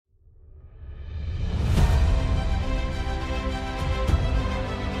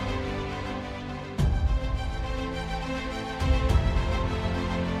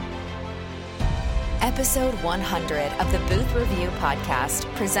episode 100 of the Booth Review podcast,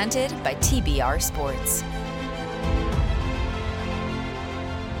 presented by TBR Sports.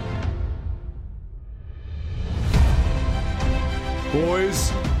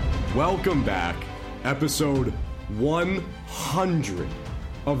 Boys, welcome back. Episode 100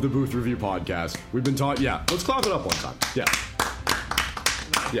 of the Booth Review podcast. We've been talking, let's clap it up one time.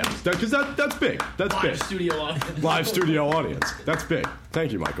 Because that's big. That's big. Live studio audience. That's big.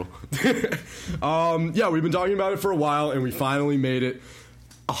 Thank you, Michael. We've been talking about it for a while, and we finally made it.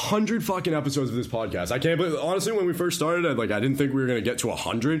 100 fucking episodes of this podcast. I can't believe, honestly, when we first started, I didn't think we were going to get to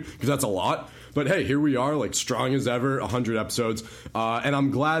 100, because that's a lot. But hey, here we are, strong as ever, 100 episodes. And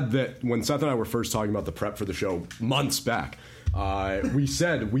I'm glad that when Seth and I were first talking about the prep for the show months back, we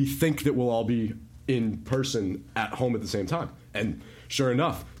said we think that we'll all be in person at home at the same time. And sure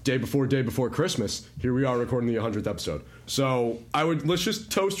enough, day before Christmas, here we are recording the 100th episode. So let's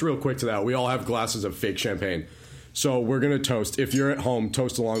just toast real quick to that. We all have glasses of fake champagne. So we're going to toast. If you're at home,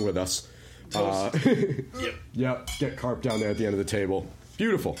 toast along with us. Yep. Get carp down there at the end of the table.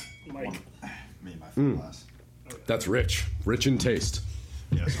 Beautiful. Mike. Me and my full glass. That's rich. Rich in taste.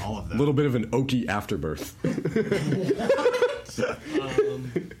 Yes, all of that. A little bit of an oaky afterbirth. Okay.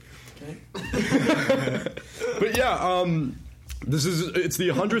 But it's the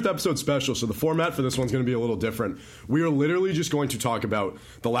 100th episode special, so the format for this one's going to be a little different. We are literally just going to talk about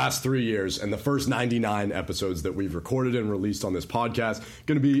the last 3 years and the first 99 episodes that we've recorded and released on this podcast.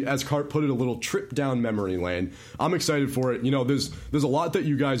 Going to be, as Cart put it, a little trip down memory lane. I'm excited for it. You know, there's a lot that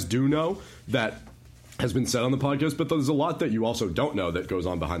you guys do know that has been said on the podcast, but there's a lot that you also don't know that goes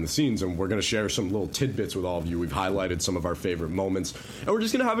on behind the scenes, and we're going to share some little tidbits with all of you. We've highlighted some of our favorite moments, and we're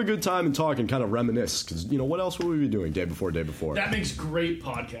just going to have a good time and talk and kind of reminisce, because, what else would we be doing day before? That makes great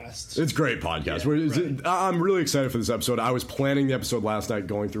podcasts. It's great podcast. I'm really excited for this episode. I was planning the episode last night,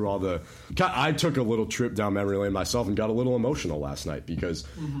 going through all the... I took a little trip down memory lane myself and got a little emotional last night, because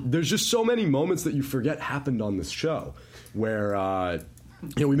there's just so many moments that you forget happened on this show, where...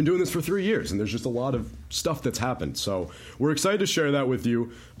 we've been doing this for 3 years, and there's just a lot of stuff that's happened. So we're excited to share that with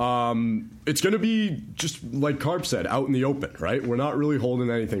you. It's going to be, just like Carp said, out in the open, right? We're not really holding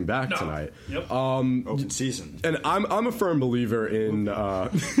anything back tonight. Yep. Open season. And I'm a firm believer in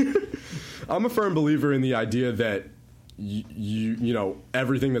I'm a firm believer in the idea that you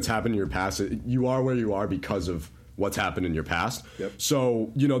everything that's happened in your past, you are where you are because of what's happened in your past. Yep.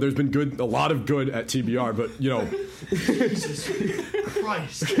 So, there's been a lot of good at TBR, but, Jesus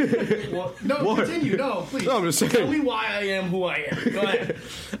Christ. Continue. No, please. No, I'm just saying. Tell me why I am who I am. Go ahead.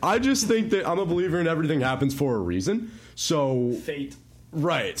 I just think that I'm a believer in everything happens for a reason. So... Fate.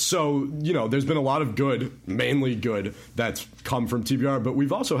 Right. So, there's been a lot of good, mainly good, that's come from TBR, but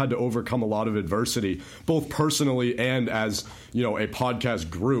we've also had to overcome a lot of adversity, both personally and as, a podcast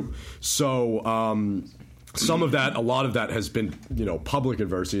group. So, some of that, a lot of that has been, public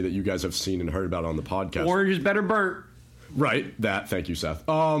adversity that you guys have seen and heard about on the podcast. Orange is better burnt. Right, that. Thank you, Seth.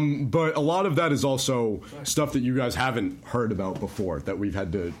 But a lot of that is also stuff that you guys haven't heard about before that we've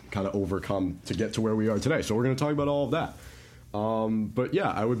had to kind of overcome to get to where we are today. So we're going to talk about all of that. But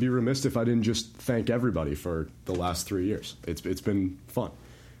yeah, I would be remiss if I didn't just thank everybody for the last 3 years. It's been fun.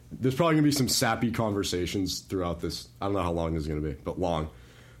 There's probably going to be some sappy conversations throughout this. I don't know how long this is going to be, but long.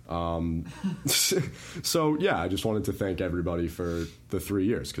 So yeah, I just wanted to thank everybody for the 3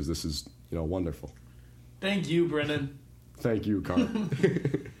 years, because this is, wonderful. Thank you, Brennan. Thank you, Carl.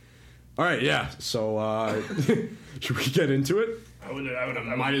 All right, yeah. So should we get into it? I would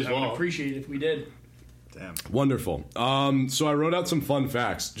appreciate it if we did. Damn. Wonderful. So I wrote out some fun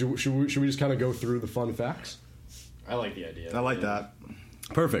facts. Should we just kind of go through the fun facts? I like the idea. I like that.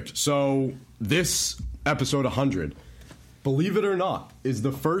 Perfect. So this episode 100, believe it or not, is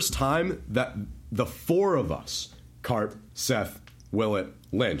the first time that the four of us, Carp, Seth, Willett,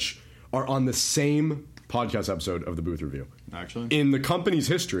 Lynch, are on the same podcast episode of the Booth Review. Actually? In the company's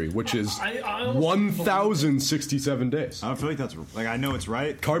history, which is I 1,067 days. I don't feel like that's... I know it's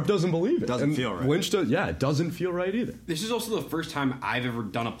right. Carp doesn't believe it. Doesn't feel right. Lynch does... Yeah, it doesn't feel right either. This is also the first time I've ever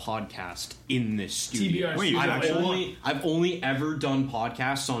done a podcast in this studio. TBR Wait, studio. I've only ever done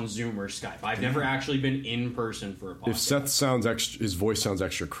podcasts on Zoom or Skype. I've never actually been in person for a podcast. If Seth sounds his voice sounds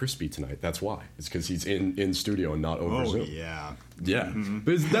extra crispy tonight, that's why. It's because he's in studio and not over Zoom. Yeah. Yeah.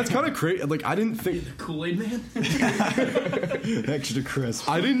 But that's kind of crazy. I didn't think... The Kool-Aid Man? Extra crisp.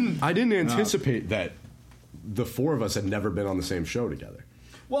 I didn't anticipate that the four of us had never been on the same show together.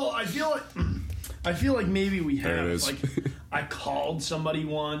 Well, I feel like maybe we There it have. is. I called somebody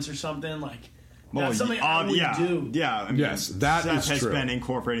once or something. That's Well, something I would do. Yeah. I mean, Yes, that Seth is has true. been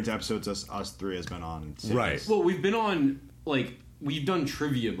incorporating into episodes us three has been on. Since. Right. Well, we've been on, we've done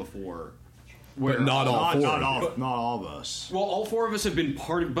trivia before. But not all four. Not all of us. Well, all four of us have been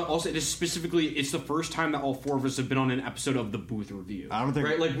part of, but also it is specifically, it's the first time that all four of us have been on an episode of the Booth Review. I don't think...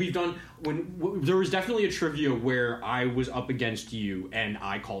 Right? Like, we've done, there was definitely a trivia where I was up against you and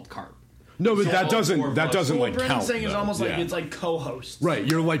I called Carp. No, but So that all doesn't four of like What count. Brandon's saying is though. almost like Yeah. it's like co-hosts. Right,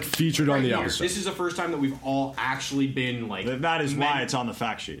 you're like featured on the Here, episode. this is the first time that we've all actually been, like... That is why it's on the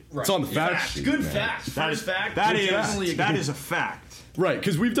fact sheet. It's on the fact Facts. sheet. Good man. facts. First fact. That good is fact. that is a fact. Right,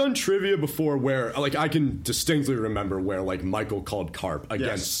 because we've done trivia before where, like, I can distinctly remember where, like, Michael called Carp against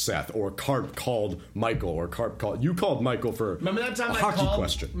Yes. Seth, or Carp called Michael, or Carp called... You called Michael for Remember that time a I hockey called?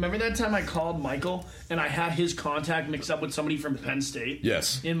 question. Remember that time I called Michael and I had his contact mixed up with somebody from Penn State?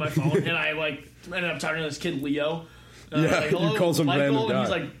 Yes. In my phone, and I like ended up talking to this kid Leo. Yeah, like, hello, you called some Michael, random and he's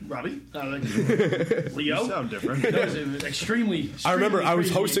guy. like Robbie. I was like, Leo. Sound different. That was extremely. I remember I was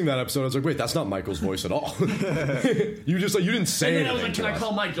crazy. hosting that episode. I was like, wait, that's not Michael's voice at all. you just like you didn't say And then anything. I was like, to "Can I us.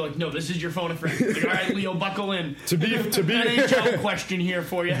 call Mike?" You're like, "No, this is your phone a friend." Like, all right, Leo, buckle in. To be NHL question here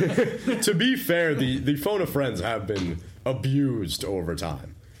for you. to be fair, the phone of friends have been abused over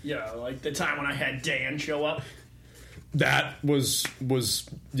time. Yeah, like the time when I had Dan show up, That was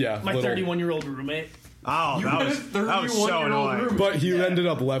yeah, my little- 31-year-old roommate. Oh, that was so 31-year-old annoying. roommate. But he ended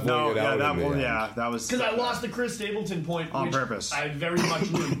up leveling No, it yeah, out. that in the one, end. yeah, that was Because I lost the Chris Stapleton point On which purpose. I very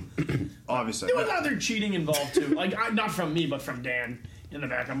much knew. obviously. There was other cheating involved too, like not from me, but from Dan in the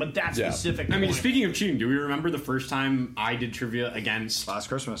background. But that Yeah. specific. I mean, point. speaking of cheating, do we remember the first time I did trivia against... Last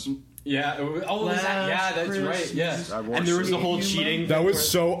Christmas. Yeah, was that? Yeah, that's right, yeah. I watched And there was the whole it. cheating That thing was where-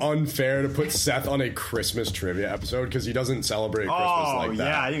 so unfair to put Seth on a Christmas trivia episode because he doesn't celebrate Christmas Oh, like that.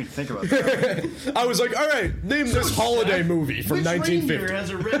 yeah, I didn't even think about that. I was like, all right, name this holiday movie from Which reindeer 1950. has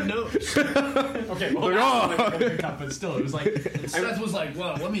a red nose? Okay, well, Like, that's when I picked up, but still, it was like... Seth was like,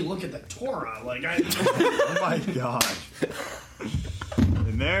 "Well, let me look at the Torah." Like, Oh my god.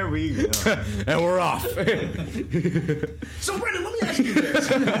 And there we go. And we're off. So, Brendan, let me ask you this: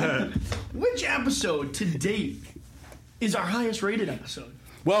 which episode to date is our highest rated episode?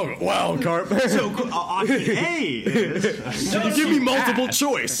 well, Carp. So, option A is... you give me multiple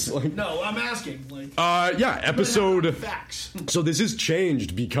choice. Like, No, I'm asking. Like, yeah, episode. facts. So this has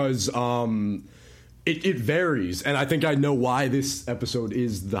changed because it varies, and I think I know why this episode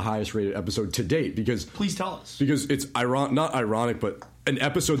is the highest rated episode to date because Please tell us. it's not ironic, but an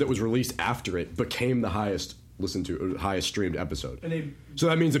episode that was released after it became the highest listened to, highest streamed episode. And So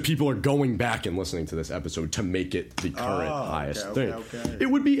that means that people are going back and listening to this episode to make it the current highest thing. okay. It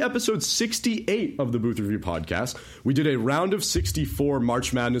would be episode 68 of the Booth Review podcast. We did a round of 64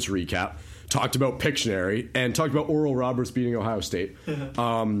 March Madness recap, talked about Pictionary, and talked about Oral Roberts beating Ohio State.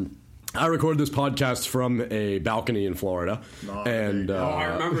 I recorded this podcast from a balcony in Florida, and Oh, I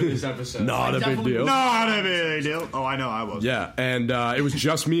remember this episode. not a big definitely- deal. Not a big deal. Oh, I know, I was. Yeah, and it was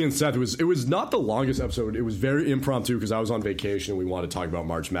just me and Seth. It was not the longest episode. It was very impromptu because I was on vacation and we wanted to talk about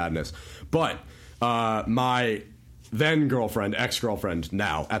March Madness. But my then girlfriend, ex-girlfriend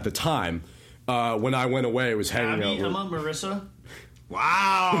now, at the time, when I went away, was hanging Abby, out Emma, Marissa.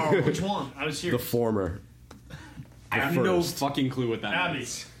 Wow. Which one? I was with serious. the former. I have no first. fucking clue what that Abby.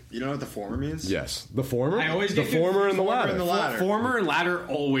 means. You know what the former means? Yes, the former. I always the get former and the Former latter. and the latter. Former and latter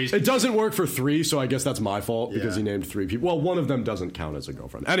always... It doesn't work for three, so I guess that's my fault because Yeah. he named three people. Well, one of them doesn't count as a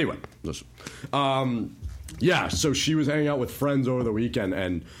girlfriend. Anyway, listen. Yeah, so she was hanging out with friends over the weekend,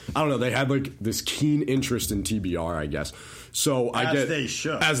 and I don't know, they had like this keen interest in TBR, I guess. So I As get they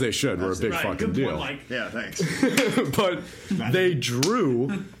should. as they should. We're a big Right, fucking good deal. point, Mike. Yeah, thanks. But they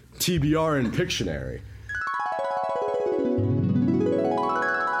drew TBR and Pictionary.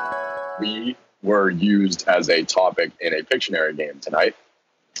 We were used as a topic in a Pictionary game tonight.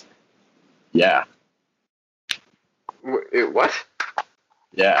 Yeah. What?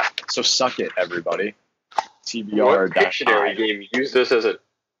 Yeah. So suck it, everybody. TBR. What Pictionary game used this as a...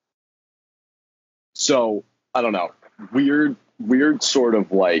 So, I don't know. Weird sort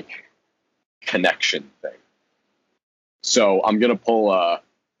of like connection thing. So I'm going to pull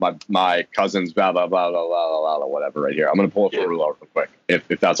my cousin's blah, blah, blah, blah, blah, blah, whatever right here. I'm going to pull it for real quick, if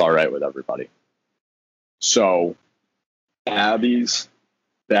that's all right with everybody. So Abby's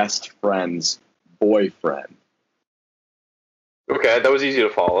best friend's boyfriend. Okay, that was easy to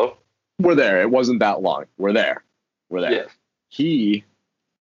follow. We're there. It wasn't that long. We're there. Yes. He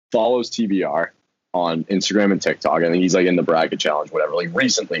follows TBR on Instagram and TikTok. I think he's like in the bracket challenge, whatever. Like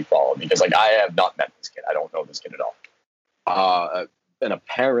recently followed because like I have not met this kid. I don't know this kid at all. And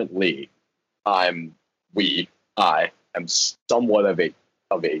apparently I am somewhat of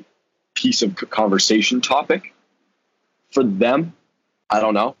a piece of conversation topic for them. I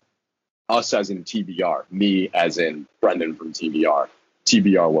don't know. Us as in TBR, me as in Brendan from TBR.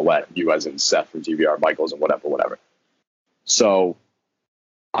 TBR Willette, you as in Seth from TBR, Michaels and whatever. So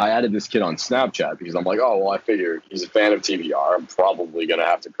I added this kid on Snapchat because I'm like, oh, well, I figure he's a fan of TBR. I'm probably going to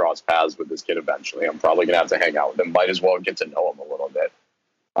have to cross paths with this kid eventually. I'm probably going to have to hang out with him. Might as well get to know him a little bit.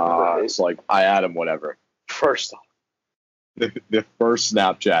 It's like, I add him, whatever. First off, the first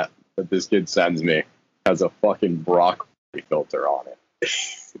Snapchat that this kid sends me has a fucking broccoli filter on it.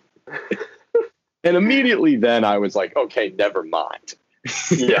 And immediately then I was like, okay, never mind.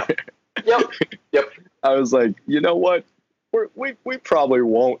 Yeah. Yep. I was like, you know what? We probably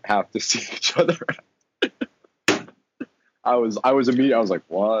won't have to see each other. I was immediately, I was like,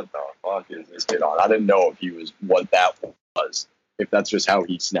 what the fuck is this kid on? I didn't know if he was what that was. If that's just how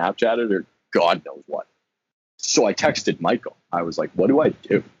he Snapchatted or God knows what. So I texted Michael. I was like, what do I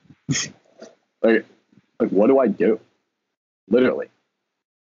do? like, what do I do? Literally.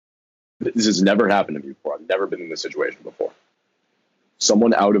 This has never happened to me before. I've never been in this situation before.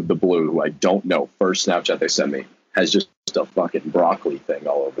 Someone out of the blue who I don't know, first Snapchat they sent me, has just a fucking broccoli thing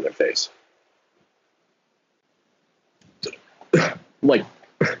all over their face. Like,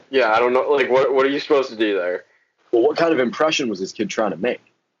 yeah, I don't know. Like, what are you supposed to do there? Well, what kind of impression was this kid trying to make?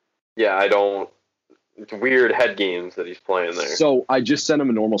 Yeah, I don't. It's weird head games that he's playing there. So I just sent him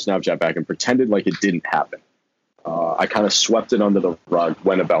a normal Snapchat back and pretended like it didn't happen. I kind of swept it under the rug,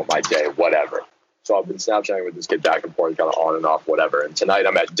 went about my day, whatever. So I've been Snapchatting with this kid back and forth, kind of on and off, whatever. And tonight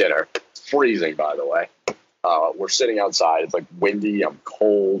I'm at dinner. It's freezing, by the way. We're sitting outside. It's like windy. I'm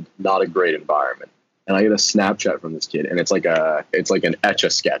cold. Not a great environment. And I get a Snapchat from this kid, and it's like an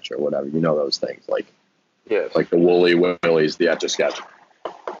Etch-a-Sketch or whatever. You know those things, like like the Woolly Willies, the Etch-a-Sketch.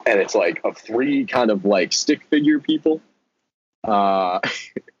 And it's like of three kind of like stick figure people. Okay.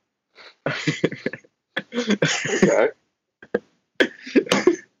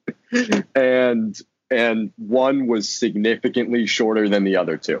 And one was significantly shorter than the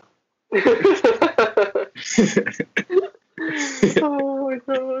other two. Oh my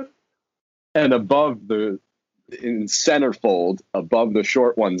god. And in centerfold, above the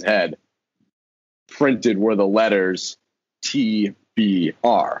short one's head, printed were the letters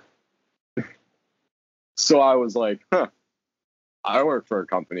TBR. So I was like, I work for a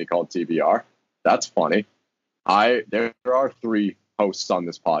company called TBR. That's funny. There are 3 hosts on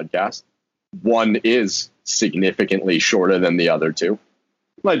this podcast. One is significantly shorter than the other 2.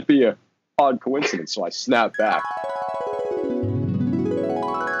 Might be a odd coincidence, so I snapped back.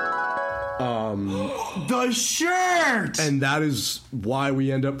 The shirt! And that is why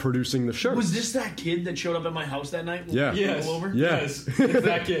we end up producing the shirt. Was this that kid that showed up at my house that night? Yeah. Yes. Over? Yes. It's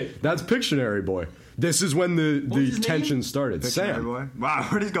that kid. That's Pictionary Boy. This is when the his tension name? started. Sam. Boy. Wow,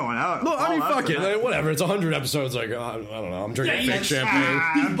 we're just going out. No, I mean, all out fuck it. tonight. Like, whatever. It's 100 episodes. Like, I don't know. I'm drinking fake champagne.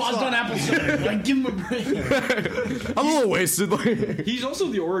 He's buzzed on apple cider. Like, give him a break. I'm a little wasted. Like, He's also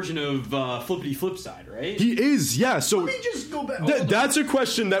the origin of Flippity Flip Side, right? he is, yeah. So Let me just go back. that's a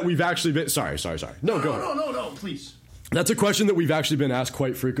question that we've actually been. Sorry. No, go ahead. No, please. That's a question that we've actually been asked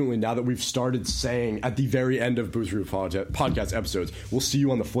quite frequently now that we've started saying at the very end of Booth Review podcast episodes, we'll see you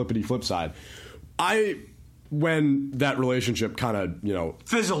on the flippity flip side. When that relationship kind of,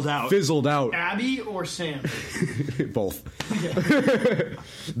 Fizzled out. Abby or Sam? both.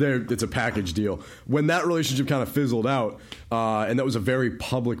 It's a package deal. When that relationship kind of fizzled out, and that was a very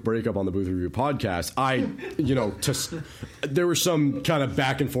public breakup on the Booth Review podcast, there was some kind of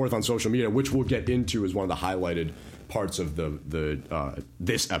back and forth on social media, which we'll get into as one of the highlighted parts of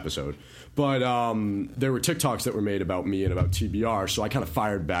this episode. But there were TikToks that were made about me and about TBR, so I kind of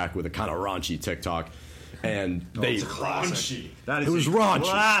fired back with a kind of raunchy TikTok. And It's raunchy. That is It was raunchy.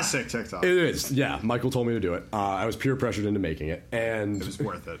 Classic TikTok. It is, yeah. Michael told me to do it. I was peer pressured into making it, and It was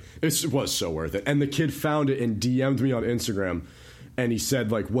worth it. It was so worth it. And the kid found it and DM'd me on Instagram, and he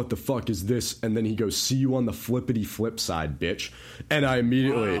said, like, what the fuck is this? And then he goes, see you on the flippity flip side, bitch. And I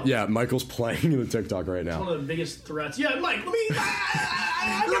immediately, Michael's playing the TikTok right now. One of the biggest threats. Yeah, Mike, let me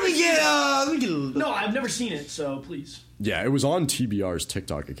get a No, I've never seen it, so please. Yeah, it was on TBR's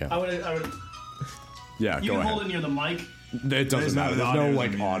TikTok account. I would. Yeah, You go can ahead. hold it near the mic. It doesn't matter. There's no,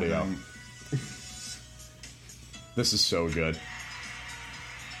 like, audio. audio. This is so good.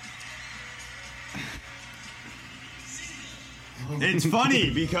 It's funny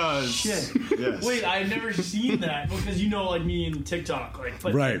because Shit. Yes. Wait, I've never seen that because like me and TikTok.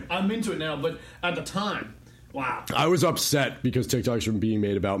 But Right. I'm into it now, but at the time, wow. I was upset because TikToks were being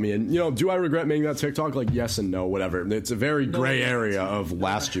made about me. And, do I regret making that TikTok? Like, yes and no, whatever. It's a very gray area of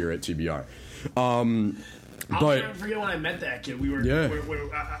last year at TBR. I'll But never forget when I met that kid. Yeah.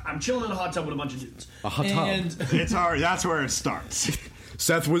 I'm chilling in a hot tub with a bunch of dudes. A hot tub? and It's hard. That's where it starts.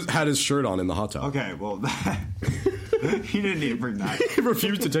 Seth had his shirt on in the hot tub. Okay, well, he didn't need to bring that. He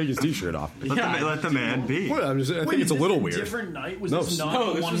refused to take his t-shirt off. Let the man be. Well, I think it's a little weird. Different night? Was No, this not no, the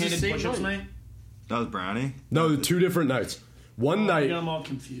this was the one-handed same push-ups night. night? That was Brownie. No, 2 different nights. One night. I'm all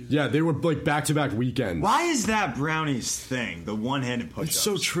confused. Yeah, they were like back-to-back weekends. Why is that Brownie's thing? The one-handed push-ups. It's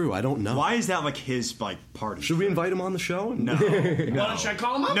so true. I don't know. Why is that like his like party? Should we invite him on the show? No. Should I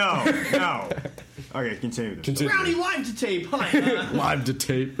call him up? No. Okay, continue. Brownie live to tape. Hi. Live to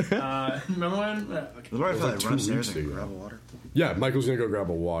tape. Remember when? Okay. That's why I feel like 2 run upstairs weeks and ago. grab a water. Yeah, Michael's gonna go grab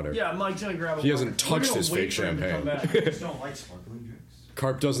a water. Yeah, Mike's gonna grab a He hasn't water. We're touched gonna his wait fake for him to come champagne. back. I just don't like sparkling drinks.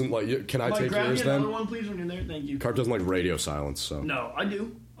 Carp doesn't like. Can I Mike, take grab yours me another then? one, please, when you're there. Thank you. Carp doesn't like radio silence, so. No, I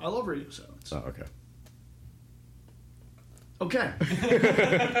do. I love radio silence. Oh, okay. Okay.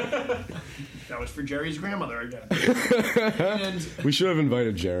 That was for Jerry's grandmother, I guess. And We should have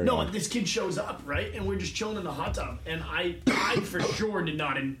invited Jerry. no, on. this kid shows up, right? And we're just chilling in the hot tub. And I for sure did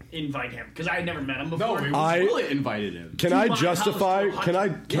not invite him because I had never met him before. Will invited him. Can to I my justify? house, Can I?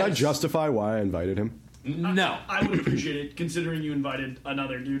 hot Can I Yes. justify why I invited him? No. I would appreciate it, considering you invited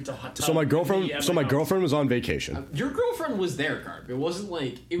another dude to hot tub. So my with girlfriend. me at So my house. girlfriend was on vacation. Your girlfriend was there, Carp. It wasn't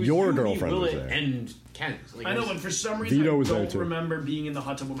like it was Your you, me, girlfriend was Willett, there. and Kent. Like, I it know, was- but for some reason Vito I was there don't too. remember being in the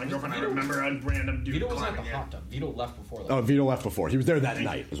hot tub with my girlfriend. I remember a random dude Vito was at the climbing in. hot tub. Vito left before that. Oh, Vito left before. He was there that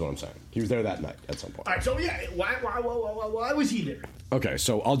night. Is what I'm saying. He was there that night at some point. All right, so yeah, why was he there? Okay,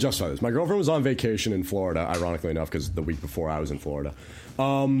 so I'll justify this. My girlfriend was on vacation in Florida, ironically enough, because the week before I was in Florida.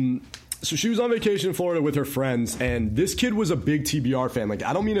 So she was on vacation in Florida with her friends, and this kid was a big TBR fan. Like,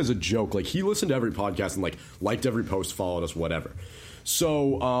 I don't mean as a joke. Like, he listened to every podcast and, like, liked every post, followed us, whatever.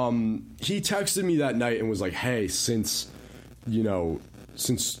 So he texted me that night and was like, hey, since you don't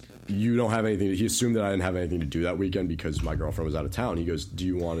have anything, he assumed that I didn't have anything to do that weekend because my girlfriend was out of town. He goes, do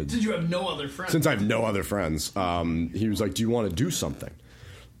you want to... Did you have no other friends? Since I have no other friends, he was like, do you want to do something?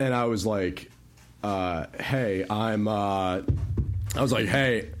 And I was like, hey,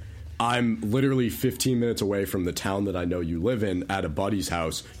 I'm literally 15 minutes away from the town that I know you live in at a buddy's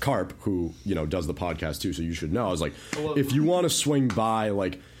house, Carp, who, does the podcast too, so you should know. I was like, if you want to swing by,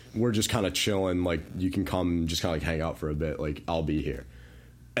 like, we're just kind of chilling, like, you can come just kind of like hang out for a bit, like, I'll be here.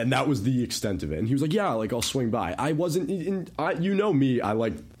 And that was the extent of it. And he was like, yeah, like, I'll swing by. I wasn't, you know me,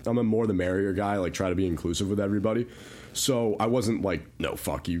 I'm a more the merrier guy, like, try to be inclusive with everybody. So I wasn't like, no,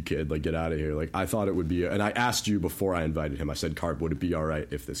 fuck you, kid, like, get out of here. Like, I thought it would be, and I asked you before I invited him, I said, Carp, would it be all right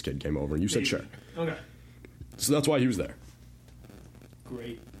if this kid came over? And you said, sure. Okay. So that's why he was there.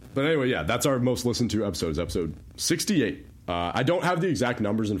 Great. But anyway, yeah, that's our most listened to episode, episode 68. I don't have the exact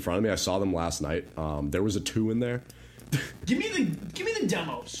numbers in front of me. I saw them last night. There was a 2 in there. Give me the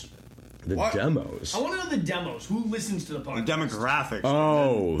demos. The demos. I want to know the demos. Who listens to the podcast? The demographics.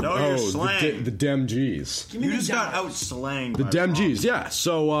 Oh, your slang. the Dem Gs. Give me You the just got demos. out slanged. The by Dem Bob. Gs, yeah.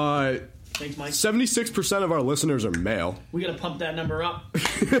 So, Thanks, Mike. 76% of our listeners are male. We gotta pump that number up.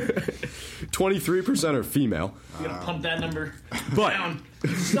 23% are female. We gotta pump that number But- down.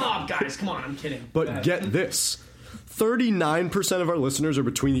 Stop, guys. Come on, I'm kidding. Go But ahead. get this. 39% of our listeners are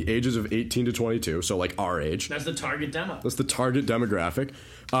between the ages of 18 to 22, so like our age. That's the target demo. That's the target demographic.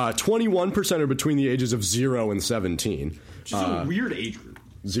 21% are between the ages of 0 and 17. Just a weird age group.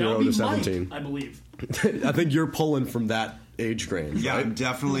 That 0 would to be Mike, 17. I believe. I think you're pulling from that age range, Yeah, right? I'm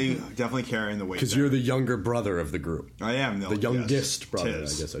definitely carrying the weight. Because you're the younger brother of the group. I am The youngest brother,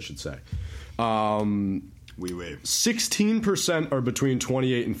 tis. I guess I should say. We wave. 16% are between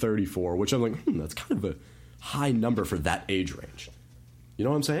 28 and 34, which I'm like, that's kind of a high number for that age range. You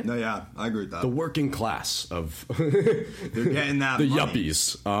know what I'm saying? No, yeah, I agree with that. The working class of They're getting that the money.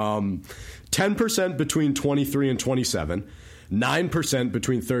 yuppies. 10% between 23 and 27, 9%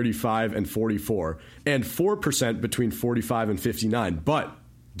 between 35 and 44, and 4% between 45 and 59. But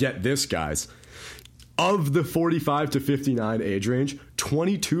get this, guys. Of the 45 to 59 age range,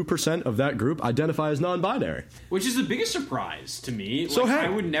 22% of that group identify as non-binary. Which is the biggest surprise to me. So, Like, hey. I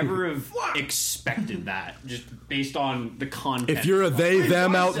would never have expected that, just based on the content. If you're a they,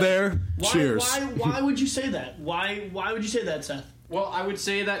 them Why, out Seth? there, cheers. Why would you say that? Why would you say that, Seth? Well, I would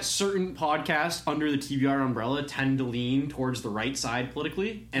say that certain podcasts under the TBR umbrella tend to lean towards the right side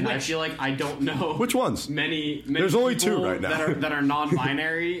politically, and I Which? feel like I don't know Which ones? Many There's only people 2 right now. that are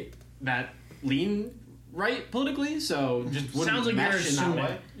non-binary that lean right politically. So just wouldn't Sounds like you're mesh in that assuming.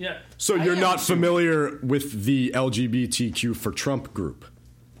 way. Yeah. So I you're am not assuming. familiar with the LGBTQ for Trump group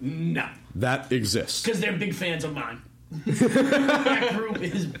No, that exists. Because they're big fans of mine. That group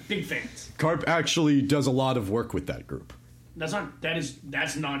is big fans. Carp actually does a lot of work with that group. That's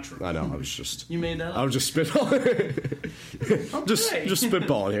not true. I know. I was just. You made that up? I was just spitballing. just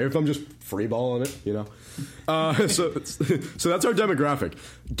spitballing here. If I'm just freeballing it, you know. So that's our demographic.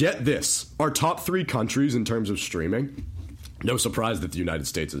 Get this: our top 3 countries in terms of streaming. No surprise that the United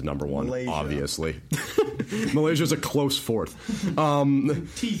States is number 1. Malaysia. Obviously, Malaysia's a close 4th.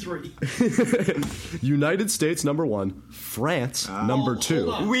 T3. United States number 1. France number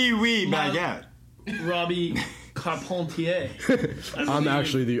 2. hold on. Oui, baguette. Robbie Carpentier. I'm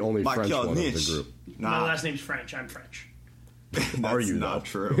actually the only French one of the niche. group. My last name's French. I'm French. Are you not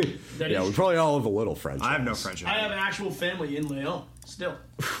though? true? That Yeah, is we probably all have a little French. I have in no us. French in I me. have actual family in Leon. Still.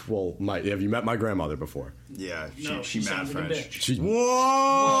 Well, have you met my grandmother before? Yeah, No, she mad sounds like a French. bitch. She.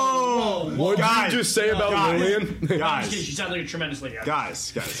 Whoa! What Guys, did you just say about guys, Lillian? I'm just kidding. Guys, She sounds like a tremendous lady.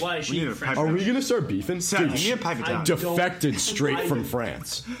 guys. Why is she We need to French? pipe Are it we down. gonna start beefing? Seth, Dude, you need to pipe it I down. don't- defected straight I from don't-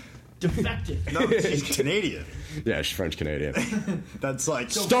 France. Defected. No, she's Canadian. Yeah, she's French Canadian. That's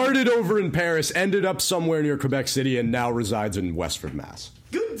like Started over in Paris, ended up somewhere near Quebec City, and now resides in Westford, Mass.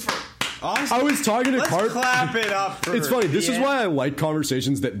 Good for awesome. I was talking to Let's Cart. clap it up. For It's funny. This is the- why I like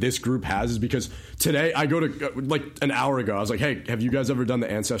conversations that this group has, is because today I go to, like an hour ago, I was like, hey, have you guys ever done the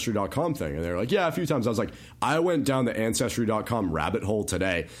Ancestry.com thing? And they're like, yeah, a few times. I was like, I went down the Ancestry.com rabbit hole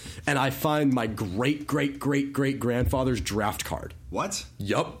today, and I find my great-great-great-great-grandfather's draft card. What?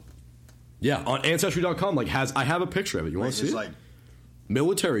 Yup. Yeah, on Ancestry.com, I have a picture of it. You want to see It's it? like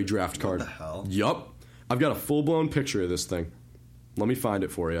Military draft card. the hell? Yup. I've got a full-blown picture of this thing. Let me find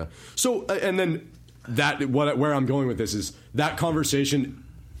it for you. So, and then where I'm going with this is that conversation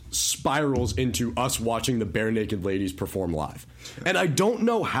spirals into us watching the Bare Naked Ladies perform live. And I don't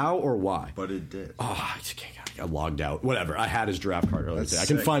know how or why. but it did. Oh, I just can't. I got logged out. Whatever. I had his draft card earlier That's today. I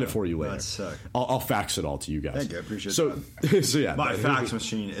can sick, find it though. for you later. That's sick. I'll fax it all to you guys. Thank you. I appreciate so, so yeah. My that- fax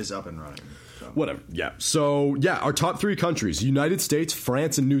machine is up and running. So. Whatever. Yeah. So, yeah, our top 3 countries, United States,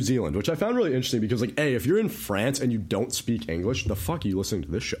 France, and New Zealand, which I found really interesting because, like, A, if you're in France and you don't speak English, the fuck are you listening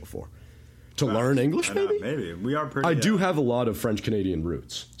to this show for? To learn English, I know, maybe? maybe. We are pretty. I do have a lot of French-Canadian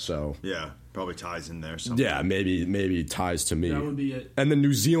roots, so... Yeah, probably ties in there somewhere. Yeah, maybe ties to me. That would be it. And then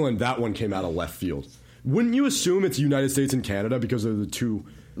New Zealand, that one came out of left field. Wouldn't you assume it's United States and Canada because they're the two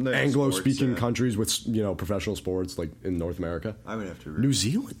They're Anglo-speaking sports, yeah. countries with, professional sports, like, in North America? I would have to agree. New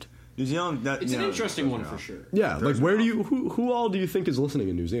Zealand? New Zealand. It's an interesting one for sure. Yeah, like, where do you... Who all do you think is listening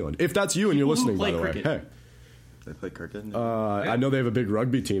in New Zealand? If that's you and you're People who listening, by play the way, cricket. hey... They play cricket. I know they have a big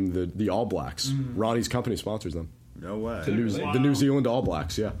rugby team, the All Blacks. Ronnie's company sponsors them. No way. The New Zealand All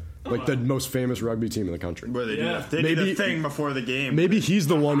Blacks, yeah. Like the most famous rugby team in the country. Where they Yeah. do Maybe- the thing before the game. Maybe he's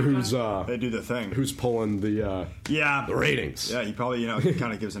the one who's They do the thing. pulling the Yeah. ratings. Yeah, he probably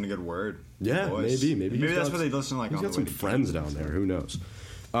kind of gives in a good word. Yeah, Voice. maybe he's that's got- what they listen like. He's on got the some way to friends games. down there. Who knows?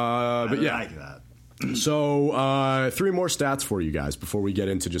 I But yeah. like that. So 3 more stats for you guys before we get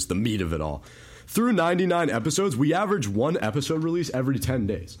into just the meat of it all. Through 99 episodes, we average 1 episode release every 10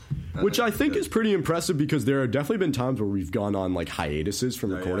 days, which I think is pretty impressive because there have definitely been times where we've gone on like hiatuses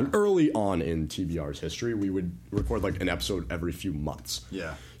from recording. yeah. Early on in TBR's history, we would record like an episode every few months.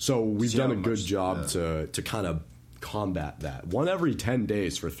 Yeah. So we've See done how a good much- job yeah. to kind of combat that. 1 every 10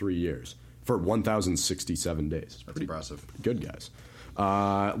 days for 3 years for 1,067 days. It's That's pretty impressive. good, guys.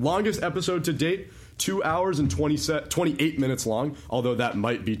 Longest episode to date, 2 hours and 28 minutes long, although that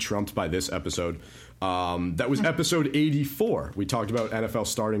might be trumped by this episode. That was episode 84. We talked about NFL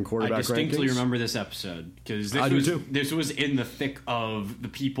starting quarterback I distinctly rankings. remember this episode because I do too. this was in the thick of the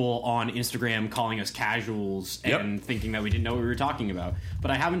people on Instagram calling us casuals and Yep. thinking that we didn't know what we were talking about.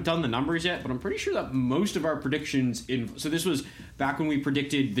 But I haven't done the numbers yet, but I'm pretty sure that most of our predictions so this was back when we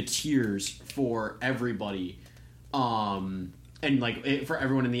predicted the tiers for everybody and like for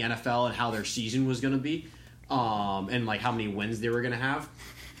everyone in the NFL and how their season was going to be and like how many wins they were going to have.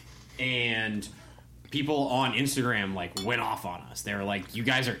 And people on Instagram like went off on us. They were like, "You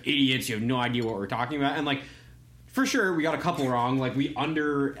guys are idiots. You have no idea what we're talking about." And like, for sure, we got a couple wrong. Like we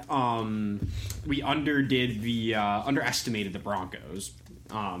underestimated the Broncos.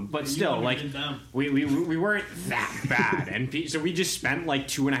 But still, like underrated them. we weren't that bad. And so we just spent like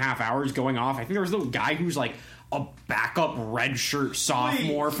 2.5 hours going off. I think there was a little guy who's like a backup redshirt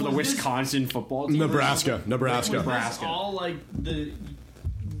sophomore Wait, for the was this- Wisconsin football team. Nebraska. Was this Nebraska. all like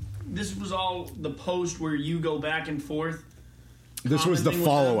this was all the post where you go back and forth. This was the commenting with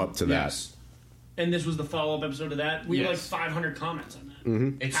follow-up them? to Yes. And this was the follow-up episode to that. We had like Yes. 500 comments on that.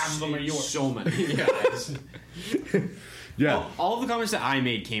 Mm-hmm. Half of them are yours. So many. Yeah. Yeah. Well, all of the comments that I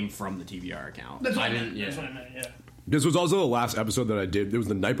made came from the TBR account. That's what I I meant. didn't. Yeah. That's what I meant. Yeah. This was also the last episode that I did. It was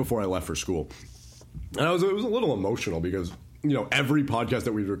the night before I left for school. And it was a little emotional because, every podcast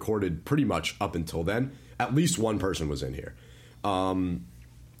that we've recorded pretty much up until then, at least one person was in here.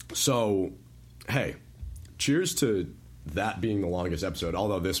 So, hey, cheers to that being the longest episode.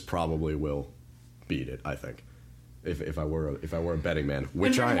 Although this probably will beat it, I think. If I were a betting man,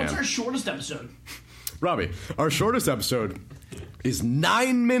 which I am. What's our shortest episode? Robbie, our shortest episode is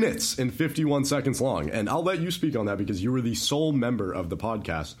 9 minutes and 51 seconds long, and I'll let you speak on that because you were the sole member of the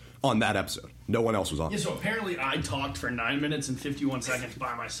podcast on that episode. No one else was on. Yeah, so apparently I talked for 9 minutes and 51 seconds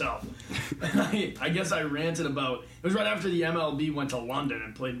by myself. I guess I ranted about... It was right after the MLB went to London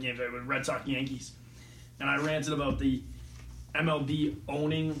and played games with Red Sox Yankees. And I ranted about the MLB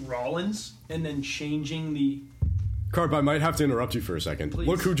owning Rollins and then changing the... Carp, I might have to interrupt you for a second. Please.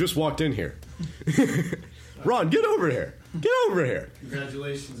 Look who just walked in here. Ron, get over here. Get over here.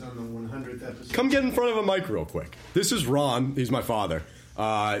 Congratulations on the 100th episode. Come get in front of a mic real quick. This is Ron. He's my father.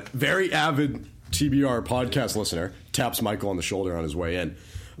 Very avid TBR podcast listener. Taps Michael on the shoulder on his way in.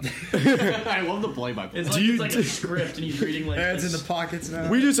 I love the play-by-play. It's like a script and he's reading like Hands in this. the pockets now.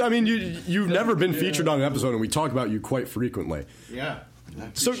 You've never been featured on an episode, and we talk about you quite frequently. Yeah.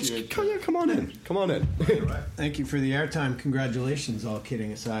 So come on in. Come on in. Thank you for the airtime. Congratulations, all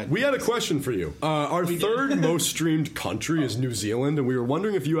kidding aside. We had a question for you. Our third most streamed country is New Zealand, and we were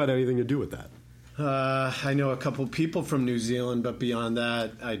wondering if you had anything to do with that. I know a couple people from New Zealand, but beyond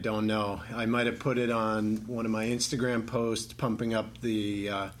that, I don't know. I might have put it on one of my Instagram posts, pumping up the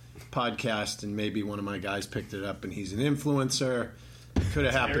podcast, and maybe one of my guys picked it up, and he's an influencer. Could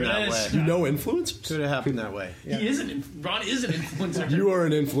have happened that way. You know influencers? Could have happened that way. Yeah. Ron is an influencer. You are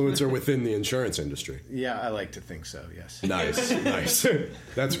an influencer within the insurance industry. Yeah, I like to think so, yes. Nice.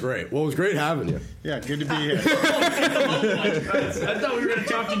 That's great. Well, it was great having you. Yeah, good to be here. I thought we were going to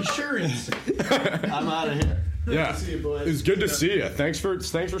talk insurance. I'm out of here. Yeah. See you, boys. It was good to see you. Thanks for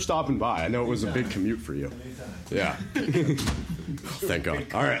stopping by. I know it was a big commute for you. Yeah. Thank God.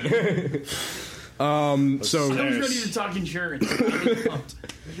 All right. I was ready to talk insurance.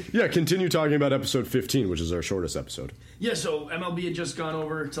 Yeah, continue talking about episode 15, which is our shortest episode. Yeah, so MLB had just gone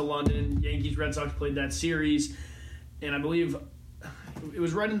over to London. Yankees, Red Sox played that series. And I believe it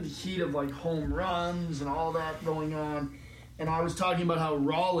was right in the heat of like home runs and all that going on. And I was talking about how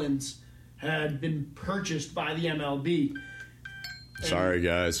Rollins had been purchased by the MLB. Sorry,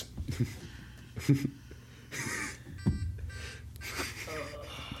 guys.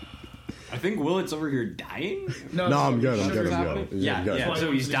 I think Willett's over here dying. No, I'm good. Yeah,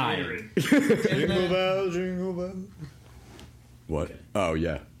 so he's dying. Jingle bell, jingle bell. What? Oh,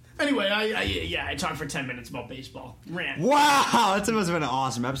 yeah. Anyway, I talked for 10 minutes about baseball. Rant. Wow, that must have been an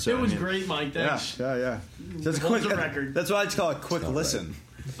awesome episode. It was great, Mike. Thanks. Yeah. That's Holds a record. That's why I call it quick listen.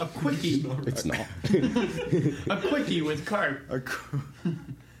 A quickie. It's not. A quickie with Carp.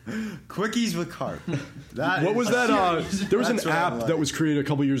 Quickies with Carp. What was that? There was an That's what I app like. that was created a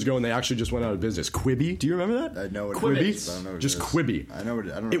couple years ago, and they actually just went out of business. Quibi. Do you remember that? I know what Quibi. it is. I don't know what Just it is. Quibi. I know what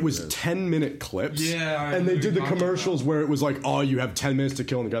it, I don't know It what was it is. 10-minute clips. Yeah, I and they remember did the you talking commercials where it was like, "Oh, you have 10 minutes to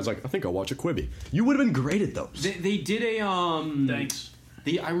kill," and the guy's like, "I think I'll watch a Quibi." You would have been great at those. They did a Thanks.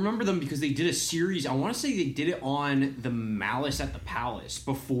 I remember them because they did a series. I want to say they did it on the Malice at the Palace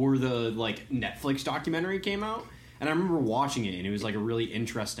before the Netflix documentary came out, and I remember watching it, and it was like a really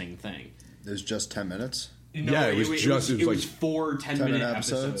interesting thing. It was just 10 minutes. Yeah, it was 4 10-minute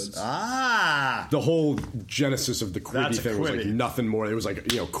episodes. Ah! The whole genesis of the Quibi That's a thing was like Quibi. nothing more. It was like,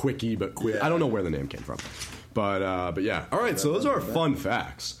 quickie, but Quibi. Yeah. I don't know where the name came from. But yeah. All right, so those are our fun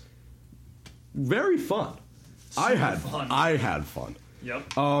facts. Very fun. I had fun.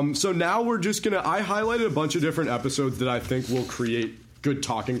 Yep. So now we're just gonna. I highlighted a bunch of different episodes that I think will create good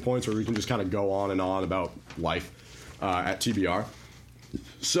talking points where we can just kind of go on and on about life at TBR.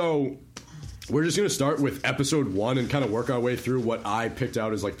 So we're just gonna start with episode 1 and kind of work our way through what I picked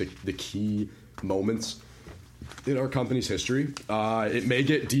out as like the key moments in our company's history. It may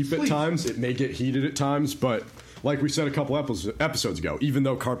get deep at times, it may get heated at times, but like we said a couple episodes ago, even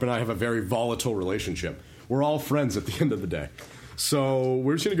though Carp and I have a very volatile relationship, we're all friends at the end of the day. So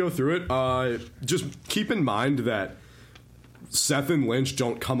we're just going to go through it. Just keep in mind that Seth and Lynch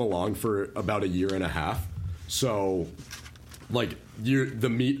don't come along for about a year and a half. So, the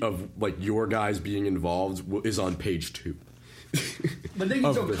meat of, your guys being involved is on page 2. But they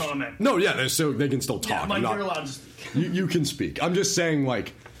can still comment. No, yeah, they can still talk. Yeah, Mike, you're allowed to speak. You can speak. I'm just saying,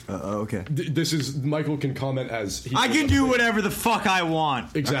 okay. This is Michael can comment as he I can do whatever the fuck I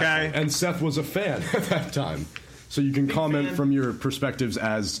want. exactly. Okay? And Seth was a fan at that time, so you can comment fan. from your perspectives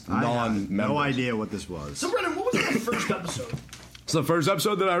as I have non-members. no idea what this was. So, Brennan, what was our first episode? So the first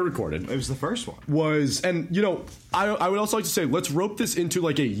episode that I recorded, It was the first one. was, and you know, I would also like to say, let's rope this into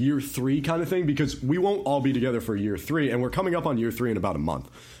like a year 3 kind of thing, because we won't all be together for year 3, and we're coming up on year 3 in about a month,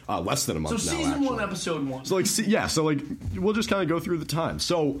 less than a month So now. season actually. 1, episode 1. So like we'll just kind of go through the time.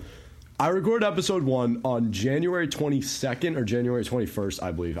 So I recorded episode 1 on January 22nd or January 21st,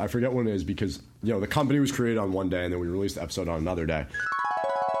 I believe. I forget when it is, because you know the company was created on one day and then we released the episode on another day.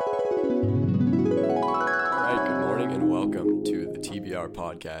 All right, good morning and welcome to the TBR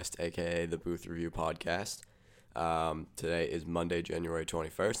podcast, aka the Booth Review podcast. Today is Monday, January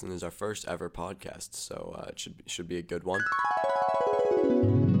 21st, and this is our first ever podcast, so it should be a good one.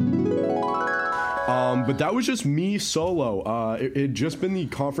 But that was just me solo. It had just been the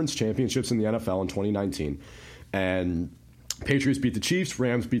conference championships in the NFL in 2019, and Patriots beat the Chiefs,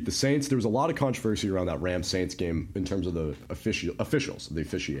 Rams beat the Saints. There was a lot of controversy around that Rams-Saints game in terms of the officials, the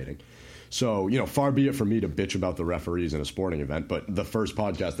officiating. So, you know, far be it from me to bitch about the referees in a sporting event, but the first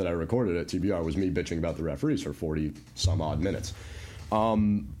podcast that I recorded at TBR was me bitching about the referees for 40-some-odd minutes.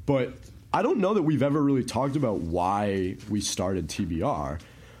 But I don't know that we've ever really talked about why we started TBR.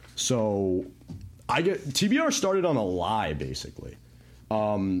 So TBR started on a lie, basically.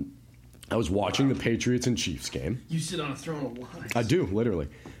 I was watching the Patriots and Chiefs game. You sit on a throne of lies. I do, literally.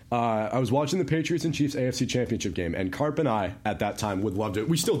 I was watching the Patriots and Chiefs AFC Championship game, and Carp and I, at that time, would love to.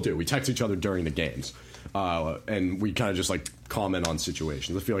 We still do. We text each other during the games, and we kind of just like comment on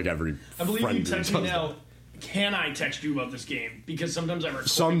situations. I feel like every I believe friend you group text me does now. that. Can I text you about this game? Because sometimes I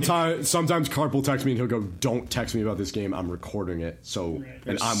record. Sometimes Carp will text me and he'll go, "Don't text me about this game. I'm recording it." So, Right.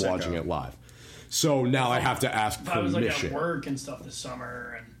 and I'm watching it live. So now I have to ask I was like at permission. work and stuff this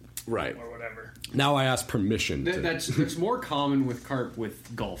summer, and Right. or whatever. Now I ask permission. That's more common with Carp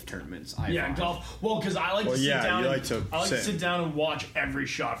with golf tournaments. I Yeah, find. golf. Well, because I like to sit yeah, down. you And, like to I like to sit. sit down and watch every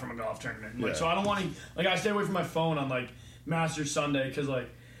shot from a golf tournament. Like, Yeah. so I don't want to. Like, I stay away from my phone on like Masters Sunday because like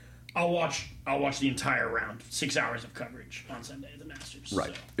I'll watch the entire round, 6 hours of coverage on Sunday at the Masters.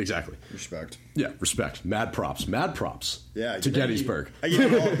 Right. So. Exactly. Respect. Yeah. Respect. Mad props. Yeah, To Gettysburg. I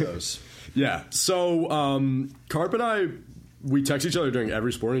get all of those. Yeah. So Carp and I, we text each other during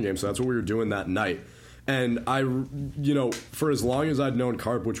every sporting game, so that's what we were doing that night. And I, you know, for as long as I'd known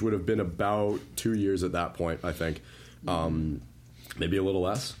Carp, which would have been about 2 years at that point, I think, maybe a little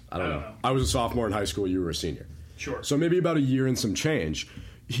less. I don't know. I was a sophomore in high school. You were a senior. Sure. So maybe about a year and some change.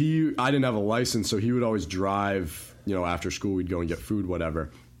 I didn't have a license, so he would always drive. You know, after school, we'd go and get food,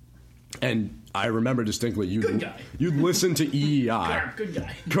 whatever. And I remember distinctly, Good guy. you'd listen to EEI. Carp, good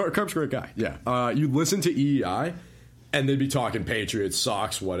guy. Carp's a great guy, yeah. You'd listen to EEI, and they'd be talking Patriots,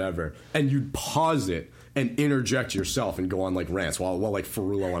 Sox, whatever, and you'd pause it and interject yourself and go on like rants while like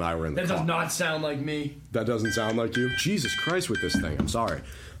Ferrullo and I were in the That car. does not sound like me. That doesn't sound like you? Jesus Christ with this thing, I'm sorry.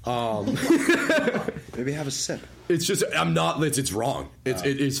 Maybe have a sip. It's just, it's wrong. It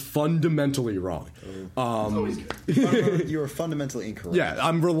is fundamentally wrong. You are fundamentally incorrect. Yeah,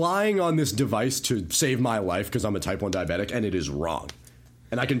 I'm relying on this device to save my life because I'm a type 1 diabetic, and it is wrong.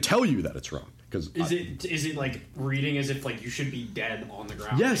 And I can tell you that it's wrong. Is it like reading as if like you should be dead on the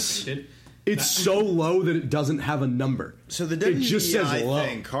ground? Yes. Like, It's so low that it doesn't have a number. So the it just says WEI low.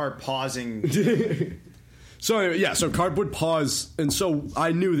 thing, Carp pausing. So anyway, yeah, so Carp would pause, and so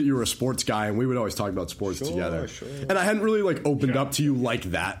I knew that you were a sports guy, and we would always talk about sports together. Sure. And I hadn't really like opened up to you like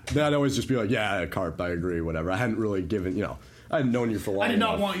that. Then I'd always just be like, yeah, Carp, I agree, whatever. I hadn't really given, you know, I hadn't known you for long I did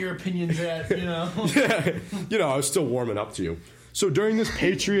not enough. want your opinions yet, you know. You know, I was still warming up to you. So during this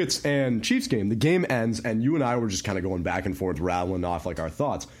Patriots and Chiefs game, the game ends, and you and I were just kind of going back and forth, rattling off like our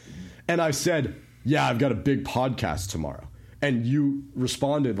thoughts. And I said, yeah, I've got a big podcast tomorrow. And you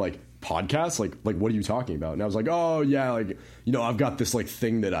responded like, podcast? Like what are you talking about? And I was like, oh yeah, like, you know, I've got this like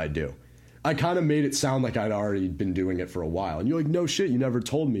thing that I do. I kind of made it sound like I'd already been doing it for a while. And you're like, no shit, you never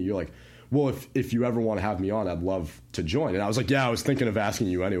told me. You're like, well, if you ever want to have me on, I'd love to join. And I was like, yeah, I was thinking of asking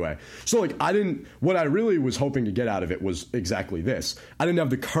you anyway. So like what I really was hoping to get out of it was exactly this. I didn't have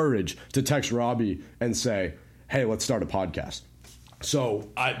the courage to text Robbie and say, hey, let's start a podcast. So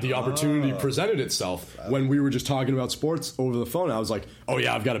the opportunity presented itself when we were just talking about sports over the phone. I was like, oh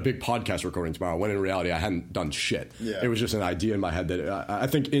yeah, I've got a big podcast recording tomorrow. When in reality, I hadn't done shit. Yeah. It was just an idea in my head that I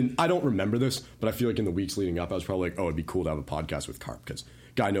think I don't remember this, but I feel like in the weeks leading up, I was probably like, oh, it'd be cool to have a podcast with Carp because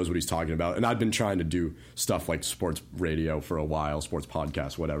guy knows what he's talking about. And I'd been trying to do stuff like sports radio for a while, sports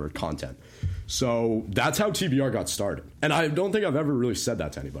podcasts, whatever, content. So that's how TBR got started. And I don't think I've ever really said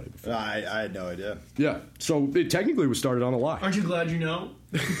that to anybody before. I had no idea. Yeah. So it technically was started on a lie. Aren't you glad you know?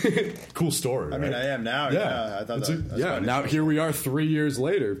 Cool story. I mean, right? I am now. Yeah, I thought That's that. yeah. Now here we are, 3 years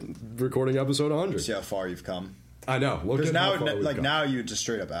later, recording episode 100. See how far you've come. I know. Look Because at now, how far we've like come. now, you just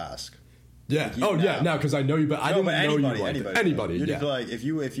straight up ask. Yeah. Like, you Oh, yeah. now. Now, because I know you, but I didn't know you liked it. Anybody, You'd yeah. be like, if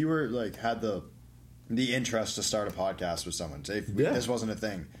you were like had the interest to start a podcast with someone, say if this wasn't a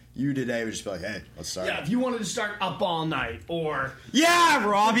thing, you today would just be like, hey, let's start. Yeah, if you wanted to start Up All Night or Yeah,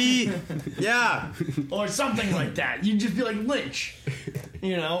 Robbie. Yeah. or something like that, you'd just be like Lynch.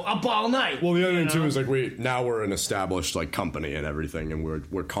 Up All Night. Well, the other thing too is like we're an established like company and everything, and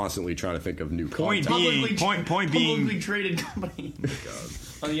we're constantly trying to think of new Point content. being, publicly traded company.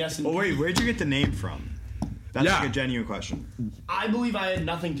 On the S&P. Well, wait, where'd you get the name from? That's like a genuine question. I believe I had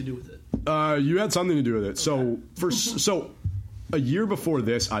nothing to do with it. You had something to do with it. So a year before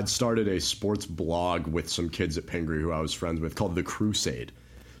this, I'd started a sports blog with some kids at Pingree who I was friends with called The Crusade.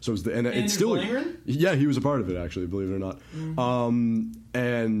 So it was it's still yeah, he was a part of it actually, believe it or not. Mm-hmm.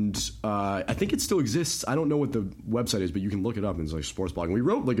 I think it still exists. I don't know what the website is, but you can look it up. And it's like sports blog. And we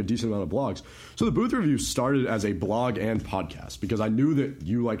wrote like a decent amount of blogs. So the Booth Review started as a blog and podcast because I knew that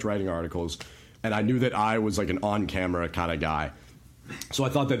you liked writing articles, and I knew that I was like an on-camera kind of guy. So I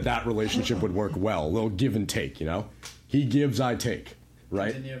thought that relationship would work well. A little give and take, He gives, I take,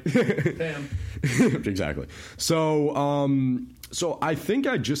 right? Bam. Exactly. So I think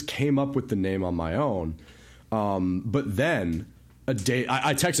I just came up with the name on my own. But then a day,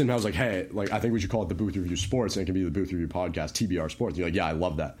 I texted him. I was like, hey, like I think we should call it the Booth Review Sports, and it can be the Booth Review Podcast, TBR Sports. And you're like, yeah, I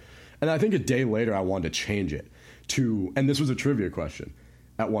love that. And I think a day later, I wanted to change it to, and this was a trivia question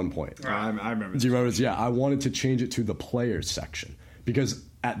at one point. I remember. Do you remember this? Yeah, I wanted to change it to the players section because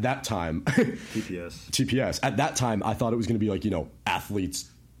at that time, TPS. At that time, I thought it was going to be like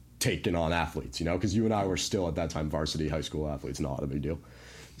athletes taking on athletes, because you and I were still at that time varsity high school athletes, not a big deal.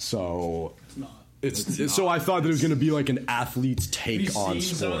 So it's not. It's so I thought that it was going to be like an athlete's take on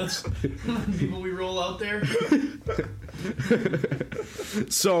sports. Some of the people we roll out there.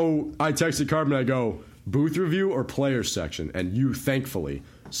 So I texted Carbon. I go, Booth Review or Players section, and you thankfully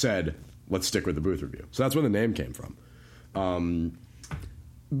said, let's stick with the Booth Review. So that's where the name came from.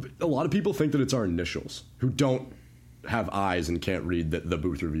 A lot of people think that it's our initials who don't have eyes and can't read that the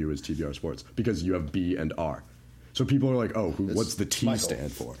Booth Review is TBR Sports because you have B and R. So people are like, oh, what's the T Michael.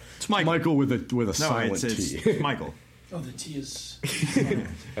 Stand for? It's Michael. Michael with a silent T. It's Michael. Oh, the T is.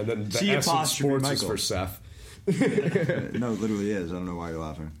 And then the T S in apostrophe sports Michael. is for Seth. No, it literally is. I don't know why you're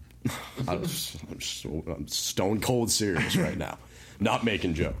laughing. I'm stone cold serious right now. Not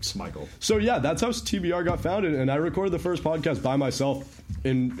making jokes. Michael. So yeah, that's how TBR got founded, and I recorded the first podcast by myself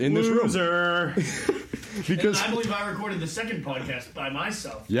in this room. Loser. Because and I believe I recorded the second podcast by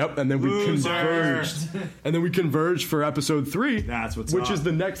myself. Yep, and then we converged. And then we converged for episode 3. That's what's which up. is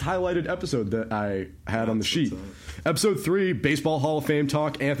the next highlighted episode that I had on the sheet. Episode 3, Baseball Hall of Fame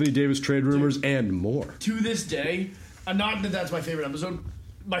talk, Anthony Davis trade rumors, and more. To this day, not that that's my favorite episode.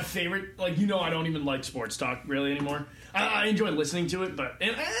 My favorite, I don't even like sports talk really anymore. I enjoy listening to it, but I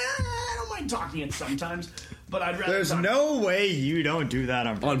don't mind talking it sometimes. But I'd rather. There's no way you don't do that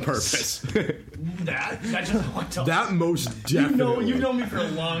on purpose. That's just how I talk. That most definitely. You've known me for a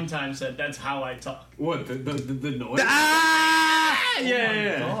long time, Seth. That's how I talk. What the noise?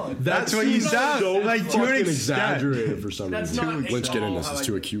 Yeah. God. That's what you sound so like. fucking To an exaggerated for some That's reason. not Let's get in all this. how It's I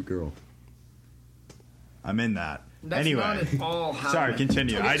to a do. cute girl. I'm in that. That's anyway, not at all how sorry. I-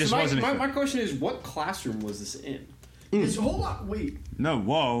 Continue. Okay, I just so wasn't. My question is, what classroom was this in? This whole lot. Wait. No.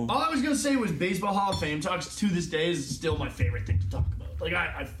 Whoa. All I was gonna say was Baseball Hall of Fame talks. To this day, is still my favorite thing to talk about.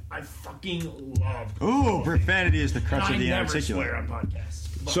 I fucking love. Ooh, profanity is the crutch I of the never inarticulate. swear on podcasts.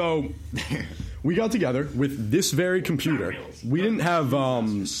 But So we got together with this very computer. We didn't have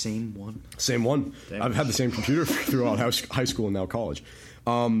Same one. same one. I've had the same computer throughout high school and now college.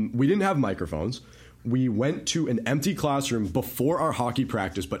 We didn't have microphones. We went to an empty classroom before our hockey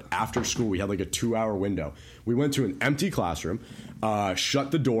practice, but after school we had like a 2-hour window. We went to an empty classroom, shut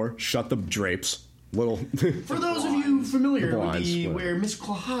the door, shut the drapes. for those of you familiar with blinds, whatever. where Miss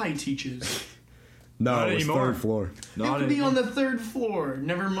Clahai teaches, No, Not it was anymore. third floor. it would be on the 3rd floor.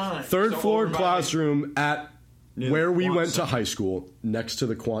 Never mind. Third So floor over by- classroom at where we Quant went to Center. high school, next to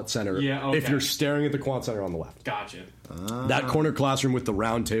the Quant Center. Yeah, okay. If you're staring at the Quant Center on the left. Gotcha. That corner classroom with the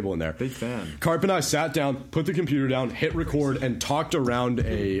round table in there. Big fan. Carp and I sat down, put the computer down, hit record, and talked around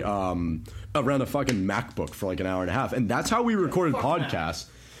a fucking MacBook for like an hour and a half. And that's how we recorded podcasts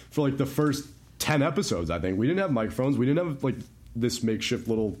for like the first 10 episodes, I think. We didn't have microphones. We didn't have like this makeshift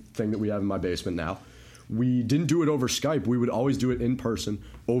little thing that we have in my basement now. We didn't do it over Skype. We would always do it in person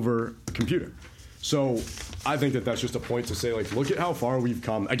over a computer. So I think that that's just a point to say, like, look at how far we've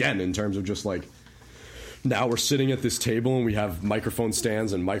come, again, in terms of just like, now we're sitting at this table and we have microphone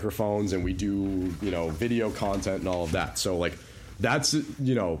stands and microphones and we do, video content and all of that. So like, that's,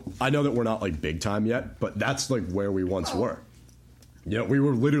 I know that we're not like big time yet, but that's like where we once were. Yeah, we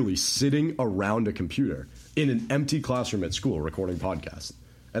were literally sitting around a computer in an empty classroom at school recording podcasts.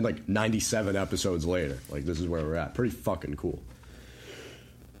 And like 97 episodes later, like this is where we're at. Pretty fucking cool.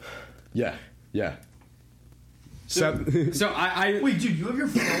 Yeah. So I wait, dude, you have your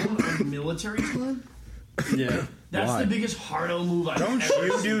phone on military time? Yeah. That's Why? the biggest hardo move I've Don't ever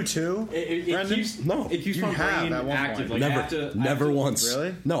you seen. do too? It keeps You my have brain at one active. point. Like, I have to, Never once.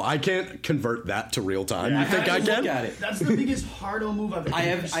 Really? No, I can't convert that to real time. Yeah. You think I look can? at it. That's the biggest hardo move I've ever I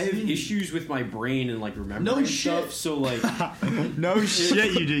have seen. issues with my brain and like remembering No shit. stuff. So like No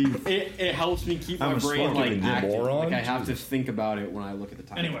shit, you do. it helps me keep I'm my a brain like fucking active. moron. Like I have to think about it when I look at the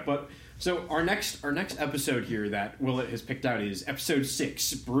time. Anyway. But so our next episode here that Willett has picked out is episode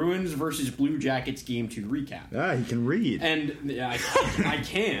 6, Bruins versus Blue Jackets Game 2 recap. Yeah, he can read. And yeah, I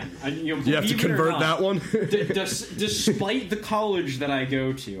can. You You have to convert that one? Despite the college that I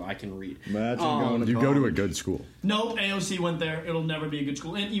go to, I can read. Imagine going to You go to a college. good school. No, AOC went there. It'll never be a good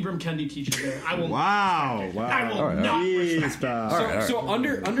school. And Ibram Kendi teaches there. I will. Wow. I will All right. not Jeez, respect it. pal. So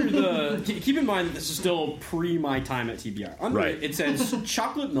under the keep in mind that this is still pre my time at TBR. Under Right. it says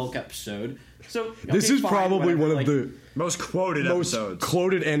chocolate milk episode. So This okay, is fine, probably whatever, one of like, the Most quoted most episodes.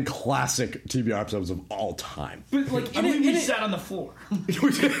 quoted and classic TBR episodes of all time. But like I in, mean, it, in, we it, sat on the floor.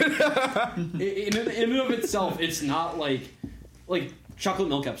 in and of itself, it's not like chocolate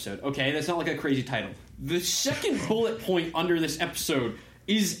milk episode. Okay, that's not like a crazy title. The second bullet point under this episode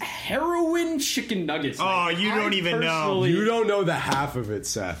is heroin chicken nuggets. Oh, you don't even know. personally- You don't know the half of it,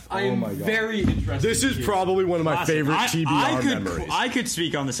 Seth. I Oh am my god. very interested. This is here. probably one of my favorite TBR memories. I could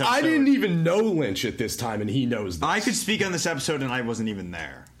speak on this episode. I didn't even know Lynch at this time, and he knows this. I could speak on this episode, and I wasn't even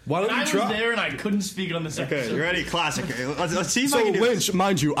there. Why don't I you was try? there and I couldn't speak on this Okay, episode. you ready? Classic. Let's see if I So can do Lynch, this.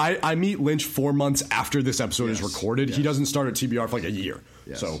 mind you, I meet Lynch 4 months after this episode is Yes, recorded. He yes. doesn't start at TBR for like a year.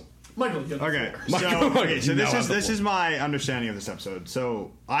 Yes. So Michael, you have the Okay, floor. so You now have the this floor. is my understanding of this episode.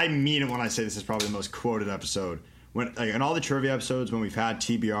 So I mean it when I say this is probably the most quoted episode. When like, in all the trivia episodes when we've had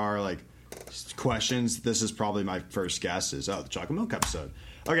TBR like questions, this is probably my first guess is the chocolate milk episode.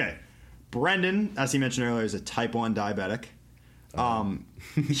 Okay, Brendan, as he mentioned earlier, is a type 1 diabetic.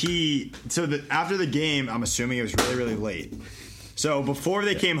 After the game, I'm assuming it was really late. So before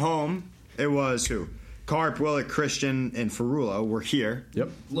they came home, it was who? Carp, Willett, Christian, and Ferrulo were here. Yep.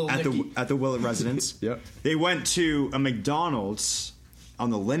 At the Willett residence. Yep. They went to a McDonald's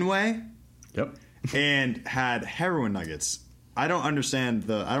on the Linway Yep. and had heroin nuggets. I don't understand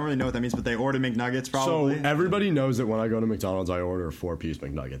I don't really know what that means, but they ordered McNuggets probably. So everybody knows that when I go to McDonald's, I order a 4-piece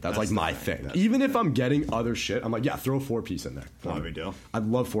McNugget. That's like the my thing. thing. That's Even if I'm getting other shit, I'm like, yeah, throw a 4-piece in there. Not a big deal. I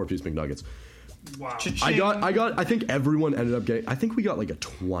love 4-piece McNuggets. Wow. I think everyone ended up getting. I think we got like a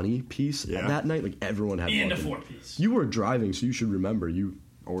 20-piece Yeah. that night. Like everyone had. And a fucking- 4-piece. You were driving, so you should remember you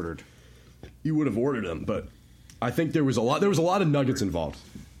Ordered. You would have ordered them, but I think there was a lot of nuggets involved.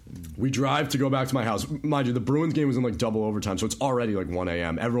 We drive to go back to my house. Mind you, the Bruins game was in like double overtime, so it's already like 1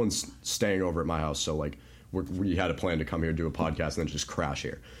 a.m. Everyone's staying over at my house, so like we had a plan to come here, do a podcast, and then just crash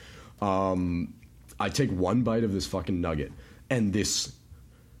here. I take one bite of this fucking nugget, and this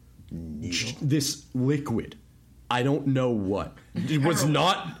liquid, I don't know what. It was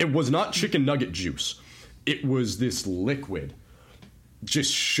not chicken nugget juice. It was this liquid.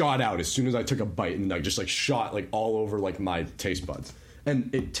 Just shot out as soon as I took a bite, and like just like shot like all over like my taste buds,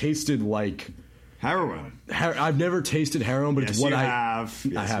 and it tasted like Heroin. I've never tasted heroin, but Yes, it's what you I have.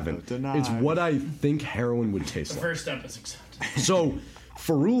 Yes, I you haven't. denied. It's what I think heroin would taste The like. first step is accepted. So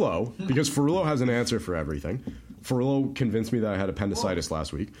Ferrulo, because Ferrulo has an answer for everything. Ferrulo convinced me that I had appendicitis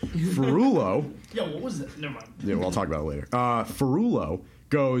last week. Ferrulo, Yo, what was that? Never mind. yeah, well, I'll talk about it later. Ferrulo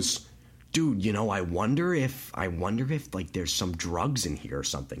goes, dude, you know, I wonder if like there's some drugs in here or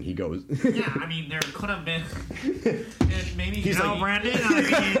something. He goes, Yeah, I mean, there could have been. Maybe He's you know, like- Brandon.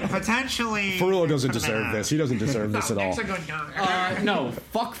 I mean, potentially. Ferrulo doesn't could have been deserve this. He doesn't deserve this at all. Nick's a good guy. No,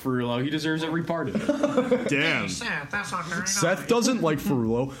 fuck Ferrulo. He deserves every part of it. Damn. Seth, that's not very Seth nice. doesn't like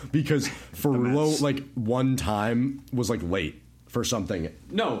Ferrulo because Ferrulo like one time was like late for something.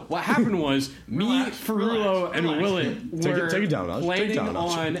 No, what happened was me, Ferrulo, and Willett Take were it down, Naj. Take it planning down,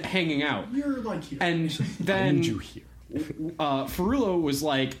 Naj. on hanging out. You're like here. And I then need you here. Ferrulo was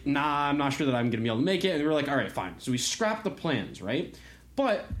like, nah, I'm not sure that I'm going to be able to make it. And we were like, all right, fine. So we scrapped the plans, right?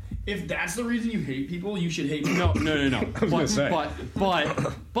 But If that's the reason you hate people, you should hate people. no. gonna say.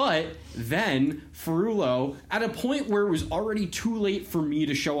 But then Ferrulo, at a point where it was already too late for me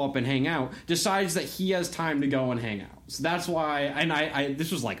to show up and hang out, decides that he has time to go and hang out. So that's why, and I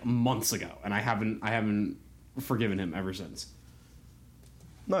this was like months ago, and I haven't forgiven him ever since.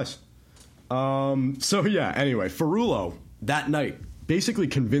 Nice. So yeah, anyway, Ferrulo that night basically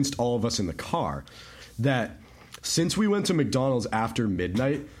convinced all of us in the car that since we went to McDonald's after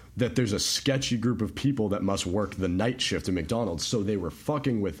midnight, that there's a sketchy group of people that must work the night shift at McDonald's. So they were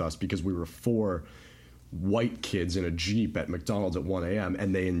fucking with us because we were 4 white kids in a Jeep at McDonald's at 1 a.m.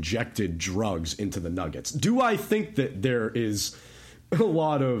 and they injected drugs into the nuggets. Do I think that there is a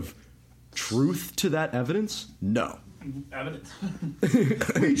lot of truth to that evidence? No. Evidence.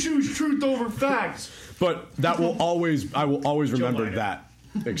 We choose truth over facts. But I will always remember that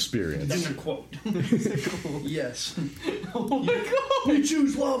experience. That's a quote. Yes. Oh my God. We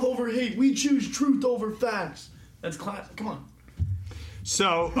choose love over hate. We choose truth over facts. That's classic. Come on.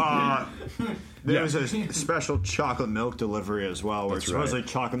 So, there was a special chocolate milk delivery as well, where supposedly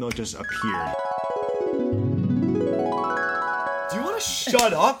chocolate milk just appeared. Do you want to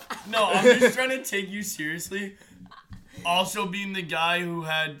shut up? No, I'm just trying to take you seriously. Also being the guy who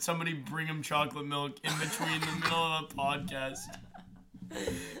had somebody bring him chocolate milk in between the middle of a podcast.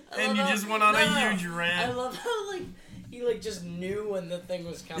 And you just went on a huge rant. I love how, he, just knew when the thing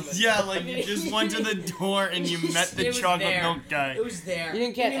was coming. Yeah, you just went to the door and you met the chocolate milk guy. It was there. You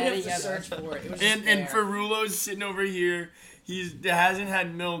didn't get any have to search for it. It was and there. And Ferrulo's sitting over here. He hasn't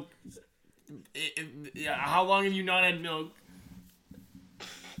had milk. How long have you not had milk?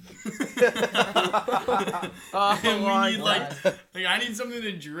 And we need I need something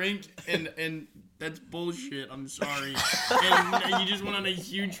to drink and that's bullshit. I'm sorry. And you just went on a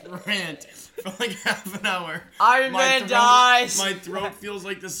huge rant for half an hour. Iron Man dies. My throat feels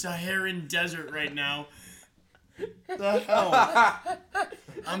like the Saharan desert right now. The hell?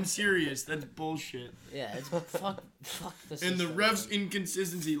 I'm serious. That's bullshit. Yeah, it's fuck this. And the ref's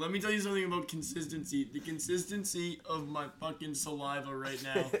inconsistency. Let me tell you something about consistency. The consistency of my fucking saliva right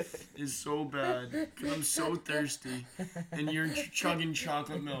now is so bad because I'm so thirsty, and you're chugging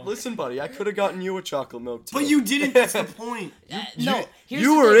chocolate milk. Listen, buddy, I could have gotten you a chocolate milk too. But you didn't. That's the point.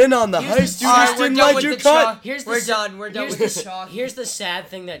 You were in on the heist. You just didn't like your cut. We're done with the chalk. Here's the sad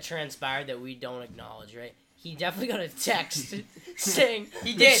thing that transpired that we don't acknowledge, right? He definitely got a text saying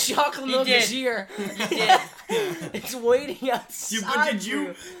he did. Chocolate milk is here. He did. It's waiting outside.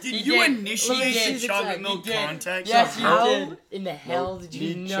 Did you initiate the chocolate milk contact? Yes, you did. In the hell did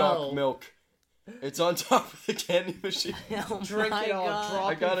you know? Chalk milk. It's on top of the candy machine. Drink it all.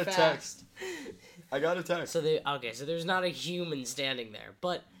 I got a text. So so there's not a human standing there,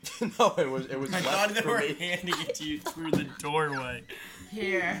 but no, it was. I thought they were handing it to you through the doorway.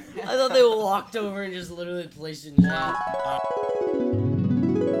 Here. I thought they walked over and just literally placed it in your lap.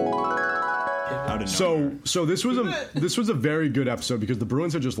 So this was a very good episode because the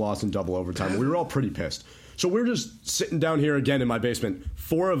Bruins had just lost in double overtime. We were all pretty pissed. So we're just sitting down here again in my basement,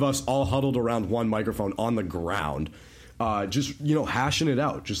 4 of us all huddled around one microphone on the ground, just hashing it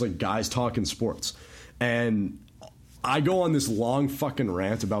out, just like guys talking sports. And I go on this long fucking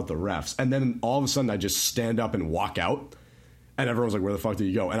rant about the refs, and then all of a sudden I just stand up and walk out. And everyone's like, where the fuck did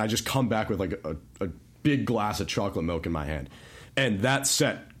you go? And I just come back with a big glass of chocolate milk in my hand. And that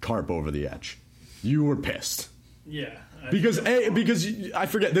set Carp over the edge. You were pissed. Yeah. Because I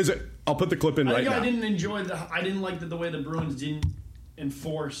forget, I'll put the clip in right now. I didn't like the way the Bruins didn't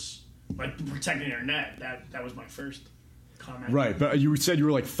enforce, protecting their net. That was my first comment. Right, but you said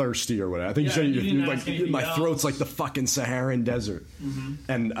you were thirsty or whatever. I think you said you like my throat's like the fucking Saharan desert,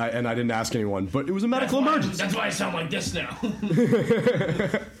 and I didn't ask anyone, but it was a medical emergency. That's why I sound like this now.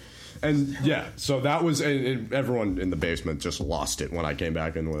 And yeah, so that was, and everyone in the basement just lost it when I came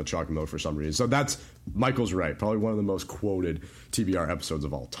back in with a chocolate milk for some reason. So that's, Michael's right, probably one of the most quoted TBR episodes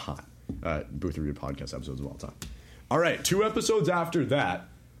of all time, Booth Review podcast episodes of all time. All right, 2 episodes after that,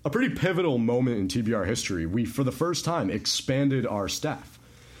 a pretty pivotal moment in TBR history. We, for the first time, expanded our staff.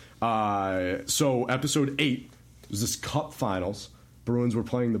 So episode 8 was this Cup Finals. Bruins were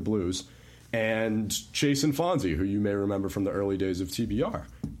playing the Blues. And Chase and Fonzie, who you may remember from the early days of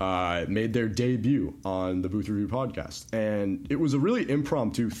TBR, made their debut on the Booth Review podcast. And it was a really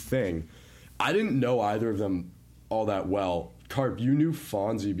impromptu thing. I didn't know either of them all that well. Carp, you knew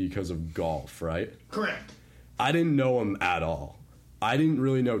Fonzie because of golf, right? Correct. I didn't know him at all. I didn't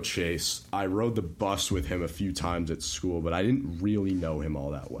really know Chase. I rode the bus with him a few times at school, but I didn't really know him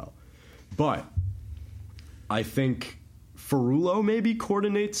all that well. But I think Ferrulo maybe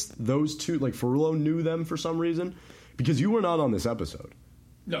coordinates those two. Like, Ferrulo knew them for some reason. Because you were not on this episode.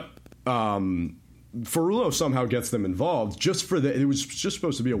 No. Ferrulo somehow gets them involved it was just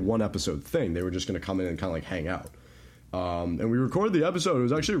supposed to be a 1-episode thing. They were just going to come in and kind of hang out. And we recorded the episode. It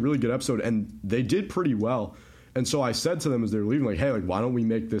was actually a really good episode, and they did pretty well. And so I said to them as they were leaving, hey, why don't we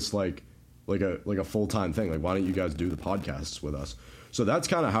make this like a full-time thing? Why don't you guys do the podcasts with us? So that's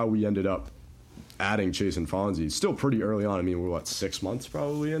kind of how we ended up adding Chase and Fonzie still pretty early on. I mean, we're 6 months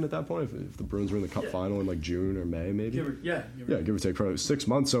probably in at that point. If the Bruins were in the Cup final in like June or May, maybe. Give or take probably 6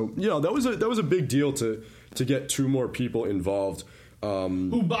 months. So that was a big deal to get 2 more people involved.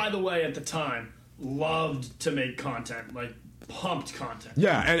 Who, by the way, at the time loved to make content, like pumped content.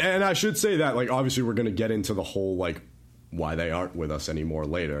 Yeah, and I should say that, like, obviously we're going to get into the whole like why they aren't with us anymore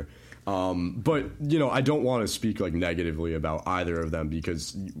later. But I don't want to speak like negatively about either of them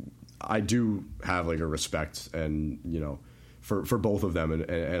because I do have like a respect and for both of them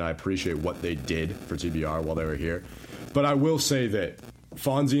and I appreciate what they did for TBR while they were here. But I will say that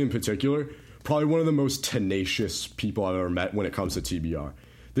Fonzie in particular, probably one of the most tenacious people I've ever met when it comes to TBR.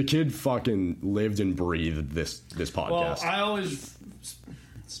 The kid fucking lived and breathed this podcast. Well, I always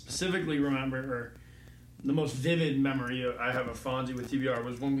specifically remember, or the most vivid memory I have of Fonzie with TBR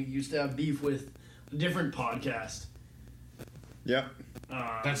was when we used to have beef with a different podcast. Yep.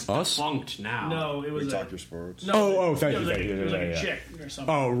 That's us? Defunct now. No, it was We Talk Your Sports. No, thank you. It was like a chick or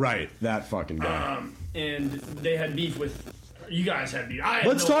something. Oh, right, that fucking guy. And they had beef with. You guys had beef.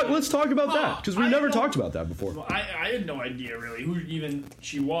 Let's talk about that because we never talked about that before. Well, I had no idea really who even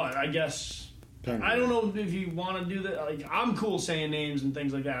she was. I guess I don't know if you want to do that. Like, I'm cool saying names and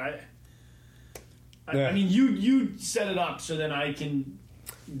things like that. I mean, you set it up so then I can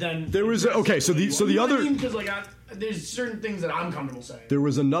then. There was so the other because there's certain things that I'm comfortable saying. There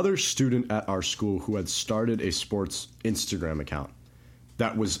was another student at our school who had started a sports Instagram account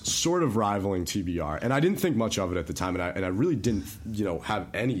that was sort of rivaling TBR, and I didn't think much of it at the time, and I really didn't have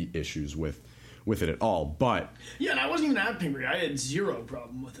any issues with it at all. But yeah, and I wasn't even that angry. I had zero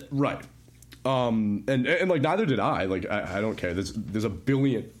problem with it. Right, and like neither did I. Like I don't care. There's a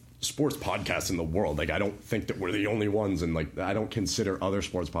billion sports podcasts in the world. Like I don't think that we're the only ones, and like I don't consider other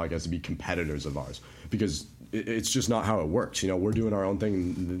sports podcasts to be competitors of ours because it's just not how it works. We're doing our own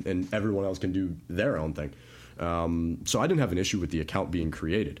thing, and everyone else can do their own thing. So I didn't have an issue with the account being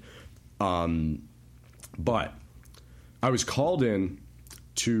created. But I was called in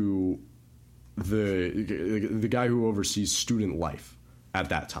to the guy who oversees student life at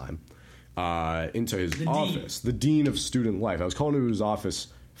that time into his office, the dean of student life. I was called into his office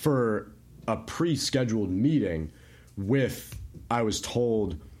for a pre-scheduled meeting with, I was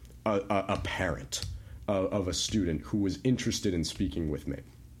told, a parent of a student who was interested in speaking with me.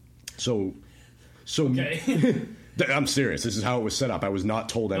 So okay. I'm serious. This is how it was set up. I was not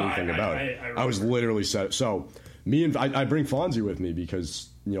told anything about it. I was literally set. So I bring Fonzie with me because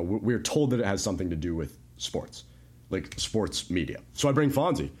we're told that it has something to do with sports, like sports media. So I bring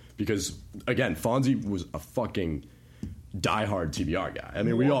Fonzie because again, Fonzie was a fucking diehard TBR guy. I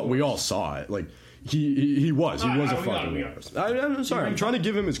mean, we all saw it. Like he was a fucking person. I'm sorry. I'm trying to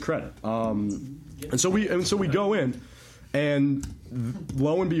give him his credit. And so we go in. And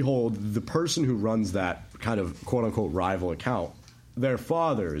lo and behold, the person who runs that kind of quote-unquote rival account, their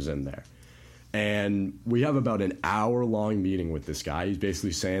father is in there. And we have about an hour-long meeting with this guy. He's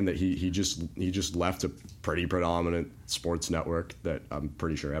basically saying that he just left a pretty predominant sports network that I'm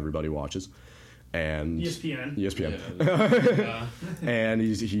pretty sure everybody watches. And ESPN. Yeah. And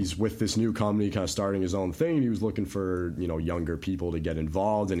he's with this new company kind of starting his own thing. And he was looking for younger people to get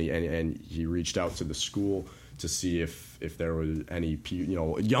involved. And he reached out to the school to see if there was any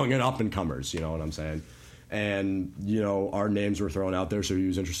young and up and comers, you know what I'm saying? And our names were thrown out there, so he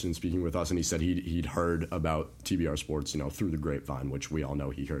was interested in speaking with us, and he said he'd heard about TBR Sports through the grapevine, which we all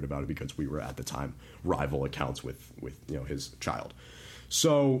know he heard about it because we were at the time rival accounts with his child.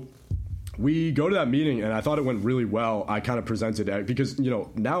 So we go to that meeting, and I thought it went really well. I kind of presented it because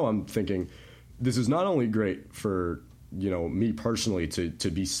now I'm thinking this is not only great for me personally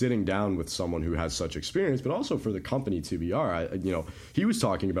to be sitting down with someone who has such experience, but also for the company TBR. He was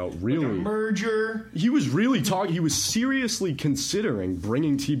talking about really like a merger. He was really talking. He was seriously considering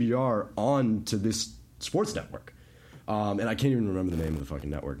bringing TBR on to this sports network. And I can't even remember the name of the fucking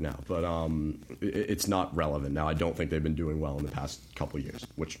network now, but it's not relevant now. I don't think they've been doing well in the past couple of years,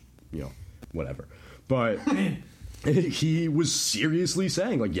 which whatever. But he was seriously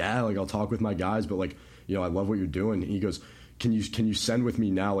saying I'll talk with my guys, but I love what you're doing. He goes, can you send with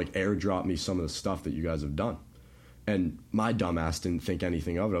me now, airdrop me some of the stuff that you guys have done? And my dumbass didn't think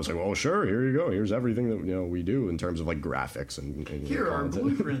anything of it. I was like, well, sure, here you go. Here's everything that we do in terms of graphics and here are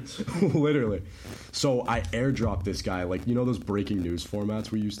blueprints. Literally. So I airdropped this guy those breaking news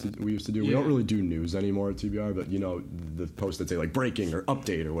formats we used to do. Yeah. We don't really do news anymore at TBR, but the posts that say breaking or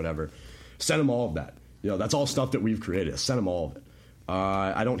update or whatever. Send him all of that. That's all stuff that we've created. Send him all of it.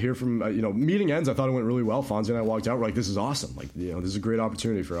 I don't hear from, meeting ends. I thought it went really well. Fonzie and I walked out. We're like, this is awesome. This is a great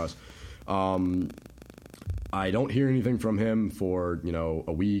opportunity for us. I don't hear anything from him for,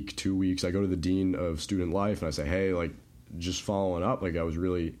 a week, 2 weeks. I go to the dean of student life and I say, hey, like, just following up. Like,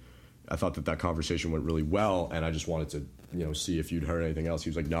 I thought that conversation went really well, and I just wanted to, see if you'd heard anything else. He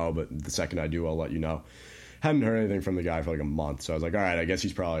was like, no, but the second I do, I'll let you know. Hadn't heard anything from the guy for like a month. So I was like, all right, I guess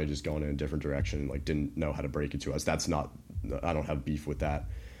he's probably just going in a different direction and like didn't know how to break it to us. I don't have beef with that.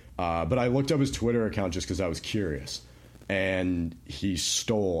 But I looked up his Twitter account just because I was curious, and he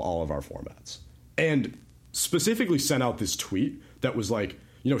stole all of our formats and specifically sent out this tweet that was like,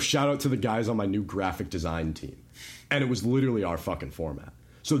 shout out to the guys on my new graphic design team. And it was literally our fucking format.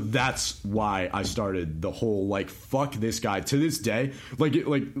 So that's why I started the whole like, fuck this guy to this day. Like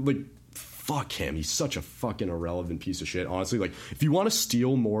fuck him. He's such a fucking irrelevant piece of shit. Honestly, like if you want to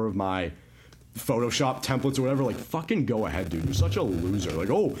steal more of my Photoshop templates or whatever, like fucking go ahead, dude. You're such a loser. Like,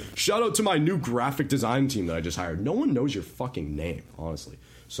 oh, shout out to my new graphic design team that I just hired. No one knows your fucking name, honestly.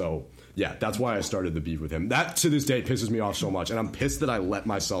 So yeah, that's why I started the beef with him. That to this day pisses me off so much, and I'm pissed that I let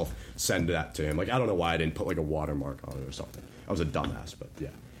myself send that to him. Like, I don't know why I didn't put like a watermark on it or something. I was a dumbass, but yeah.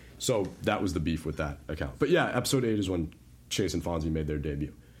 So that was the beef with that account. But yeah, episode 8 is when Chase and Fonzie made their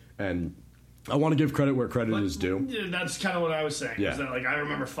debut, and I want to give credit where credit is due. Yeah, that's kind of what I was saying. Yeah. Is that, like, I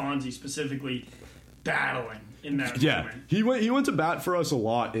remember Fonzie specifically battling in that Yeah, moment. he went to bat for us a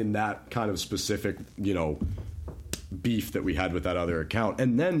lot in that kind of specific, beef that we had with that other account.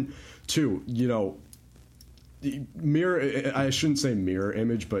 And then, too, mirror, I shouldn't say mirror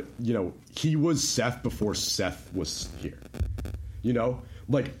image, but, he was Seth before Seth was here.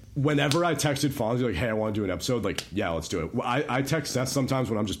 Like, whenever I texted Fonzie, like, hey, I want to do an episode, like, yeah, let's do it. I text Seth sometimes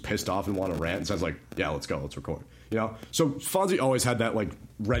when I'm just pissed off and want to rant, and Seth's like, yeah, let's go, let's record. So Fonzie always had that, like,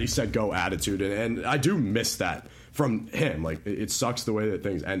 ready, set, go attitude, and I do miss that from him. Like, it sucks the way that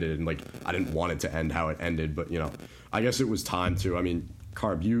things ended, and, like, I didn't want it to end how it ended, but, I guess it was time to. I mean,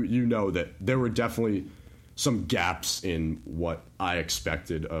 Carb, you know that there were definitely some gaps in what I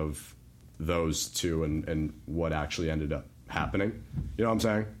expected of those two and what actually ended up happening. You know what I'm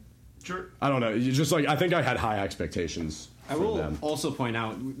saying? Sure. I don't know. You just like, I think I had high expectations. I will also point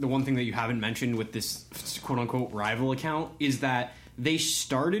out the one thing that you haven't mentioned with this quote unquote rival account is that they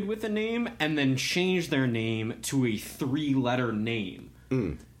started with a name and then changed their name to a 3-letter name.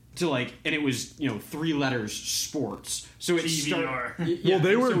 To like, and it was 3 letters sports. So it started. Yeah, well,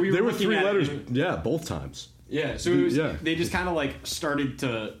 they were 3 letters. Yeah, both times. Yeah, so it was. Yeah. They just kind of like started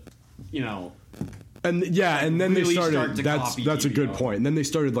to, And then really they started. That's a good point. And then they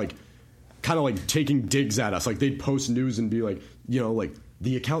started like, kind of like taking digs at us. Like they'd post news and be like, like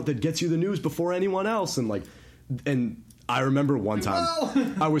the account that gets you the news before anyone else. And I remember one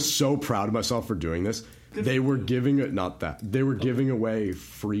time I was so proud of myself for doing this. They were giving away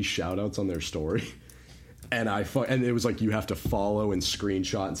free shout outs on their story. And and it was like, you have to follow and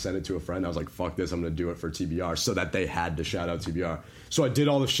screenshot and send it to a friend. I was like, fuck this, I'm going to do it for TBR, so that they had to shout out TBR. So I did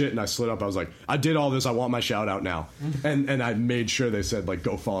all the shit and I slid up. I was like, I did all this, I want my shout out now. And I made sure they said, like,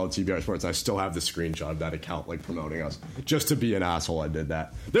 go follow TBR Sports. And I still have the screenshot of that account, like, promoting us. Just to be an asshole, I did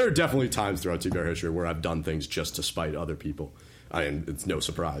that. There are definitely times throughout TBR history where I've done things just to spite other people. I mean, it's no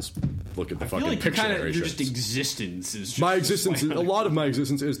surprise. Look at the fucking Pictionary your just existence is just my existence. A lot of my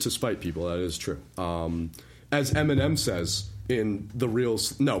existence is to spite people. That is true. As Eminem says in the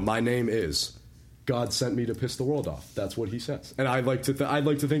Reels, no, my name is God sent me to piss the world off. That's what he says, and I'd like to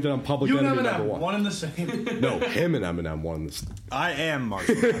think that I'm public you enemy and Eminem, number one in the same. No, him and Eminem one in the same. I am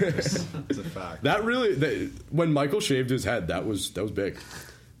Marshall Mathers. It's a fact. That really, when Michael shaved his head, that was big.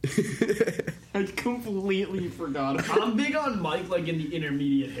 I completely forgot. I'm big on Mike, like in the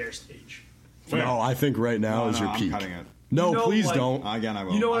intermediate hair stage. No, I think right now is your peak. I'm cutting it. No, please like, don't. Again, I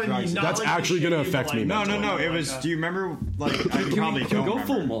will. You know what I mean? That's like actually going to affect me. No. It was. Do you remember? Like, I probably can don't we go remember.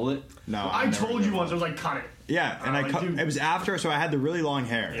 full mullet? No, I told you once. I was like, cut it. Yeah, and I cut. It was after, so I had the really long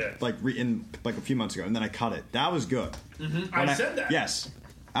hair, yeah. like a few months ago, and then I cut it. That was good. Mm-hmm. I said that. Yes,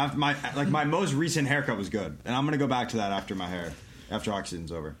 my most recent haircut was good, and I'm gonna go back to that after hockey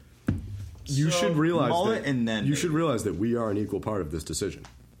season's over. You should realize that. Should realize that we are an equal part of this decision.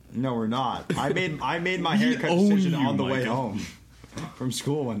 No, we're not. I made my haircut decision on the way home from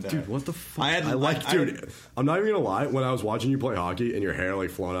school one day. Dude, what the fuck? I'm not even gonna lie. When I was watching you play hockey and your hair like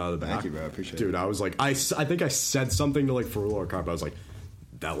flowing out of the back, thank you, bro. I appreciate it. Dude, I was like, I think I said something to like Ferrell or Carp. I was like,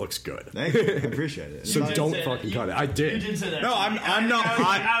 that looks good. Thank you. I appreciate it. So don't fucking cut it. I did. You did say that. No, I'm not.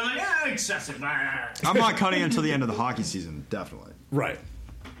 I was like, excessive. I'm not cutting until the end of the hockey season. Definitely. Right.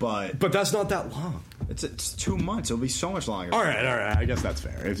 But that's not that long. It's 2 months. It'll be so much longer. All right. I guess that's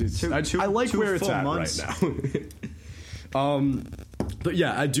fair. I like where it's at months. Right now. But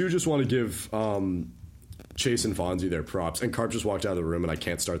yeah, I do just want to give Chase and Fonzie their props, and Carp just walked out of the room, and I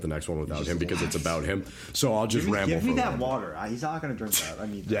can't start the next one without him because it's about him. So I'll just ramble. Give me for that him. water. He's not gonna drink that. I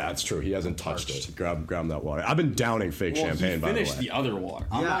mean, yeah, it's true. He hasn't touched it. Grab him that water. I've been downing fake champagne. He finished by the way. the other water.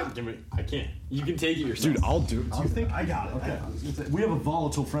 I'm not giving. I can't. You can take it yourself, dude. I'll do it. Do you think I got it? Okay. We have a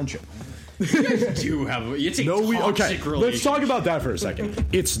volatile friendship. You guys do have. It's a toxic relationship. Let's talk about that for a second.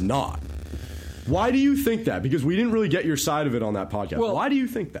 It's not. Why do you think that? Because we didn't really get your side of it on that podcast. Well, why do you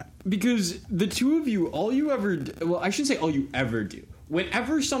think that? Because the two of you, all you ever... Well, I shouldn't say all you ever do.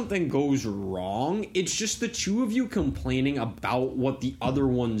 Whenever something goes wrong, it's just the two of you complaining about what the other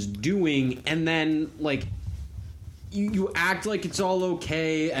one's doing, and then, like... You act like it's all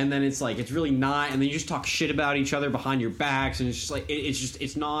okay, and then it's like it's really not, and then you just talk shit about each other behind your backs, and it's just like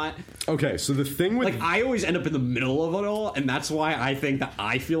it's not. Okay, so the thing with like I always end up in the middle of it all, and that's why I think that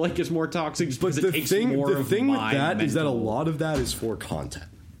I feel like it's more toxic. Just because it takes more the thing of with my that is that a lot of that is for content,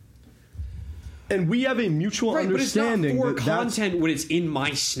 and we have a mutual understanding but it's not for that content when it's in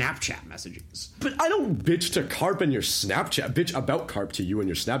my Snapchat messages. But I don't bitch to Carp in your Snapchat. Bitch about Carp to you in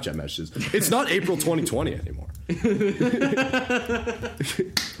your Snapchat messages. It's not April 2020 anymore.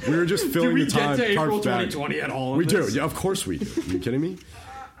 We were just filling the time. Do we get to April Carp's back. 2020 at all? We do. Yeah, of course we do. Are you kidding me?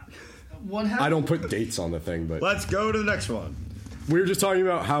 What happened? I don't put dates on the thing, but let's go to the next one. We were just talking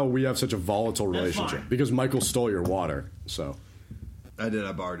about how we have such a volatile That's relationship fine. because Michael stole your water. So I did.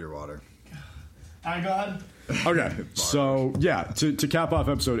 I borrowed your water. All right, go ahead. Okay, so yeah, to cap off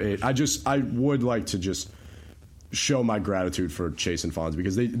episode 8, I would like to just show my gratitude for Chase and Fonz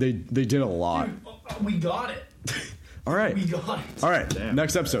because they did a lot. Dude, we got it. All right, We got it. all right.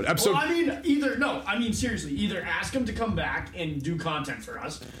 Next episode. Well, I mean, seriously, either ask him to come back and do content for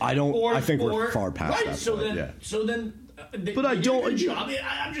us. I think we're far past right, that so point, then, yeah. so then. But I did don't- a good job.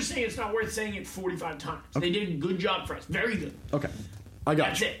 I'm just saying it's not worth saying it 45 times. Okay. They did a good job for us. Very good. Okay, I got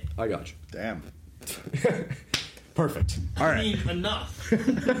That's you. it. I got you. Damn. Perfect. All right. I mean, enough.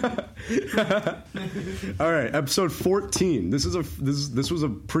 All right, episode 14. This was a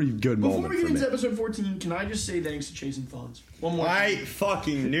pretty good Before moment we for get me. into episode 14, can I just say thanks to Chase and Fonz? One more I time.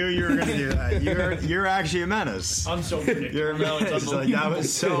 fucking knew you were gonna do that. You're actually a menace. I'm so predictable. You're a No, it's menace. Like, that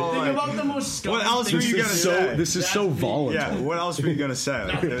was so. Think Like, about the most scum what else were things you to gonna say. say? This is so volatile. Yeah. What else were you gonna say?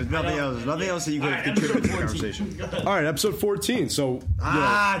 Like, there's nothing else. Nothing else that you could have contributed to the conversation. All right, episode 14. So,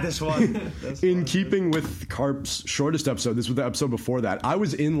 This one. in keeping with Carp's shortest episode, this was the episode before that. I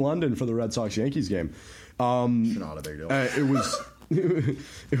was in London for the Red Sox Yankees game. Not a big deal.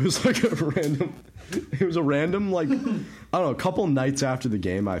 It was like a random like I don't know, a couple nights after the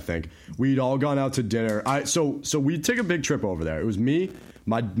game. I think we'd all gone out to dinner. So we took a big trip over there. It was me,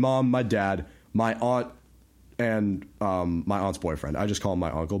 my mom, my dad, my aunt, and my aunt's boyfriend. I just call him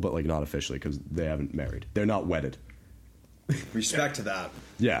my uncle, but like not officially because they haven't married. They're not wedded. Respect to that.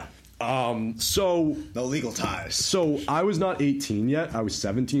 Yeah. So no legal ties. So I was not 18 yet. I was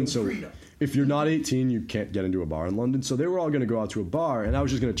 17. So if you're not 18, you can't get into a bar in London. So they were all going to go out to a bar, and I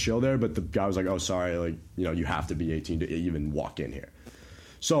was just going to chill there. But the guy was like, "Oh, sorry, like you have to be 18 to even walk in here."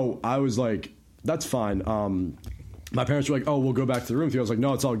 So I was like, "That's fine." My parents were like, "Oh, we'll go back to the room with you." I was like,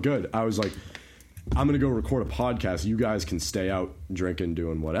 "No, it's all good." I was like, I'm going to go record a podcast. You guys can stay out drinking,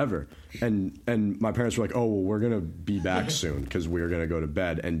 doing whatever. And my parents were like, oh, well, we're going to be back soon because we're going to go to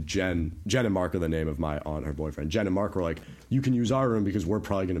bed. And Jen and Mark are the name of my aunt, her boyfriend. Jen and Mark were like, you can use our room because we're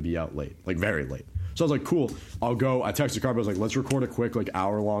probably going to be out late, like very late. So I was like, cool, I'll go. I texted Carp. I was like, let's record a quick like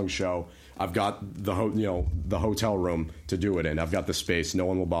hour-long show. I've got the hotel room to do it in. I've got the space. No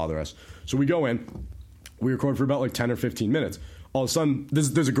one will bother us. So we go in. We record for about like 10 or 15 minutes. All of a sudden,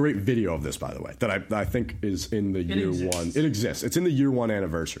 there's a great video of this, by the way, that I think is in the year one. It exists. It's in the year one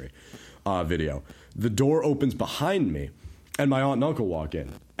anniversary video. The door opens behind me, and my aunt and uncle walk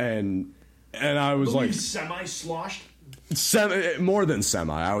in, and I was like, semi-sloshed. More than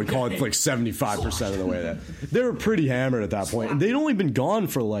semi. I would call it like 75% of the way there. They were pretty hammered at that point, and they'd only been gone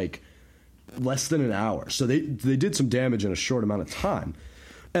for like less than an hour, so they did some damage in a short amount of time.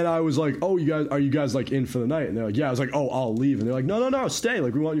 And I was like, oh, are you guys like in for the night? And they're like, yeah. I was like, oh, I'll leave. And they're like, no, stay.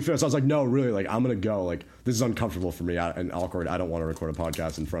 Like, we want you to. So I was like, no, really, like, I'm going to go. Like, this is uncomfortable for me and awkward. I don't want to record a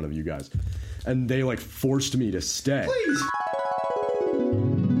podcast in front of you guys. And they like forced me to stay. Please.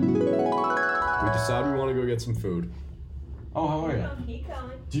 We decided we want to go get some food. Oh, how are you? Keep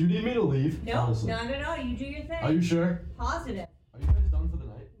going. Do you need me to leave? No, Honestly. no. You do your thing. Are you sure? Positive. Are you guys done for the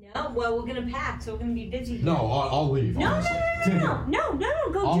night? No, well, we're gonna pack, so we're gonna be busy. No, I'll leave. No, honestly. no.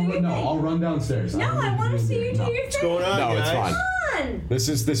 Go do your thing. I'll run downstairs. No, I want to see you do your thing. What's going on? No, it's fine. Come on. This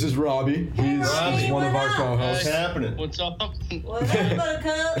is Robbie. He's one of our co-hosts. What's up? What's up,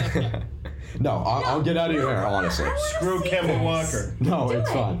 Buttercup? No, I'll get out of your hair, honestly. Screw Kemba Walker. No, Do it's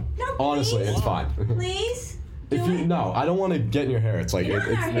it. fine. No, Honestly, it's fine. Please? No, I don't want to get in your hair. It's like You're not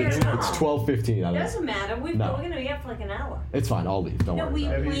in our hair it's at all. 12:15. Doesn't matter. We're No. going to be up for like an hour. It's fine. I'll leave. Don't No, worry. will you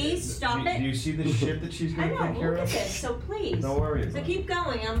about it. please stop it? Do you see the shit that she's I going to know. take care Look at of? this. So please. Don't worry So about it. keep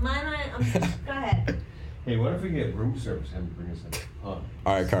going. I'm go ahead. Hey, what if we get room service and bring us in? All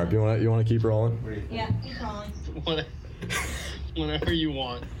right, Carp. You want to keep rolling? What do you think? Yeah, keep going. Whenever you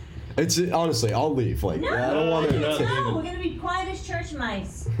want. It's honestly, I'll leave. Like No, I don't want to. no, we're going to be quiet as church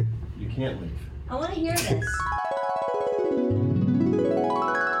mice. You can't leave. I want to hear this.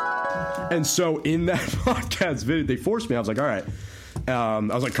 And so in that podcast video, they forced me. I was like, all right. I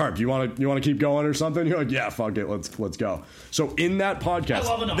was like, Carp, you want to keep going or something? You're like, yeah, fuck it, let's go. So in that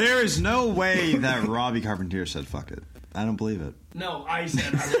podcast, there is no way that Robbie Carpentier said fuck it. I don't believe it. No, I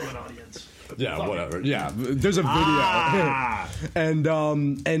said I love an audience. yeah, Fuck whatever. it. Yeah, there's a video,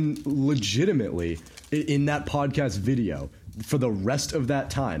 and legitimately in that podcast video. For the rest of that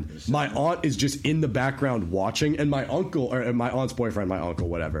time, my aunt is just in the background watching, and my uncle, or my aunt's boyfriend, my uncle,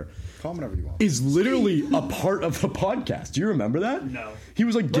 whatever, call him whatever you want, is literally a part of the podcast. Do you remember that? No. He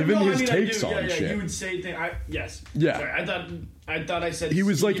was like giving No, his takes on yeah, shit. He would say things. Yes. Yeah. Sorry, I thought I said He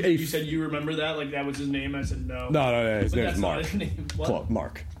was like You said you remember that, like that was his name. I said no. No, his But name's that's not Mark. his name. What?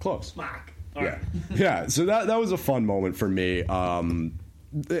 Mark. Close. Mark. Yeah. Yeah. So that was a fun moment for me.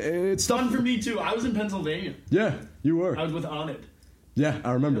 It's Fun for me too. I was in Pennsylvania. Yeah, you were. I was with Anand. Yeah,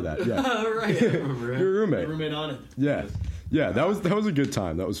 I remember that. Yeah. Right. Your roommate. My roommate Anand. Yeah. Yeah, that was a good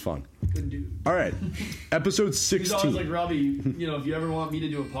time. That was fun. Good dude. All right. Episode He's always 16. like, Robbie, if you ever want me to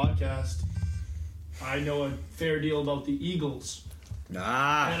do a podcast, I know a fair deal about the Eagles. And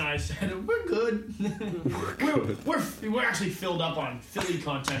I said, we're good. we're actually filled up on Philly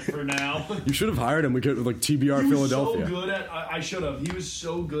content for now. You should have hired him. We could like TBR He was Philadelphia. so good at. I should have. He was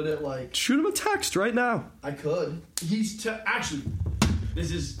so good at like. Shoot him a text right now. I could. Actually.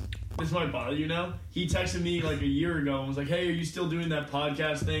 This might bother you now. He texted me like a year ago and was like, "Hey, are you still doing that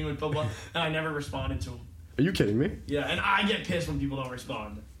podcast thing with blah blah?" And I never responded to him. Are you kidding me? Yeah, and I get pissed when people don't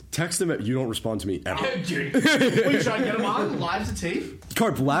respond. Text him at you don't respond to me ever. Wait, should I get him on live to tape?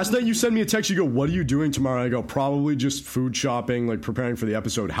 Carp, last night you sent me a text. You go, "What are you doing tomorrow?" And I go, "Probably just food shopping, like preparing for the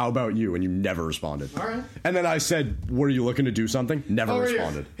episode. How about you?" And you never responded. All right. And then I said, "Were you looking to do something?" Never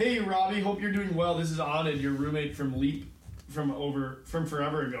responded. Hey, Robbie, hope you're doing well. This is Anand, your roommate from Leap from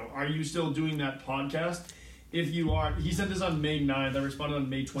forever ago. Are you still doing that podcast? If you are, he sent this on May 9th. I responded on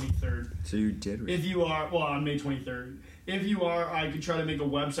May 23rd. So you did. If you are, on May 23rd. If you are, I could try to make a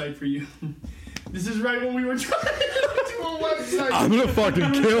website for you. This is right when we were trying to do a website. I'm gonna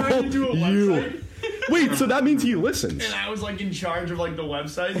fucking kill you. Wait, so that means he listens. And I was like in charge of like the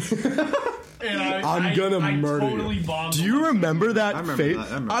websites. And I'm gonna murder totally you. bombed. Do you remember that? I remember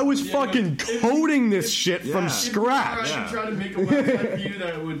that. I was fucking coding this shit from scratch. I could try to make a website for you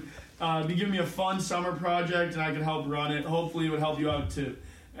that would be giving me a fun summer project, and I could help run it. Hopefully, it would help you out too.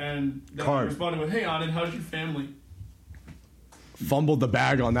 And then I responded with, "Hey, Anand, how's your family?" Fumbled the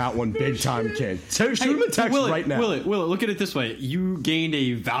bag on that one big time, kid. Shoot him a text right now. Will it, look at it this way. You gained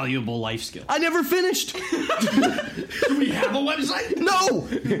a valuable life skill. I never finished. Do we have a website? No!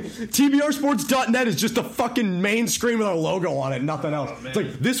 TBRsports.net is just a fucking main screen with our logo on it, nothing else. It's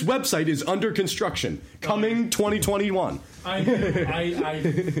like, this website is under construction. Coming 2021.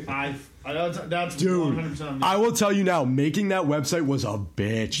 That's Dude, 100% on me. I will tell you now, making that website was a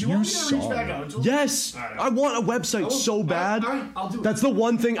bitch. You want me to saw reach back it. out to him? Yes! All right. I want a website so bad. All right, I'll do it. That's the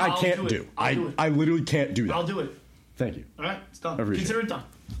one thing I I'll can't do it. do. I'll do it. I literally can't do that. I'll do it. Thank you. All right, it's done. I appreciate Consider it. it done.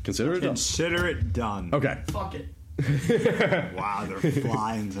 Consider it done. Consider it done. Okay. Fuck it. Wow, they're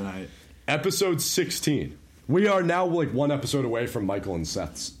flying tonight. Episode 16. We are now like one episode away from Michael and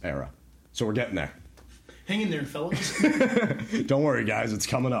Seth's era. So we're getting there. Hang in there, fellas. Don't worry, guys. It's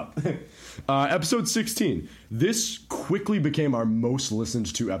coming up. Episode 16. This quickly became our most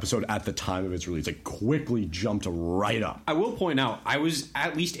listened to episode at the time of its release. It quickly jumped right up. I will point out, I was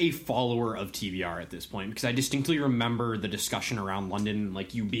at least a follower of TBR at this point because I distinctly remember the discussion around London,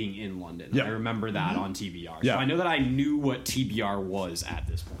 like you being in London. Yeah. I remember that on TBR. Yeah. So I know that I knew what TBR was at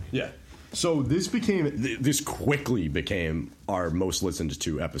this point. Yeah. So this quickly became our most listened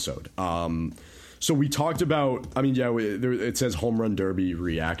to episode. So we talked about, it says Home Run Derby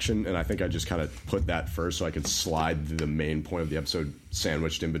reaction, and I think I just kind of put that first so I could slide the main point of the episode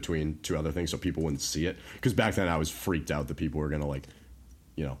sandwiched in between two other things so people wouldn't see it. Because back then I was freaked out that people were going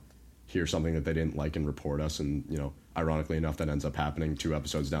to, hear something that they didn't like and report us, and, ironically enough, that ends up happening 2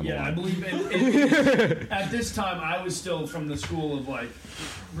 episodes down the line. Yeah, I believe at this time I was still from the school of like,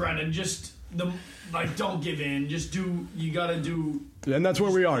 Brennan, just don't give in. Just do. You gotta do. And that's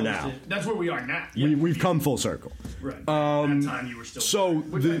where we are now. That's where we are now. Yeah. We've come full circle. Right. At that time you were still. So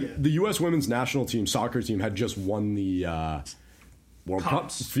the U.S. women's national team soccer team had just won the World Cup,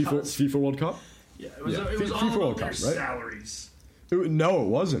 FIFA World Cup. Yeah, it was FIFA all World about their Cup, right? salaries. No, it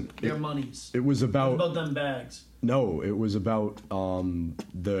wasn't. Their monies. It was about them bags. No, it was about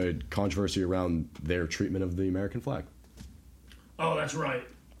the controversy around their treatment of the American flag. Oh, that's right.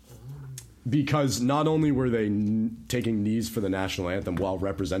 Because not only were they taking knees for the national anthem while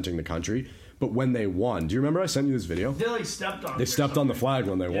representing the country, but when they won, do you remember I sent you this video? They stepped on. They stepped on the flag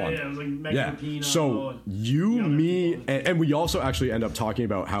when they won. Yeah, it was like Megan Rapinoe. So and we also actually end up talking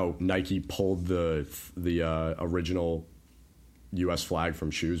about how Nike pulled the original U.S. flag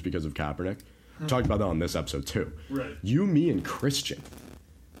from shoes because of Kaepernick. Talked about that on this episode too. Right. You, me, and Christian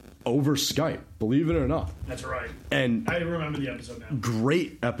over Skype, believe it or not. That's right. And I remember the episode now.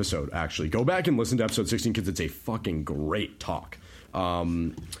 Great episode, actually. Go back and listen to episode 16 because it's a fucking great talk.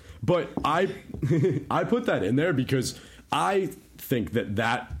 But I put that in there because I think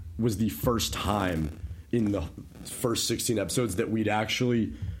that was the first time in the first 16 episodes that we'd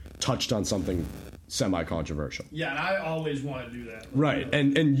actually touched on something semi-controversial. Yeah, and I always want to do that. Right,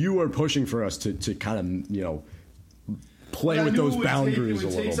 and you are pushing for us to kind of, play with those boundaries a little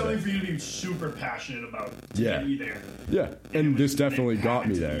bit. It would take something for you to be super passionate about to get you there. Yeah, and this definitely got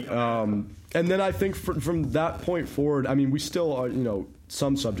me there. And then I think from that point forward, I mean, we still are,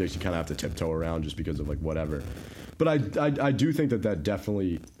 some subjects you kind of have to tiptoe around just because of whatever. But I do think that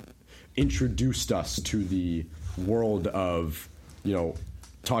definitely introduced us to the world of,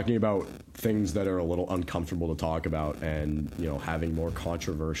 talking about things that are a little uncomfortable to talk about and, having more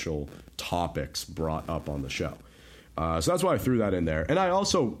controversial topics brought up on the show. So that's why I threw that in there. And I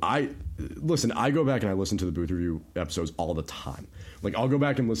go back and I listen to the Booth Review episodes all the time. I'll go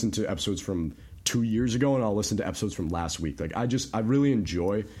back and listen to episodes from 2 years ago and I'll listen to episodes from last week. I really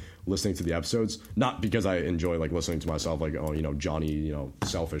enjoy listening to the episodes, not because I enjoy listening to myself Johnny,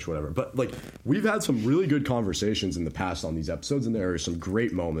 selfish, whatever. But we've had some really good conversations in the past on these episodes and there are some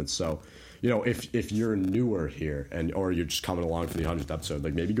great moments. So, if you're newer here or you're just coming along for the 100th episode,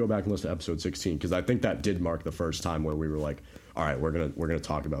 maybe go back and listen to episode 16 because I think that did mark the first time where we were all right, we're gonna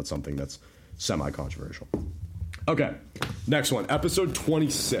talk about something that's semi-controversial. Okay, next one, episode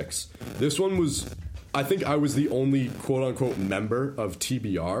 26. This one was, I think I was the only quote-unquote member of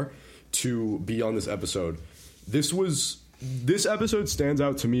TBR to be on this episode. This episode stands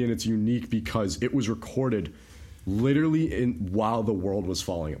out to me and it's unique because it was recorded literally while the world was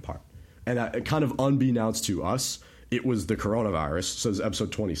falling apart. And kind of unbeknownst to us, it was the coronavirus, so it's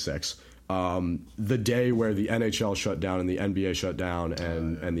episode 26. The day where the NHL shut down and the NBA shut down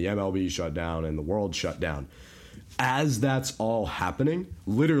and the MLB shut down and the world shut down. As that's all happening,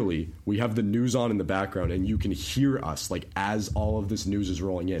 literally, we have the news on in the background and you can hear us, as all of this news is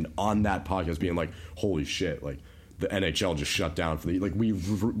rolling in on that podcast being holy shit, the NHL just shut down for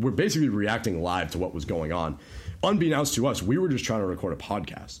we're basically reacting live to what was going on. Unbeknownst to us, we were just trying to record a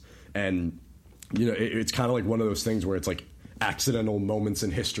podcast. And, it's kind of one of those things where it's accidental moments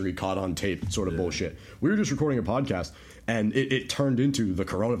in history caught on tape sort of bullshit. We were just recording a podcast and it turned into the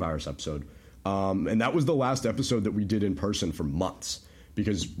coronavirus episode. And that was the last episode that we did in person for months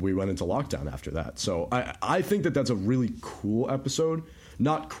because we went into lockdown after that. So I think that that's a really cool episode.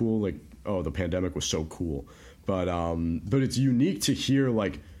 Not cool the pandemic was so cool. But it's unique to hear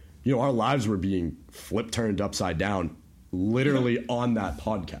our lives were being flip-turned upside down literally on that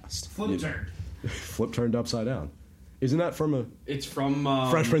podcast. Flip turned upside down. Isn't that from a... It's from...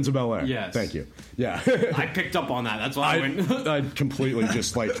 Fresh Prince of Bel-Air. Yes. Thank you. Yeah. I picked up on that. That's why I went... I completely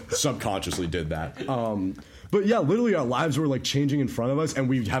just subconsciously did that. But yeah, literally our lives were changing in front of us and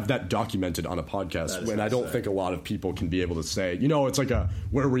we have that documented on a podcast when I don't think a lot of people can be able to say, it's a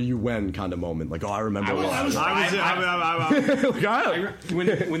where were you when kind of moment. I remember when the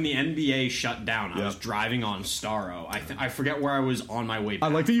NBA shut down, I was driving on Starro. I forget where I was on my way back.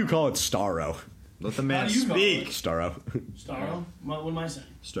 I like that you call it Starro. Let the man speak. Starro. Starro? What am I saying?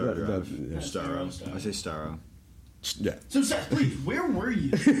 Starro. Starro. I say Starro. Yeah. So, Seth, please, where were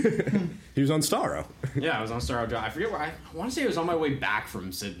you? He was on Starro. Yeah, I was on Starro Drive. I forget where I want to say it was on my way back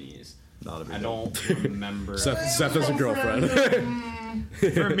from Sydney's. I don't remember. Seth has a girlfriend.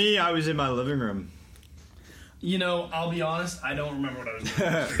 For me, I was in my living room. I'll be honest, I don't remember what I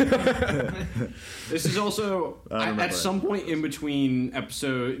was doing. This is also at some point in between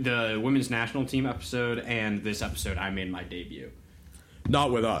the women's national team episode and this episode, I made my debut.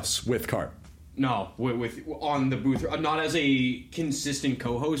 Not with us, with Cart. No, with on the booth, not as a consistent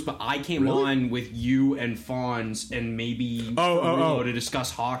co-host, but I came on with you and Fonz and maybe Rulo to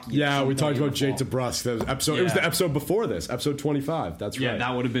discuss hockey. Yeah, we talked about Jake DeBrusk. That was episode. It was the episode before this, episode 25. That's right. Yeah,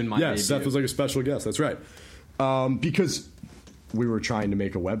 that would have been my Yeah, debut. Seth was like a special guest. That's right. Because we were trying to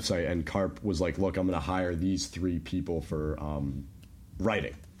make a website, and Carp was like, "Look, I'm going to hire these 3 people for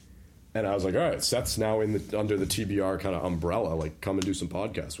writing." And I was like, all right, Seth's now under the TBR kind of umbrella. Like, come and do some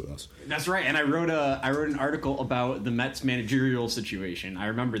podcasts with us. That's right. And I wrote an article about the Mets managerial situation. I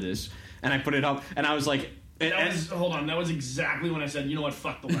remember this, and I put it up, and I was like, hold on, that was exactly when I said, you know what,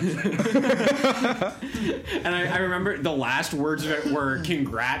 fuck the website. And I remember the last words of it were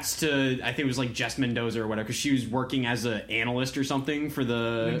congrats to, I think it was like Jess Mendoza or whatever, because she was working as an analyst or something for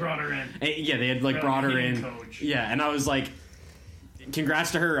the. They brought her in. Yeah, they had like brought her in. Coach. Yeah, and I was like,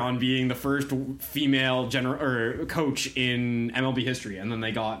 congrats to her on being the first female coach in MLB history. And then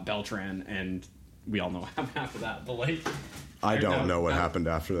they got Beltran, and we all know what happened after that. But like, I don't know what happened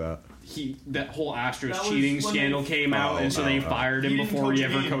after that. That whole Astros cheating scandal came out, and so they fired him before he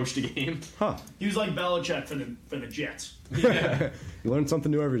ever coached a game. Huh. He was like Belichick for the Jets. Yeah. You learn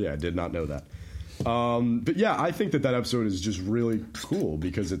something new every day. I did not know that. But yeah, I think that episode is just really cool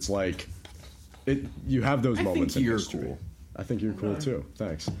because it's like you have those moments in history. Cool. I think you're cool too.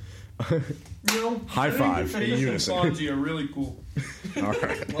 Thanks. You know, high five in unison. Fonzie are really cool. All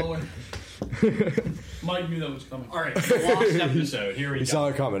right. Well, Mike knew that was coming. All right, the lost episode. Here we go. He saw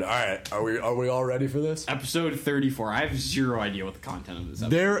it coming. All right, are we all ready for this? Episode 34. I have zero idea what the content of this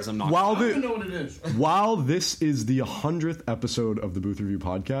episode is. I don't even know what it is. While this is the 100th episode of the Booth Review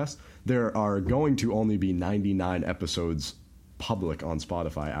podcast, there are going to only be 99 episodes public on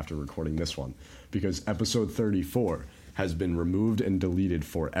Spotify after recording this one, because episode 34 has been removed and deleted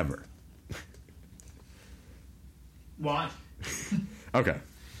forever. Why? Okay.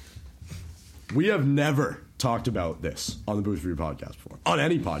 We have never talked about this on the Booth Review podcast before, on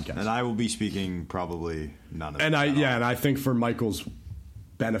any podcast. And I will be speaking probably none of it. And I think for Michael's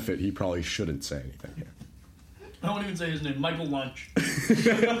benefit, he probably shouldn't say anything here. I won't even say his name. Michael Lunch.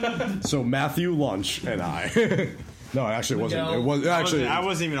 So Matthew Lunch and I. No, it actually wasn't. It was actually. I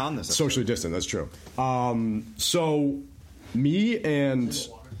wasn't even on this episode. Socially distant. That's true. So me and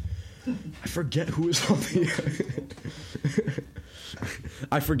I forget who was on the.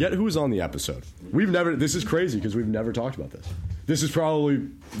 I forget who was on the episode. This is crazy because we've never talked about this. This is probably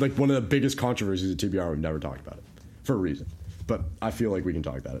like one of the biggest controversies at TBR. We've never talked about it for a reason, but I feel like we can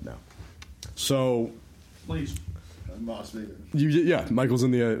talk about it now. So, please, Michael's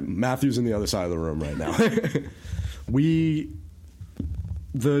Matthew's in the other side of the room right now.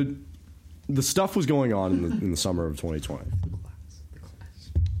 The stuff was going on in the summer of 2020.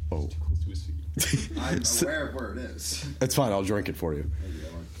 Oh. I'm aware of where it is. It's fine. I'll drink it for you.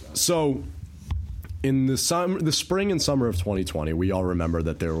 So, in the spring and summer of 2020, we all remember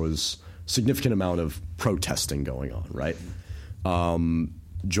that there was a significant amount of protesting going on, right?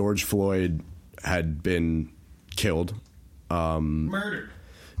 George Floyd had been killed. Murdered.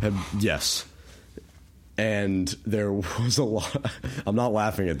 Yes. And there was a lot. I'm not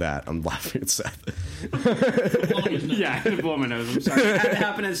laughing at that. I'm laughing at Seth. Yeah, I had to blow my nose. I'm sorry. It had to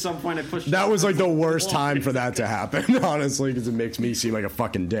happen at some point. I pushed. That was like the worst time for that to happen, honestly, because it makes me seem like a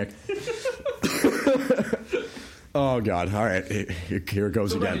fucking dick. Oh God! All right, here it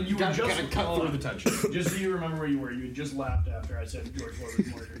goes again. You were just cut through the tension. Just so you remember where you were. You had just laughed after I said George Floyd was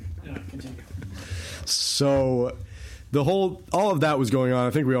murdered. Continue. So. All of that was going on. I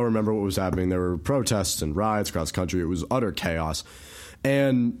think we all remember what was happening. There were protests and riots across the country. It was utter chaos.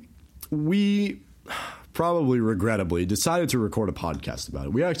 And we probably regrettably decided to record a podcast about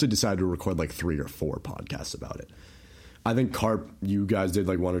it. We actually decided to record like 3 or 4 podcasts about it. I think Carp, you guys did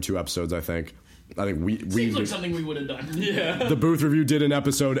like 1 or 2 episodes, I think we seems like something we would have done. Yeah. The Booth Review did an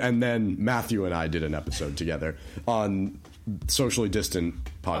episode, and then Matthew and I did an episode together on Socially Distant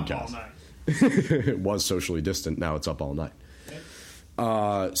podcast. Up all night. It was socially distant. Now it's up all night.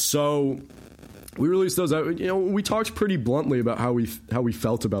 So we released those. We talked pretty bluntly about how we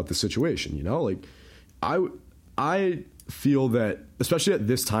felt about the situation. Like I feel that, especially at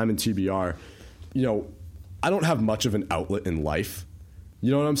this time in TBR, I don't have much of an outlet in life.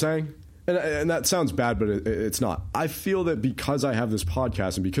 You know what I'm saying? And that sounds bad, but it's not. I feel that because I have this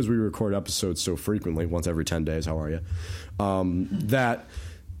podcast and because we record episodes so frequently, once every 10 days, how are you?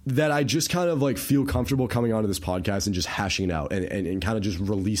 That I just kind of like feel comfortable coming onto this podcast and just hashing it out and kind of just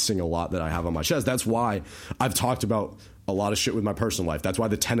releasing a lot that I have on my chest. That's why I've talked about a lot of shit with my personal life. That's why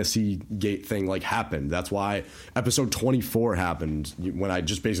the Tennessee Gate thing like happened. That's why episode 24 happened when I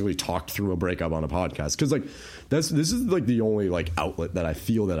just basically talked through a breakup on a podcast. Cause like this is like the only like outlet that I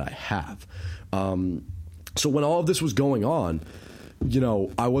feel that I have. So when all of this was going on, you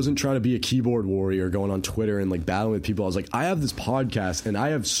know, I wasn't trying to be a keyboard warrior going on Twitter and like battling with people. I was like, I have this podcast and I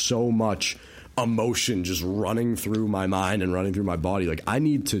have so much emotion just running through my mind and running through my body. Like, I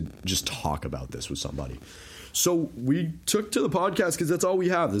need to just talk about this with somebody. So we took to the podcast because that's all we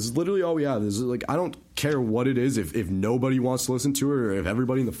have. This is literally all we have. This is like, I don't care what it is. If nobody wants to listen to it, or if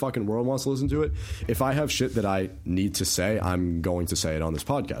everybody in the fucking world wants to listen to it, if I have shit that I need to say, I'm going to say it on this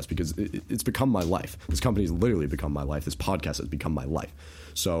podcast because it's become my life. This company's literally become my life. This podcast has become my life.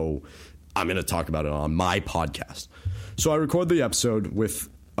 So I'm going to talk about it on my podcast. So I recorded the episode with,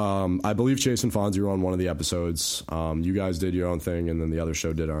 I believe Chase and Fonzie were on one of the episodes. You guys did your own thing, and then the other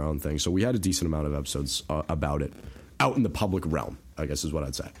show did our own thing. So we had a decent amount of episodes about it out in the public realm, I guess is what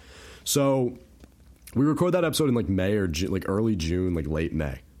I'd say. So we recorded that episode in like May or like early June, like late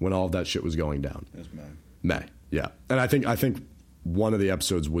May, when all of that shit was going down. It was May. May, yeah. And I think one of the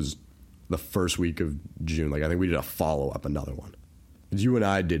episodes was the first week of June. Like, I think we did a follow-up, another one. You and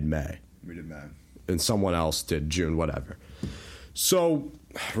I did May. We did May. And someone else did June, whatever. So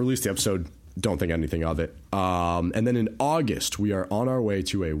released the episode, don't think anything of it. And then in August, we are on our way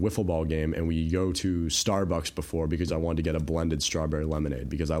to a wiffle ball game, and we go to Starbucks before because I wanted to get a blended strawberry lemonade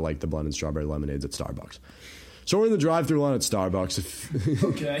because I like the blended strawberry lemonades at Starbucks. So we're in the drive-thru line at Starbucks.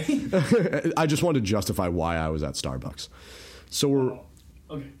 Okay. I just wanted to justify why I was at Starbucks. So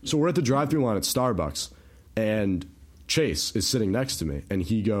we're at the drive-thru line at Starbucks, and Chase is sitting next to me, and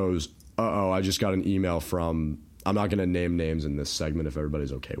he goes, "Uh-oh, I just got an email from..." I'm not going to name names in this segment if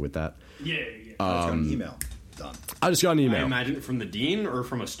everybody's okay with that. Yeah. I just got an email. Done. I just got an email. I imagine from the dean or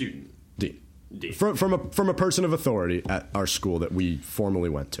from a student? Dean. From a person of authority at our school that we formerly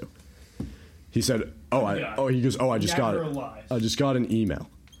went to. He said, I just got it. I just got an email.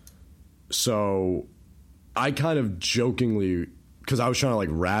 So I kind of jokingly, because I was trying to like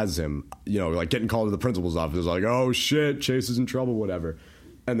razz him, you know, like getting called to the principal's office, like, oh shit, Chase is in trouble, whatever.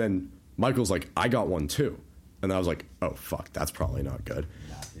 And then Michael's like, I got one too. And I was like, oh, fuck, that's probably not good.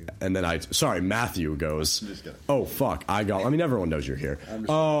 Matthew. And then Matthew goes, oh, fuck, everyone knows you're here.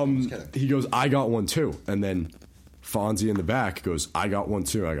 He goes, I got one too. And then Fonzie in the back goes, I got one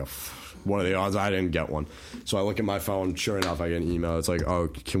too. I go, what are the odds I didn't get one? So I look at my phone, sure enough, I get an email. It's like, oh,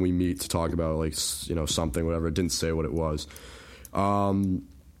 can we meet to talk about, like, you know, something, whatever. It didn't say what it was.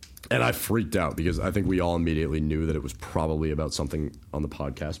 And I freaked out because I think we all immediately knew that it was probably about something on the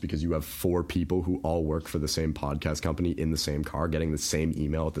podcast because you have 4 people who all work for the same podcast company in the same car getting the same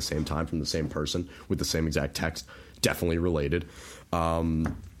email at the same time from the same person with the same exact text. Definitely related.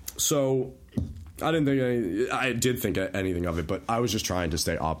 So I did think anything of it, but I was just trying to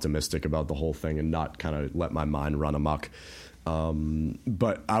stay optimistic about the whole thing and not kind of let my mind run amok.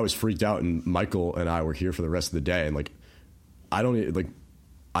 But I was freaked out, and Michael and I were here for the rest of the day, and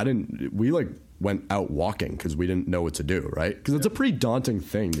we went out walking because we didn't know what to do, right? Because it's a pretty daunting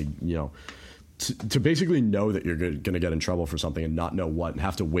thing to, you know, to basically know that you're going to get in trouble for something and not know what, and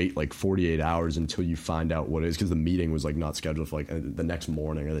have to wait like 48 hours until you find out what it is, because the meeting was like not scheduled for like the next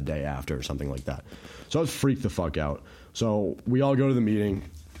morning or the day after or something like that. So I was freaked the fuck out. So we all go to the meeting.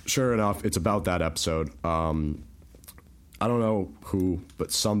 Sure enough, it's about that episode. I don't know who,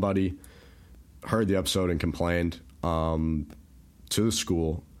 but somebody heard the episode and complained to the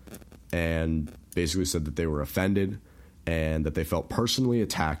school and basically said that they were offended and that they felt personally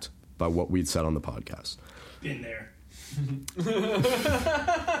attacked by what we'd said on the podcast. Been there.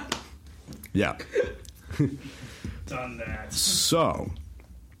 Yeah. Done that. So,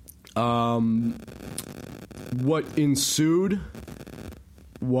 what ensued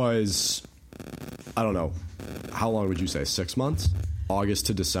was, I don't know, how long would you say? 6 months? August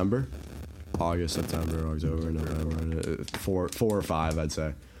to December? August, September, October, November, 4 or 5, I'd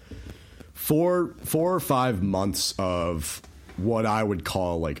say. 4 or 5 months of what I would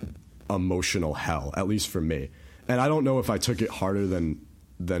call like emotional hell, at least for me. And I don't know if I took it harder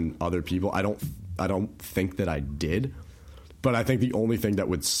than other people. I don't think that I did, but I think the only thing that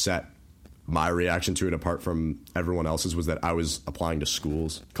would set my reaction to it apart from everyone else's was that I was applying to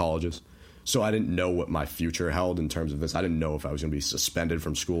schools, colleges. So I didn't know what my future held in terms of this. I didn't know if I was going to be suspended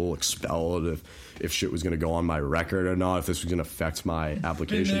from school, expelled, if shit was going to go on my record or not, if this was going to affect my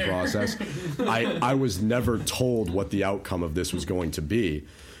application process. I was never told what the outcome of this was going to be.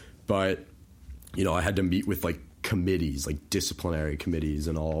 But, you know, I had to meet with, like, committees, like disciplinary committees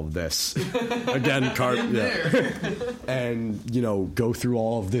and all of this. Again, and, you know, go through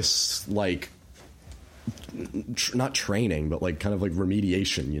all of this, like, not training, but like kind of like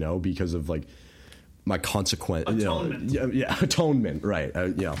remediation, you know, because of like my consequent, atonement. Atonement, right?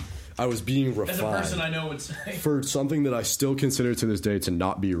 You know, I was being refined. As a person I know would say. For something that I still consider to this day to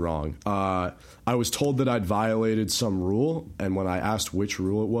not be wrong. I was told that I'd violated some rule, and when I asked which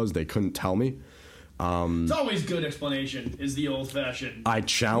rule it was, they couldn't tell me. It's always good explanation, is the old-fashioned. I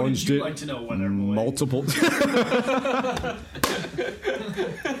challenged Would it you like to know whether multiple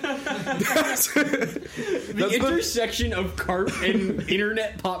The intersection of carp and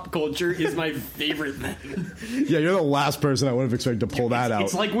internet pop culture is my favorite thing. Yeah, you're the last person I would have expected to pull that out.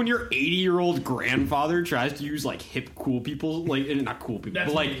 It's like when your 80-year-old grandfather tries to use like hip cool people, like not cool people,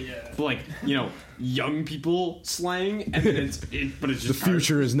 but like, but like young people slang, and then it's just the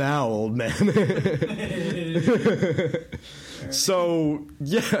future is now, old man. So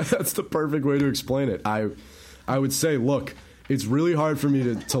yeah, that's the perfect way to explain it. I would say, look, it's really hard for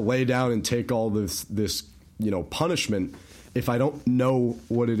me to lay down and take all this punishment if I don't know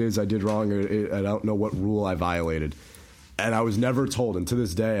what it is I did wrong, or I don't know what rule I violated. And I was never told, and to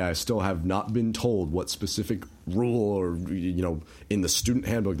this day, I still have not been told what specific rule or, in the student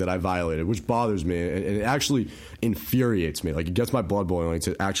handbook that I violated, which bothers me, and it actually infuriates me. Like, it gets my blood boiling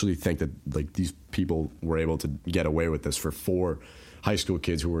to actually think that, like, these people were able to get away with this for 4 high school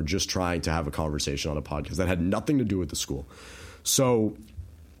kids who were just trying to have a conversation on a podcast that had nothing to do with the school. So,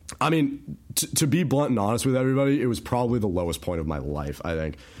 I mean, to be blunt and honest with everybody, it was probably the lowest point of my life, I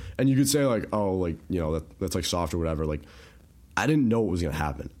think. And you could say, like, oh, like, that's like soft or whatever. Like, I didn't know what was going to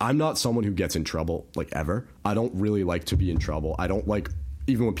happen. I'm not someone who gets in trouble, like, ever. I don't really like to be in trouble. I don't like,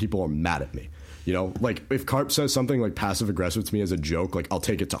 even when people are mad at me. Like, if Carp says something, like, passive-aggressive to me as a joke, like, I'll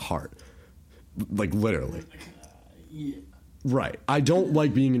take it to heart. Like, literally. Yeah. Right. I don't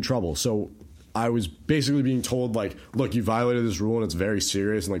like being in trouble, so I was basically being told, like, look, you violated this rule and it's very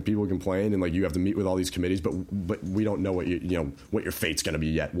serious, and like people complain, and like you have to meet with all these committees, but we don't know what what your fate's going to be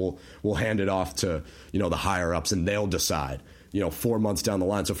yet. We'll hand it off to the higher ups, and they'll decide. 4 months down the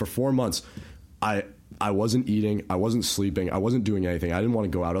line. So for 4 months, I wasn't eating, I wasn't sleeping, I wasn't doing anything. I didn't want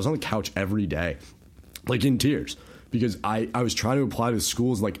to go out. I was on the couch every day, like in tears, because I was trying to apply to the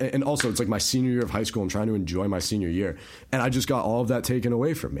schools, like, and also it's like my senior year of high school. I'm trying to enjoy my senior year, and I just got all of that taken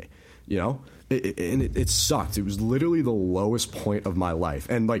away from me. It sucked. It was literally the lowest point of my life.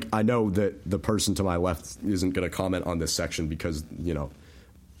 And like, I know that the person to my left isn't going to comment on this section because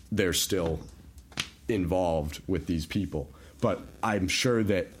they're still involved with these people, but I'm sure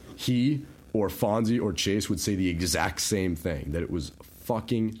that he or Fonzie or Chase would say the exact same thing, that it was a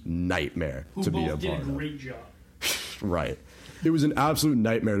fucking nightmare to be a part of. Who both did a great job. Right. It was an absolute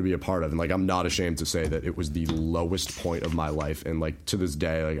nightmare to be a part of, and like, I'm not ashamed to say that it was the lowest point of my life, and like, to this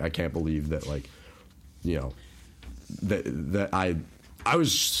day, like, I can't believe that, like, that I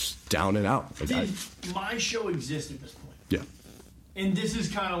was just down and out. Like, my show exists at this point. Yeah. And this is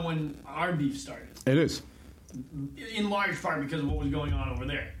kind of when our beef started. It is. In large part because of what was going on over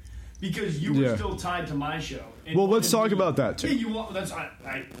there. Because you were still tied to my show. And well, let's talk about that too. Yeah, that's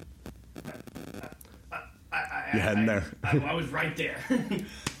You're heading there. I was right there.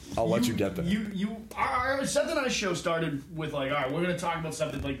 I'll let you get there. Our Seth and I's show started with like, all right, we're going to talk about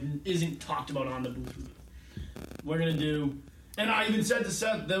stuff that like isn't talked about on the booth. We're going to do, and I even said to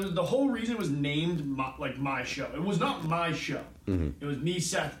Seth, the whole reason it was named my show. It was not my show. Mm-hmm. It was me,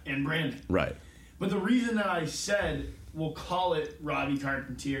 Seth, and Brandon. Right. But the reason that I said we'll call it Robbie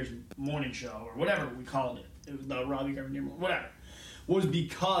Carpentier's morning show or whatever we called it, the Robbie Carpentier whatever, was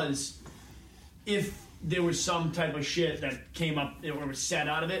because if there was some type of shit that came up or was said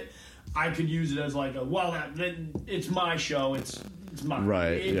out of it, I could use it as like it's my show, it's mine.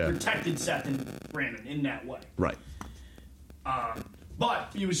 Right. It protected Seth and Brandon in that way. Right.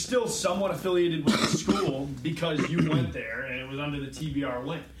 But he was still somewhat affiliated with the school because you went there and it was under the TBR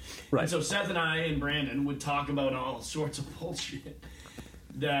wing. Right. And so Seth and I and Brandon would talk about all sorts of bullshit.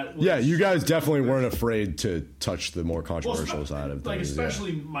 You guys definitely weren't afraid to touch the more controversial side of things. Like,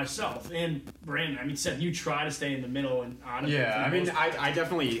 especially myself and Brandon. I mean, Seth, you try to stay in the middle and out of it. Yeah, I mean, I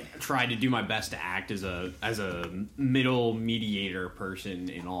definitely tried to do my best to act as a middle mediator person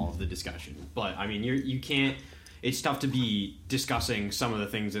in all of the discussion. But I mean, you can't. It's tough to be discussing some of the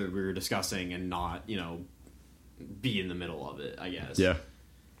things that we were discussing and not, be in the middle of it, I guess. Yeah.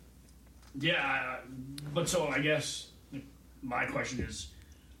 Yeah, but so I guess my question is,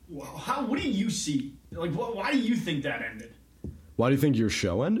 what do you see? Like, why do you think that ended? Why do you think your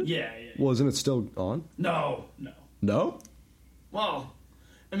show ended? Yeah. Well, isn't it still on? No. No? Well,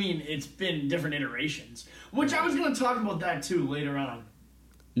 I mean, it's been different iterations, which I was going to talk about that too later on.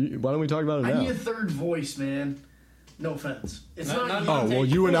 Why don't we talk about it now? I need a third voice, man. No offense. It's not. Oh well,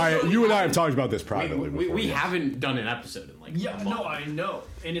 you and I have talked about this privately. We haven't done an episode in like. Yeah, no, I know,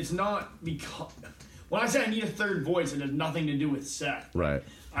 and it's not because. When I say I need a third voice, it has nothing to do with Seth. Right.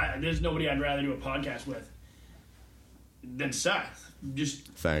 There's nobody I'd rather do a podcast with than Seth. Just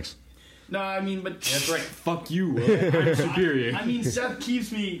Thanks. no, I mean, but That's right. Fuck you. I'm superior. I mean, Seth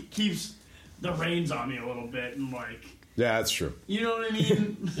keeps the reins on me a little bit, and like, Yeah, that's true. you know what I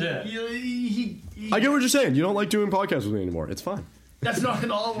mean? Yeah. He I get what you're saying. You don't like doing podcasts with me anymore. It's fine. That's not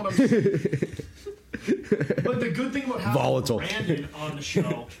at all what I'm saying. But the good thing about having Volatile. Brandon on the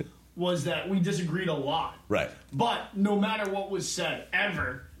show was that we disagreed a lot. Right. But no matter what was said,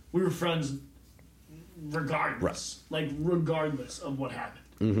 ever, we were friends regardless. Like, regardless of what happened.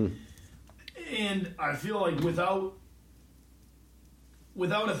 Mm-hmm. And I feel like without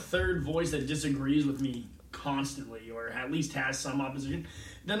a third voice that disagrees with me constantly, or at least has some opposition,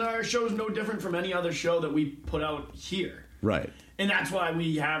 then our show is no different from any other show that we put out here. Right. And that's why I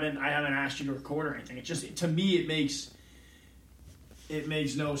haven't asked you to record or anything. It just, to me, it makes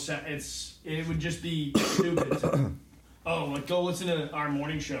no sense. It would just be stupid. Go listen to our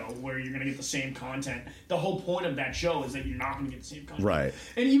morning show where you're going to get the same content. The whole point of that show is that you're not going to get the same content. Right.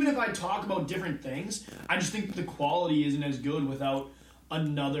 And even if I talk about different things, I just think the quality isn't as good without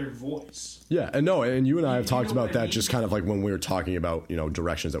another voice. Yeah, and you and I have talked know about what I that mean? just kind of like when we were talking about,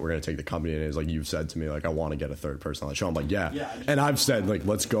 directions that we're going to take the company in. Is like you've said to me, like, I want to get a third person on the show. I'm like, yeah. And I've said, like,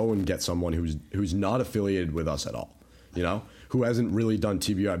 let's go and get someone who's not affiliated with us at all, who hasn't really done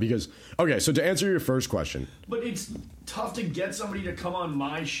TBR. Because, okay, so to answer your first question. But it's tough to get somebody to come on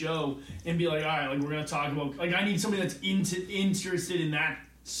my show and be like, all right, like, we're going to talk about, like, I need somebody that's interested in that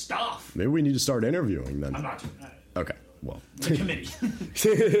stuff. Maybe we need to start interviewing then. I'm not doing that. Okay, well. The committee.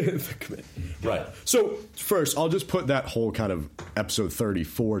 The committee. Right. So first, I'll just put that whole kind of episode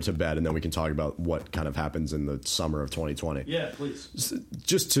 34 to bed, and then we can talk about what kind of happens in the summer of 2020. Yeah, please.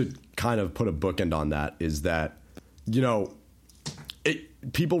 Just to kind of put a bookend on that is that,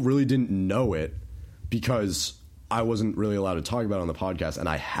 people really didn't know it because I wasn't really allowed to talk about it on the podcast, and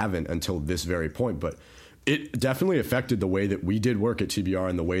I haven't until this very point. But it definitely affected the way that we did work at TBR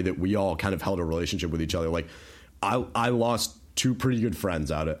and the way that we all kind of held a relationship with each other. Like, I lost two pretty good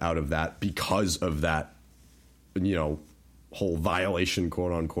friends out of that because of that, whole violation,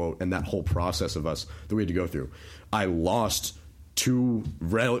 quote unquote, and that whole process of us that we had to go through. I lost two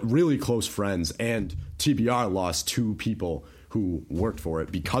really close friends, and TBR lost two people who worked for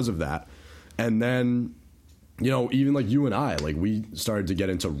it because of that. And then, even like you and I, like, we started to get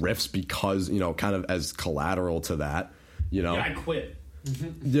into rifts because, kind of as collateral to that, Yeah, I quit.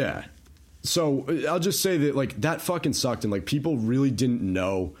 Yeah. So I'll just say that, like, that fucking sucked, and like people really didn't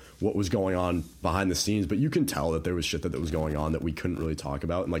know what was going on behind the scenes, but you can tell that there was shit that was going on that we couldn't really talk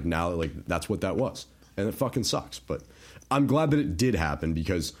about, and like now, like, that's what that was, and it fucking sucks. But I'm glad that it did happen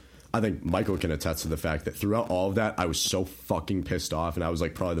because I think Michael can attest to the fact that throughout all of that, I was so fucking pissed off, and I was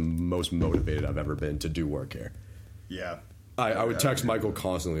like probably the most motivated I've ever been to do work here. Yeah. I would text Michael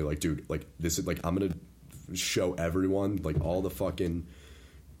constantly, like, dude, like, this is, like, I'm gonna show everyone, like, all the fucking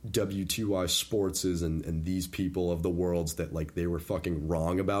WTY Sportses and these people of the worlds that, like, they were fucking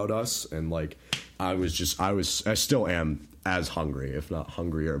wrong about us. And like, I still am as hungry, if not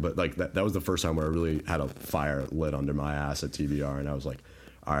hungrier, but like that was the first time where I really had a fire lit under my ass at TBR, and I was like,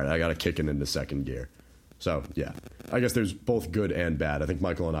 all right, I gotta kick it into second gear. So yeah, I guess there's both good and bad. I think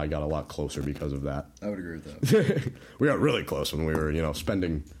Michael and I got a lot closer because of that. I would agree with that. We got really close when we were,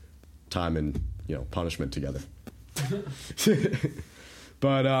 spending time in, punishment together.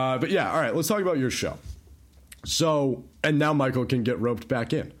 But yeah, all right, let's talk about your show. So, and now Michael can get roped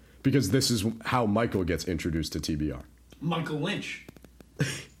back in because this is how Michael gets introduced to TBR. Michael Lynch.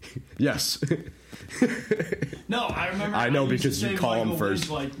 Yes. No, I remember. I know used to because say you call him Michael first.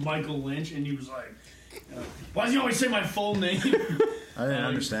 Lynch, like Michael Lynch, and he was like, "Why do you always say my full name?" I didn't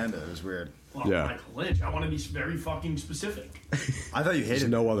understand it. It was weird. Well, Yeah. Michael Lynch. I want to be very fucking specific. I thought you hated There's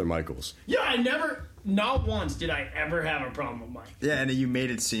no other Michaels. Yeah, not once did I ever have a problem with Mike. Yeah, and you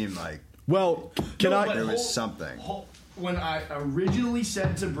made it seem like, well, there was something. When I originally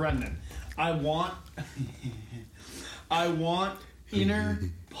said to Brendan, I want inner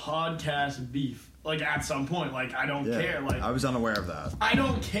podcast beef. Like, at some point, like, I don't care. Like, I was unaware of that. I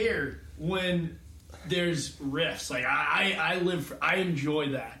don't care when there's riffs. Like, I enjoy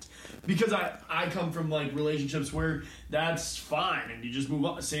that. Because I come from, like, relationships where that's fine and you just move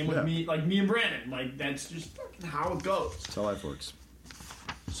on. Same with me, like me and Brandon. Like, that's just fucking how it goes. That's how life works.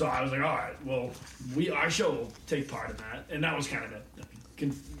 So I was like, all right, well, our show will take part in that. And that was kind of it.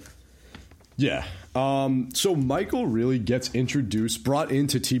 Yeah. So Michael really gets brought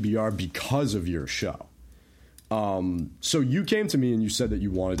into TBR because of your show. So you came to me and you said that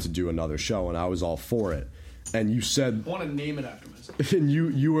you wanted to do another show, and I was all for it. and you said, I want to name it after myself. and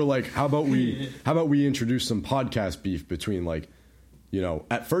you were like, how about we introduce some podcast beef between, like, you know,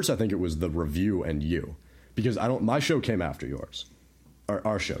 at first I think it was the review and you, because my show came after yours.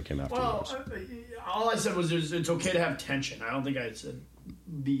 Our show came after yours. All I said was it's okay to have tension. I don't think I said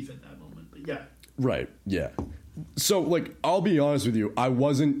beef at that moment, but yeah. Right. Yeah. So, like, I'll be honest with you, I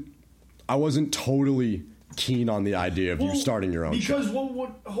wasn't totally keen on the idea of you starting your own show. Because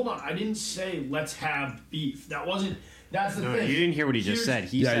hold on, I didn't say let's have beef. That's the thing. You didn't hear what he just said.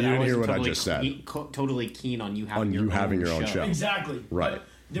 He said you I didn't hear wasn't what I just said. Totally keen on you having your own show. Exactly. Right. But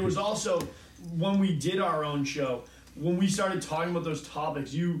there was also, when we did our own show, when we started talking about those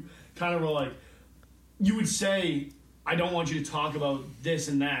topics, you kind of were like, you would say, I don't want you to talk about this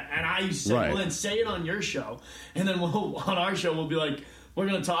and that. And I said, Right. well, then say it on your show. And then on our show, we'll be like, we're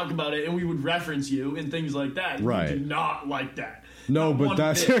going to talk about it. And we would reference you and things like that. Right. You did not like that. No, but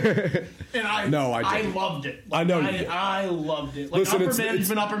that's... And I didn't. loved it. I know you did. I loved it. Like, Listen, upper it's-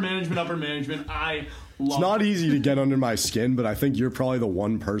 management. I It's not easy to get under my skin, but I think you're probably the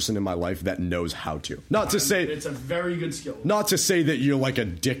one person in my life that knows how to. Not to say it's a very good skill. Not to say that you're like a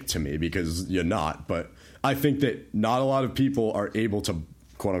dick to me, because you're not, but I think that not a lot of people are able to,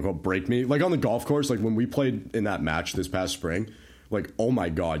 quote unquote, break me. Like on the golf course, like when we played in that match this past spring, like, oh my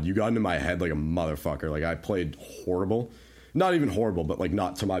God, you got into my head like a motherfucker. Like, I played horrible. Not even horrible, but like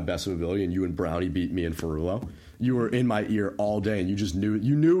not to my best of ability, and you and Brownie beat me in Ferrulo. You were in my ear all day, and you just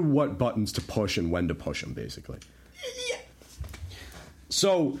knew what buttons to push and when to push them, basically. Yeah.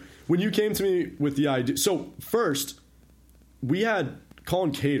 So when you came to me with the idea, so first we had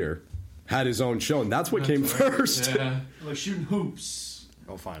Colin Cater had his own show, and that's what came first. Yeah. Like shooting hoops.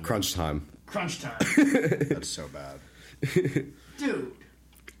 I'll find Crunch time. Crunch time. That's so bad. Dude.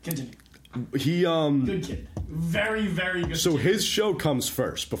 Continue. He Good kid. Very, very good So kid. his show comes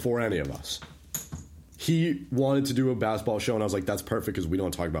first before any of us. He wanted to do a basketball show, and I was like, that's perfect because we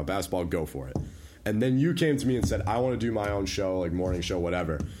don't talk about basketball. Go for it. And then you came to me and said, I want to do my own show, like morning show,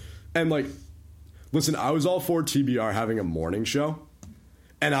 whatever. And like, listen, I was all for TBR having a morning show,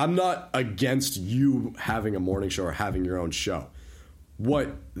 and I'm not against you having a morning show or having your own show. What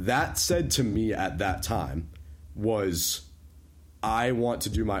that said to me at that time was, I want to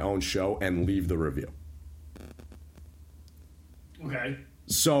do my own show and leave the review. Okay.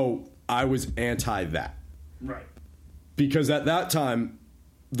 So I was anti that. Right. Because at that time,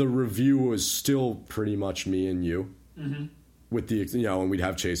 the review was still pretty much me and you. Mm-hmm. With the, you know, and we'd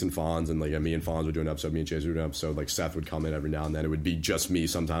have Chase and Fonz, and like me and Fonz would do an episode, me and Chase would do an episode, like Seth would come in every now and then. It would be just me,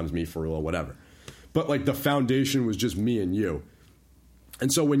 sometimes me, Ferrullo, whatever. But like the foundation was just me and you.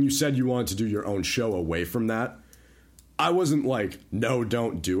 And so when you said you wanted to do your own show away from that, I wasn't like, no,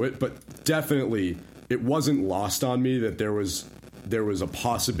 don't do it. But definitely, it wasn't lost on me that there was a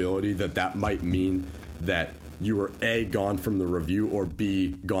possibility that might mean that you were A, gone from the review, or B,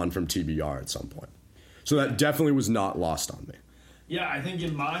 gone from TBR at some point. So that definitely was not lost on me. Yeah, I think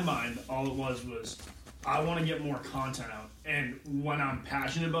in my mind, all it was I want to get more content out. And when I'm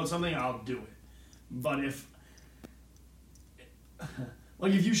passionate about something, I'll do it. But if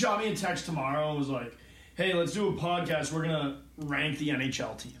you shot me a text tomorrow and was like, hey, let's do a podcast, we're going to rank the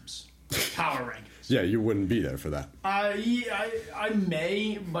NHL teams. Power rankings. Yeah, you wouldn't be there for that. I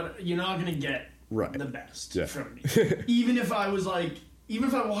may, but you're not going to get the best from me. Even if I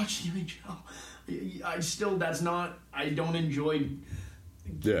watched the NHL, I don't enjoy.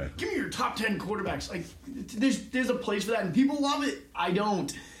 Yeah. Give me your top 10 quarterbacks. Like, there's a place for that, and people love it. I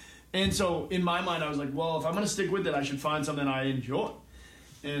don't. And so in my mind, I was like, well, if I'm going to stick with it, I should find something I enjoy.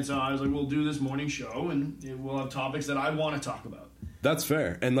 And so I was like, we'll do this morning show, and we'll have topics that I want to talk about. That's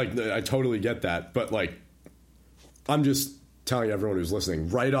fair. And like, I totally get that. But like, I'm just telling everyone who's listening,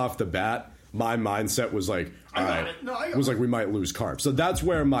 right off the bat, my mindset was like, all right, we might lose carbs. So that's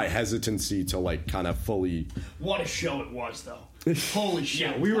where my hesitancy to like kind of fully. What a show it was, though. Holy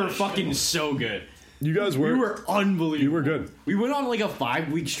shit. Yeah, we were fucking so good. You guys were. We were unbelievable. You were good. We went on like a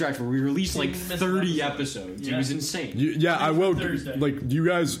 5-week stretch where we released like 30 episodes. Yeah. It was insane. I will. Like,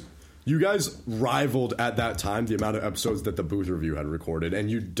 you guys rivaled at that time the amount of episodes that the Booth Review had recorded,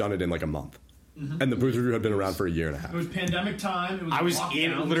 and you'd done it in like a month. Mm-hmm. And the Booth Review had been around for a year and a half. It was pandemic time. I was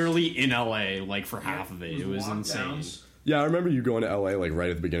literally in LA like for half of it. It was insane. Yeah, I remember you going to LA like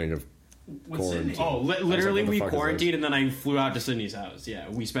right at the beginning of quarantine. Oh, literally we quarantined and then I flew out to Sydney's house. Yeah,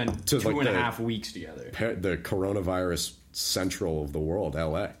 we spent 2.5 weeks together. The coronavirus central of the world,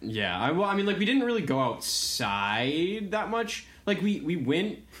 LA. Yeah, I mean, like, we didn't really go outside that much. Like, we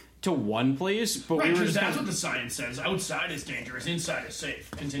went to one place, but Right, we were because just that's what the science says. Outside is dangerous. Inside is safe.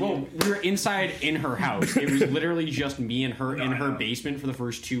 Continue. Well, we were inside in her house. It was literally just me and her in her basement for the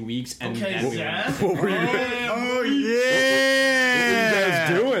first 2 weeks. And Okay, then we Zach. went- What were you, Oh yeah! what were you guys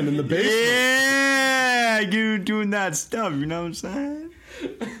doing in the basement? Yeah, you doing that stuff. You know what I'm saying?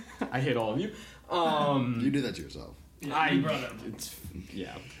 I hit all of you. You do that to yourself.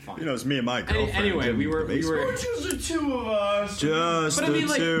 Yeah, fine. You know, it's me and my girlfriend. Anyway, in we the were basement. Just the two of us. Just But I mean, the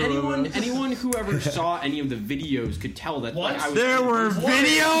like two of us. anyone who ever saw any of the videos could tell that. What? Like, I was There were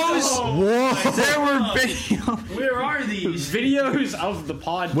videos. Whoa! There were videos. Where are these? videos of the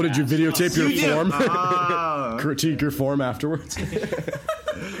podcast. What did you videotape your You form? Ah. Critique your form afterwards.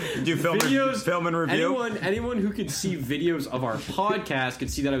 Did you film and review? Anyone who could see videos of our podcast could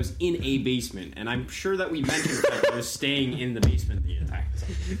see that I was in a basement, and I'm sure that we mentioned that I was staying in the basement the entire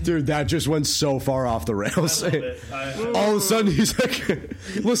time. Dude, that just went so far off the rails. All of a sudden, he's like,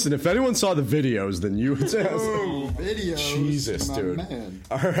 listen, if anyone saw the videos, then you would say, I was like, Videos. Jesus, my dude. Man.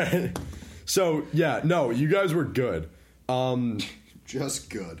 All right. So, yeah, no, you guys were good. Just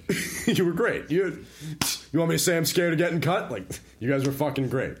good. You were great. You want me to say I'm scared of getting cut? Like, you guys were fucking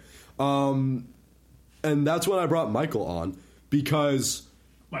great. And that's when I brought Michael on, because...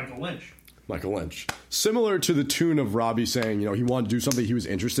 Michael Lynch. Similar to the tune of Robbie saying, he wanted to do something he was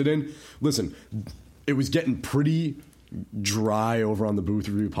interested in. Listen, it was getting pretty dry over on the Booth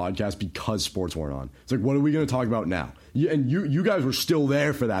Review podcast because sports weren't on. It's like, what are we going to talk about now? And you guys were still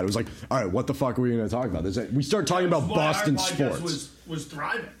there for that. It was like, all right, what the fuck are we going to talk about? We started talking about Boston our sports. podcast was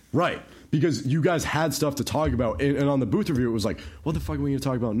thriving. Right. Because you guys had stuff to talk about, and on the Booth Review, it was like, what the fuck are we going to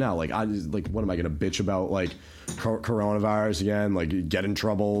talk about now? Like, what am I going to bitch about? Like, coronavirus again? Like, get in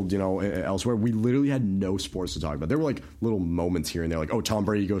trouble? Elsewhere. We literally had no sports to talk about. There were like little moments here and there, like, oh, Tom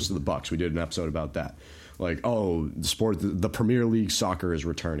Brady goes to the Bucks. We did an episode about that. Like, oh, the Premier League soccer is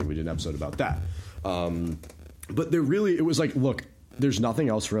returning. We did an episode about that. But it was like, look, there's nothing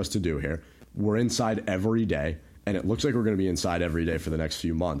else for us to do here. We're inside every day, and it looks like we're going to be inside every day for the next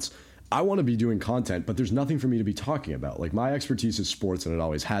few months. I want to be doing content, but there's nothing for me to be talking about. Like, my expertise is sports, and it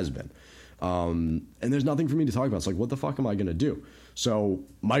always has been. And there's nothing for me to talk about. It's like, what the fuck am I going to do? So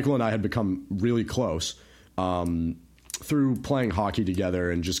Michael and I had become really close through playing hockey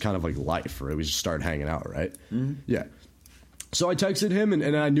together and just kind of like life, right? We just started hanging out, right? Mm-hmm. Yeah. So I texted him,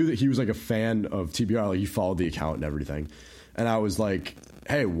 and I knew that he was like a fan of TBR. Like, he followed the account and everything. And I was like,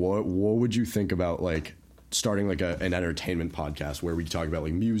 hey, what would you think about like starting like an entertainment podcast where we talk about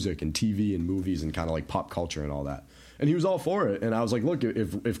like music and TV and movies and kind of like pop culture and all that? And he was all for it. And I was like, look,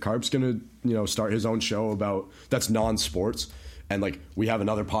 if Carp's gonna start his own show that's non-sports, and like we have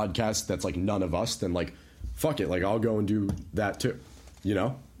another podcast that's like none of us, then like fuck it, like I'll go and do that too.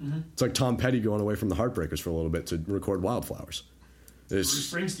 Mm-hmm. It's like Tom Petty going away from the Heartbreakers for a little bit to record Wildflowers.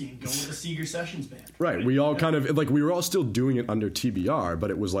 Bruce Springsteen going with the Seeger Sessions band. Right. We all kind of like we were all still doing it under TBR, but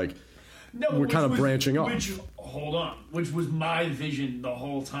it was like we're kind of branching off. Which was my vision the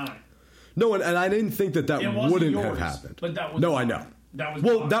whole time. No, and I didn't think that wouldn't have happened. But that was I know.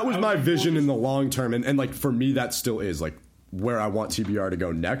 That was my vision in the long term, and like for me, that still is like where I want TBR to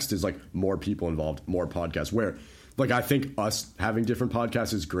go next is like more people involved, more podcasts. Where like I think us having different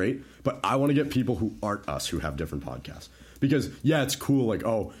podcasts is great, but I want to get people who aren't us who have different podcasts. Because, yeah, it's cool, like,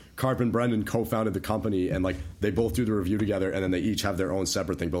 oh, Carp and Brendan co-founded the company, and, like, they both do the review together, and then they each have their own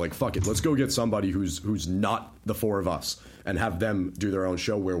separate thing. But, like, fuck it, let's go get somebody who's not the four of us and have them do their own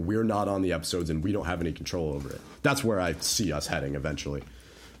show where we're not on the episodes and we don't have any control over it. That's where I see us heading eventually.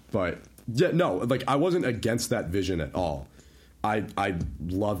 But, yeah, no, like, I wasn't against that vision at all. I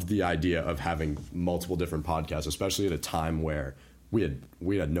loved the idea of having multiple different podcasts, especially at a time where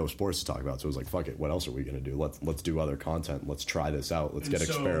we had no sports to talk about, so it was like, fuck it, what else are we going to do? Let's do other content. Let's try this out. Let's get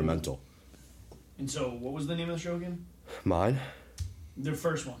experimental. And so, what was the name of the show again? Mine? The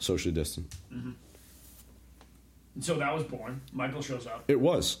first one. Socially Distant. Mm-hmm. And so that was born. Michael shows up. It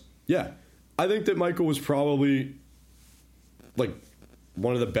was. Yeah. I think that Michael was probably, like,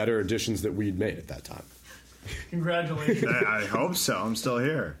 one of the better additions that we'd made at that time. Congratulations. I hope so. I'm still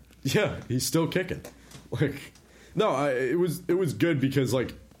here. Yeah, he's still kicking. Like... No, it was good because,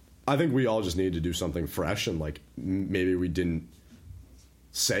 like, I think we all just needed to do something fresh, and, like, maybe we didn't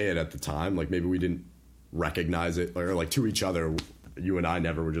say it at the time. Like, maybe we didn't recognize it, or, like, to each other, you and I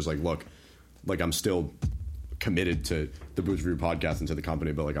never were just like, look, like, I'm still committed to the Booth Review podcast and to the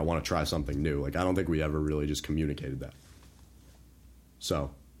company, but, like, I want to try something new. Like, I don't think we ever really just communicated that.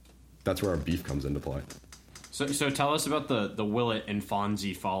 So, that's where our beef comes into play. So tell us about the Willett and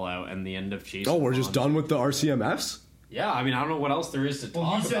Fonzie fallout and the end of Chase. Oh, we're just done with the RCMFs? Yeah, I mean, I don't know what else there is to talk about.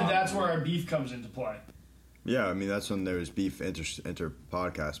 Well, you said that's where our beef comes into play. Yeah, I mean that's when there was beef, inter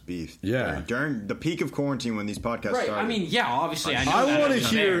podcast beef. Yeah, during the peak of quarantine when these podcasts started. I mean, yeah, obviously, I want to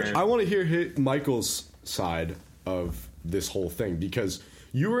hear. I want to hear Michael's side of this whole thing because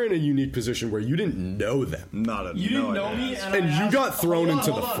you were in a unique position where you didn't know them. You didn't know me, and you got thrown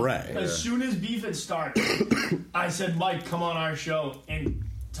into the fray. As soon as beef had started, I said, "Mike, come on our show and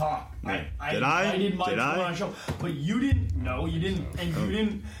talk." I did Mike come on our show, but you didn't know. You didn't, and you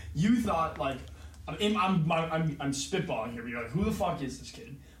didn't. You thought like, I'm spitballing here. But you're like, who the fuck is this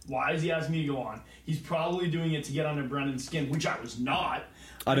kid? Why is he asking me to go on? He's probably doing it to get under Brendan's skin, which I was not.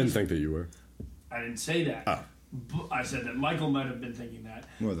 I didn't think that you were. I didn't say that. Oh. I said that Michael might have been thinking that.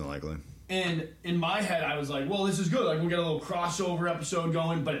 More than likely. And in my head, I was like, well, this is good. Like, we'll get a little crossover episode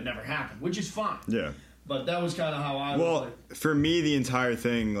going, but it never happened, which is fine. Yeah. But that was kind of how I was. Well, like, for me, the entire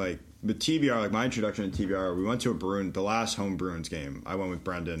thing, like, the TBR, like, my introduction to TBR, we went to the last home Bruins game. I went with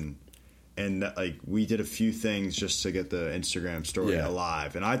Brendan, and, like, we did a few things just to get the Instagram story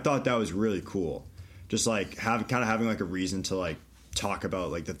alive. And I thought that was really cool. Just, like, having, like, a reason to, like, talk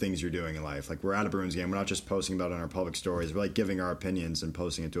about like the things you're doing in life. Like we're at a Bruins game, we're not just posting about it on our public stories, we're like giving our opinions and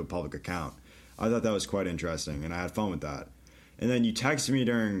posting it to a public account. I thought that was quite interesting and I had fun with that. And then you texted me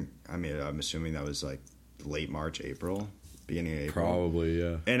during, I mean, I'm assuming that was like late March, April, beginning of April. Probably,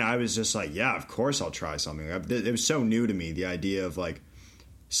 yeah. And I was just like, yeah, of course I'll try something. It was so new to me, the idea of like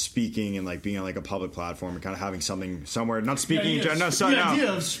speaking and like being on like a public platform and kind of having something somewhere, not speaking. The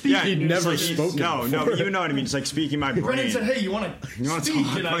idea of speaking. Yeah, he'd never spoken. No, you know what I mean. It's like speaking my brain. Brendan said, "Hey, you want to speak?"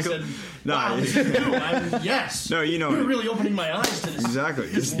 talk? And I said, No, "Wow, this is new." Yes. No, you know. You're really opening my eyes to this. Exactly.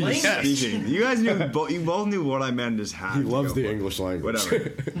 This language. Speaking. You guys knew. You both knew what I meant. Just had. He loves the English language.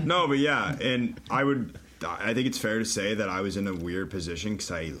 Whatever. No, but yeah, and I think it's fair to say that I was in a weird position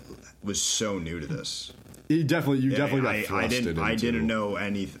because I was so new to this. You definitely got thrusted I didn't know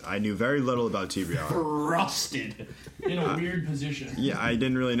anything. I knew very little about TBR. Thrusted in a weird position. Yeah, I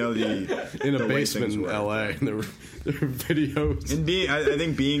didn't really know in a basement in LA. And there were videos. And I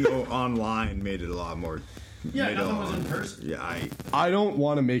think being online made it a lot more. Yeah, nothing was in person. Yeah, I don't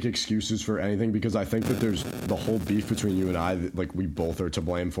want to make excuses for anything because I think that there's the whole beef between you and I that, like, we both are to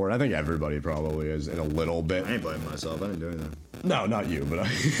blame for it. I think everybody probably is in a little bit. I ain't blaming myself. I didn't do anything. No, not you, but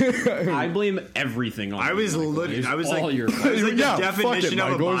I blame everything on I was literally. I was all like, your I was like yeah, the definition fuck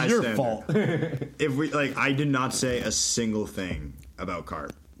it, of a Michael, it's bystander. your fault. If we like, I did not say a single thing about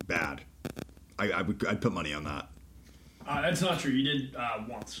Carp bad. I'd put money on that. That's not true. You did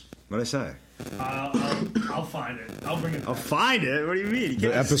once. What'd I say? I'll find it. I'll bring it back. I'll find it? What do you mean?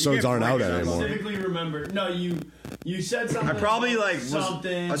 The episodes aren't out anymore. I specifically remember. No, you said something. I probably like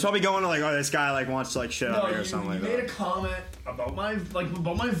something. I was probably going to like, oh, this guy like wants to like shit on me or something like that. You made a comment about my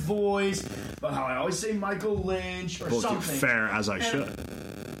voice, about how I always say Michael Lynch or something. Fair as I should.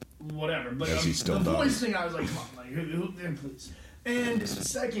 Whatever, but As he still the does. voice thing, I was like, come on, like, please. And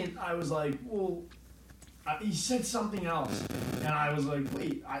second, I was like, well, he said something else, and I was like,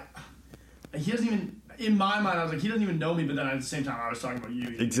 wait, he doesn't even. In my mind, I was like, he doesn't even know me. But then at the same time, I was talking about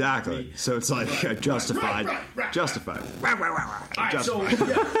you. Exactly. So it's like justified. Justified. All right, so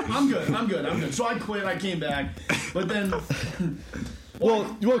yeah, I'm good. So I quit. I came back, but then.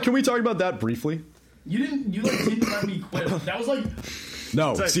 Well, can we talk about that briefly? You didn't let me quit. That was like.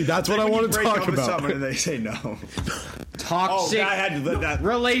 No, like, see, that's what I want to talk about. With someone and they say no. Toxic I had to let that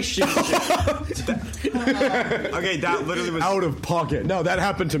relationship. Okay, that literally was out of pocket. No, that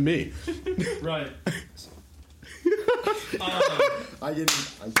happened to me. Right. I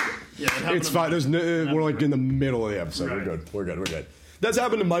didn't. Yeah, it's fine. There's we're like in the middle of the episode. Right. We're good. That's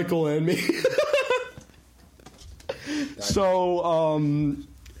happened to Michael and me. So,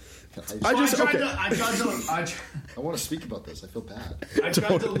 I want to speak about this. I feel bad. I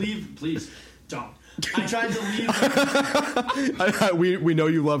tried to leave. Please don't. I tried to leave. We know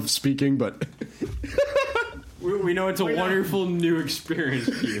you love speaking, but we know it's a wonderful new experience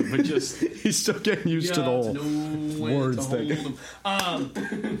for you, but just he's still getting used to the whole words thing.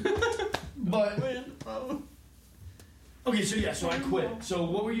 But okay, so I quit. So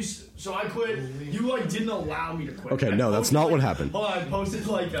what were you? So I quit. You like didn't allow me to quit. Okay, no, that's not what happened. Hold on, I posted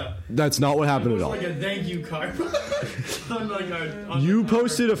like a. That's not what happened at all. Like a thank you card. You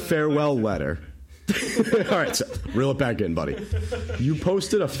posted a farewell letter. All right, so reel it back in, buddy. You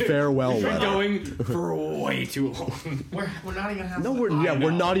posted a farewell letter. Going for way too long. We're not even half. No,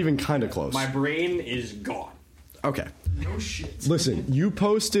 we're not even kind of close. My brain is gone. Okay. No shit. Listen, you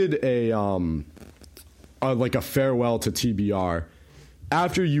posted a like a farewell to TBR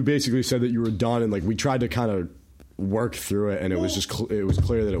after you basically said that you were done, and like we tried to kind of work through it, and it was just it was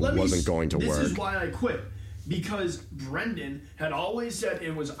clear that it wasn't going to work. This is why I quit. because Brendan had always said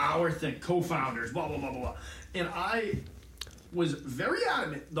it was our thing, co-founders, blah, blah, blah, blah, blah. And I was very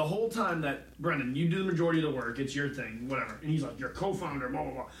adamant the whole time that, Brendan, you do the majority of the work, it's your thing, whatever. And he's like, you're co-founder, blah,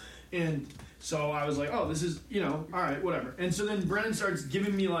 blah, blah. And so I was like, oh, this is, all right, whatever. And so then Brendan starts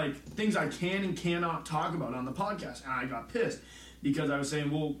giving me, like, things I can and cannot talk about on the podcast. And I got pissed because I was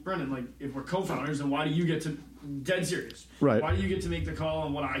saying, well, Brendan, like, if we're co-founders, then why do you get to, dead serious, right? Why do you get to make the call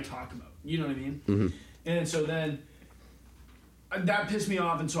on what I talk about? You know what I mean? Mm-hmm. And so then that pissed me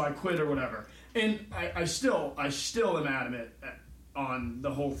off, and so I quit or whatever. And I still am adamant on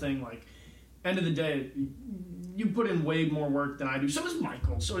the whole thing. Like, end of the day, you put in way more work than I do. So does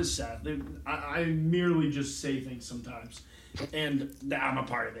Michael. So is Seth. I merely just say things sometimes, and I'm a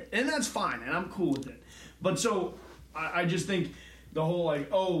part of it, and that's fine, and I'm cool with it. But so I just think the whole like,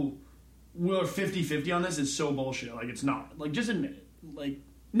 oh, we're 50-50 on this is so bullshit. Like, it's not. Like, just admit it. Like,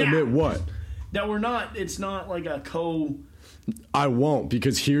 admit what? That we're not. It's not like a co. I won't,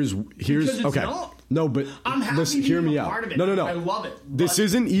 because here's it's okay. Not. No, but I'm happy listen, to hear be me a out. part of it. No. I love it. This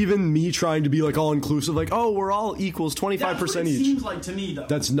isn't even me trying to be like all inclusive, like, oh, we're all equals, 25% That's what it each. seems like to me, though.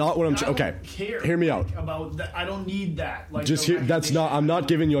 That's not what I'm. And I Okay, don't care, hear me out. About that. I don't need that. Like, Just hear. That's not. I'm not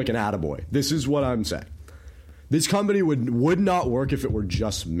giving you like an attaboy. This is what I'm saying. This company would not work if it were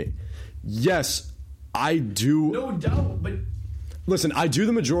just me. Yes, I do. No doubt, but listen, I do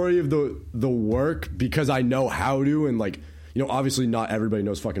the majority of the work because I know how to, and like, obviously not everybody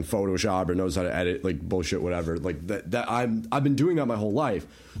knows fucking Photoshop or knows how to edit, like, bullshit, whatever. Like that I've been doing that my whole life,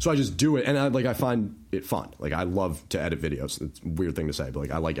 so I just do it, and I find it fun. Like, I love to edit videos. It's a weird thing to say, but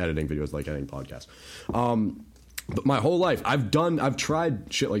like, I like editing videos, like editing podcasts. But my whole life, I've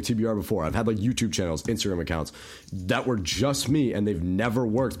tried shit like TBR before. I've had like YouTube channels, Instagram accounts that were just me, and they've never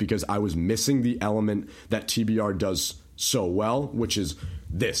worked because I was missing the element that TBR does so well, which is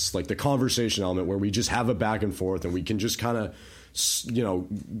this, like the conversation element where we just have a back and forth and we can just kind of,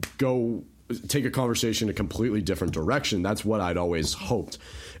 go take a conversation in a completely different direction. That's what I'd always hoped.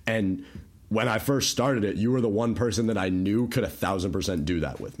 And when I first started it, you were the one person that I knew could 1,000% do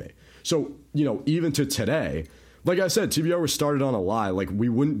that with me. So, even to today, like I said, TBR was started on a lie. Like, we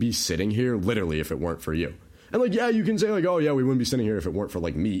wouldn't be sitting here literally if it weren't for you. And like, yeah, you can say like, oh yeah, we wouldn't be sitting here if it weren't for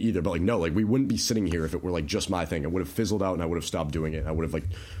like me either. But like, no, like we wouldn't be sitting here if it were like just my thing. It would have fizzled out and I would have stopped doing it. I would have like,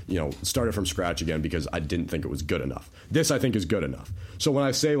 started from scratch again because I didn't think it was good enough. This I think is good enough. So when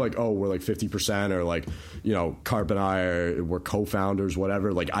I say like, oh, we're like 50% or like, Carp and I we're co-founders,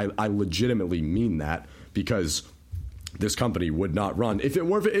 whatever. Like I legitimately mean that because this company would not run if it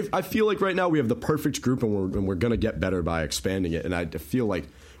weren't. If I feel like right now we have the perfect group and we're gonna get better by expanding it. And I feel like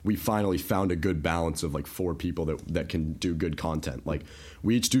we finally found a good balance of like 4 people that can do good content. Like,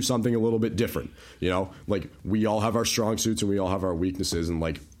 we each do something a little bit different, like we all have our strong suits and we all have our weaknesses, and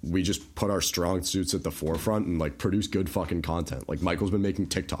like we just put our strong suits at the forefront and like produce good fucking content. Like, Michael's been making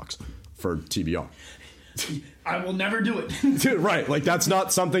TikToks for TBR. I will never do it. Dude, right. Like, that's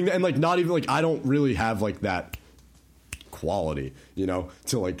not something and like not even like I don't really have like that quality,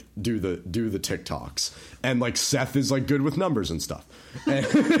 to like do the TikToks. And like Seth is like good with numbers and stuff.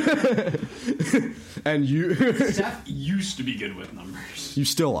 And you Seth used to be good with numbers. You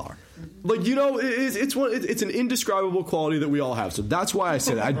still are. Like, it's an indescribable quality that we all have. So that's why I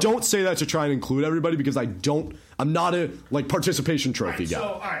say that. I don't say that to try and include everybody because I'm not a like participation trophy guy. So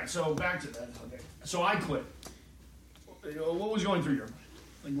all right, so back to that. Okay. So I quit. What was going through your mind?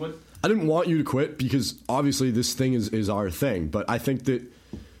 Like, what? I didn't want you to quit because obviously this thing is our thing. But I think that,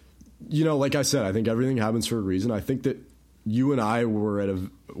 like I said, I think everything happens for a reason. I think that you and I were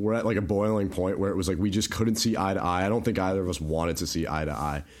at like a boiling point where it was like we just couldn't see eye to eye. I don't think either of us wanted to see eye to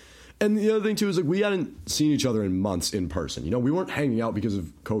eye. And the other thing too is like we hadn't seen each other in months in person. We weren't hanging out because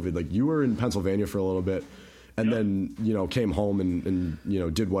of COVID. Like, you were in Pennsylvania for a little bit, and then came home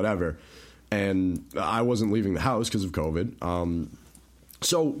and did whatever. And I wasn't leaving the house because of COVID.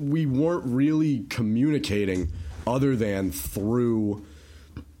 So we weren't really communicating other than through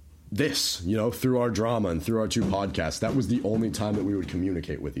this, through our drama and through our 2 podcasts. That was the only time that we would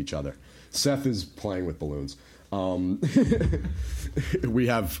communicate with each other. Seth is playing with balloons. We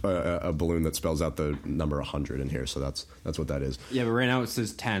have a balloon that spells out the number 100 in here, so that's what that is. Yeah, but right now it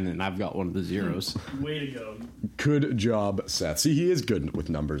says 10, and I've got one of the zeros. Way to go. Good job, Seth. See, he is good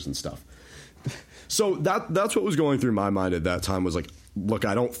with numbers and stuff. So that's what was going through my mind at that time was like, look,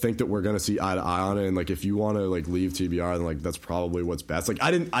 I don't think that we're going to see eye to eye on it. And like, if you want to like leave TBR, then like, that's probably what's best. Like,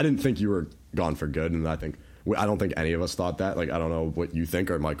 I didn't think you were gone for good. And I don't think any of us thought that. Like, I don't know what you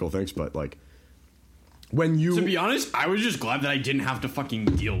think or Michael thinks, but like, to be honest, I was just glad that I didn't have to fucking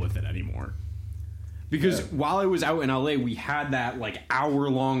deal with it anymore. Because while I was out in LA, we had that like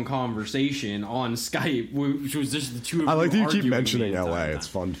hour-long conversation on Skype, which was just the two of us. I like that you keep arguing mentioning the entire LA. time. It's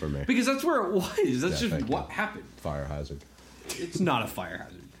fun for me. Because that's where it was. That's Yeah, just thank what you. happened. Fire hazard. It's not a fire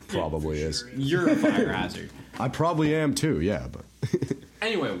hazard. Probably is. You're a fire hazard. I probably am too, yeah, but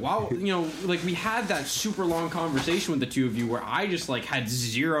Anyway, while like we had that super long conversation with the two of you where I just like had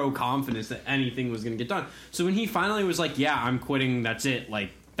zero confidence that anything was going to get done. So when he finally was like, "Yeah, I'm quitting. That's it." Like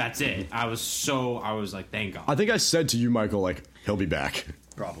that's it. I was like, "Thank God." I think I said to you, Michael, like he'll be back.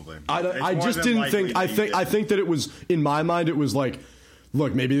 Probably. I just didn't think. I think that it was in my mind. It was like,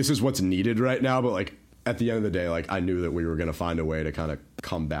 look, maybe this is what's needed right now, but like at the end of the day, like I knew that we were going to find a way to kind of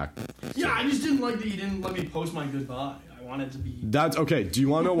come back. Yeah, I just didn't like that you didn't let me post my goodbye. I wanted to be. That's okay. Do you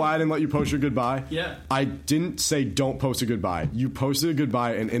want to know why I didn't let you post your goodbye? Yeah. I didn't say don't post a goodbye. You posted a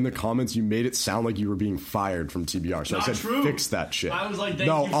goodbye, and in the comments, you made it sound like you were being fired from TBR. So Not I said, true. fix that shit. I was like, thank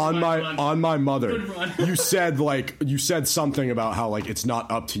no, you for on my run. on my mother. Good run. you said something about how like it's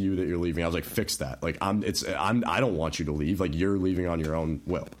not up to you that you're leaving. I was like, fix that. Like I don't want you to leave. Like you're leaving on your own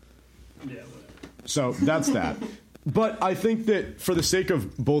will. Yeah, whatever. So that's that. But I think that for the sake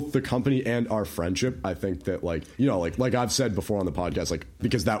of both the company and our friendship, I think that like I've said before on the podcast, like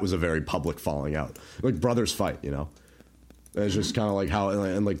because that was a very public falling out. Like brothers fight, you know. It's just kind of like how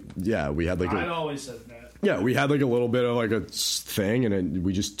and like yeah, we had like I'd always said that. yeah, we had like a little bit of like a thing, and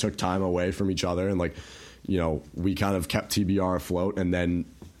we just took time away from each other, and like we kind of kept TBR afloat, and then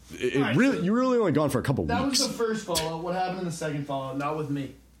you really only gone for a couple That weeks. was the first fallout. What happened in the second fallout? Not with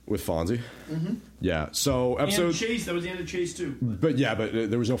me. With Fonzie. Mm-hmm. Yeah, so episode. And Chase, that was the end of Chase too. But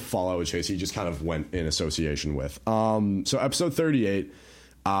there was no fallout with Chase. He just kind of went in association with. So episode 38,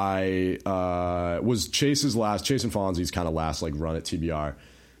 was Chase's last, Chase and Fonzie's kind of last like run at TBR.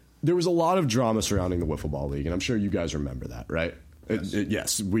 There was a lot of drama surrounding the Wiffle Ball League, and I'm sure you guys remember that, right?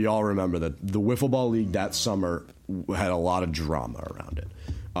 Yes, we all remember that the Wiffle Ball League that summer had a lot of drama around it.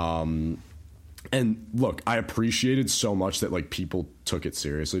 And look, I appreciated so much that like people took it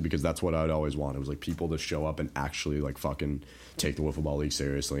seriously, because that's what I'd always want. It was like people to show up and actually like fucking take the Wiffle Ball League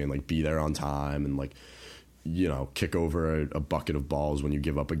seriously and like be there on time and like, kick over a bucket of balls when you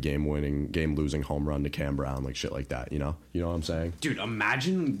give up a game losing home run to Cam Brown, like shit like that, you know what I'm saying? Dude,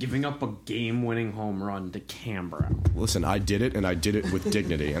 imagine giving up a game-winning home run to Cam Brown. Listen, I did it, and I did it with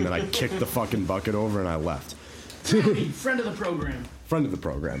dignity, and then I kicked the fucking bucket over and I left. Friend of the program. Friend of the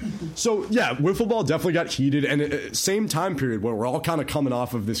program. So, yeah, Wiffle Ball definitely got heated, and same time period where we're all kind of coming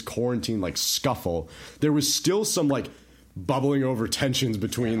off of this quarantine, like, scuffle, there was still some, like, bubbling over tensions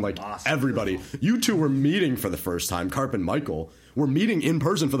between, like, everybody. You two were meeting for the first time, Carp and Michael. We're meeting in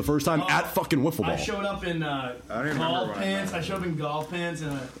person for the first time at fucking Wiffle Ball. I showed up in golf pants. I showed up in golf pants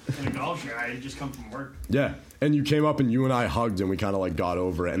and a golf shirt. I had just come from work. Yeah, and you came up and you and I hugged and we kind of like got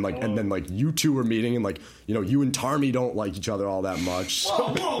over it, and like and then like you two were meeting, and like you and Tarmy don't like each other all that much. So.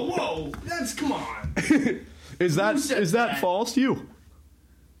 Whoa! That's come on. Is that false? You?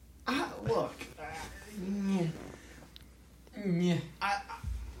 Look.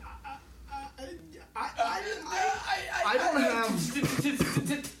 I don't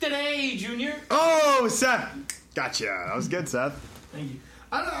have today, Junior. Oh, Seth, gotcha. That was good, Seth. Thank you.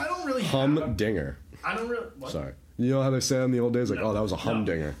 I don't really Humdinger. I don't really. What? Sorry. You know how they say in the old days, like, oh, that was a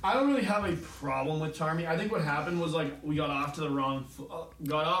humdinger. I don't really have a problem with Tarmy. I think what happened was like we got off to the wrong,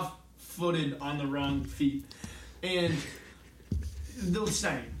 got off footed on the wrong feet, and the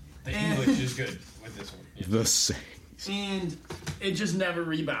same. The English is good with this one. Yeah. The same. And it just never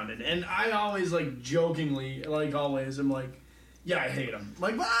rebounded. And I always, like, jokingly, like always, am like, yeah, I hate him.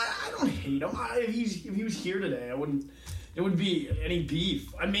 Like, but I don't hate him. If he was here today, it wouldn't be any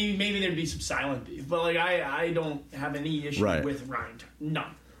beef. Maybe there'd be some silent beef. But, like, I don't have any issue with Ryan.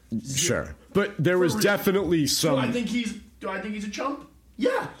 None. Zero. Sure. But there was definitely some... Do I think he's a chump?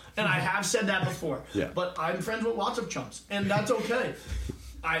 Yeah. And I have said that before. Yeah. But I'm friends with lots of chumps. And that's okay.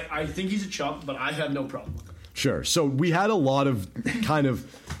 I think he's a chump, but I have no problem with him. Sure. So we had a lot of kind of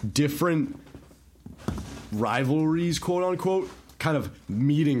different rivalries, quote unquote, kind of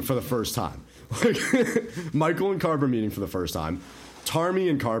meeting for the first time. Like Michael and Carp are meeting for the first time. Tarmy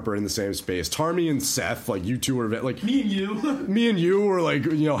and Carp are in the same space. Tarmy and Seth, like you two were like me and you were like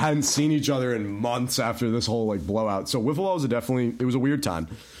hadn't seen each other in months after this whole like blowout. So Wiffle Ball was a weird time.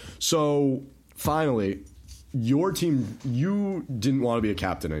 So finally, your team, you didn't want to be a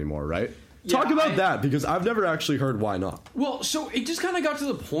captain anymore, right? Talk about that, because I've never actually heard why not. Well, so it just kind of got to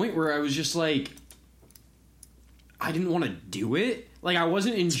the point where I was just like, I didn't want to do it. Like, I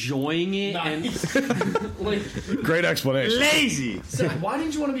wasn't enjoying it. Nice. And like, Great explanation. Lazy. So why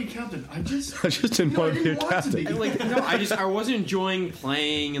didn't you want to be a captain? I just didn't want to be a want to captain. be. like, no, I wasn't enjoying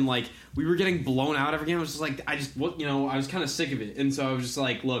playing, and like we were getting blown out every game. I was just like, I was kind of sick of it, and so I was just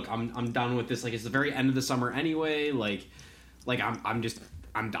like, look, I'm done with this. Like, it's the very end of the summer anyway. Like I'm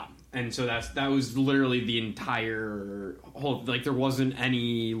done. And so that was literally the entire whole. Like, there wasn't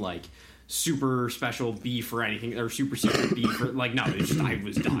any like super special beef or anything, or super secret beef, or like, no, it's just I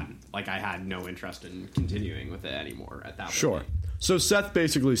was done. Like, I had no interest in continuing with it anymore at that point. Sure. So Seth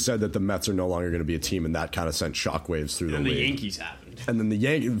basically said that the Mets are no longer going to be a team, and that kind of sent shockwaves through And the the league. Yankees happened. And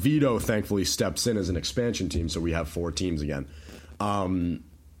then Vito thankfully steps in as an expansion team, so we have 4 teams again.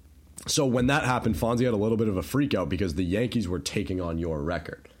 So when that happened, Fonzie had a little bit of a freak out because the Yankees were taking on your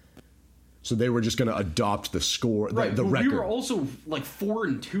record. So they were just going to adopt the score, Right, the but record. we were also like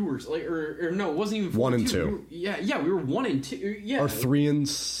 4-2 or no, it wasn't even 1 and 4-2. 2. We were 1 and 2. Yeah, Or 3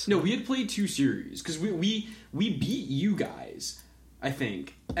 and... No, we had played 2 series because we beat you guys, I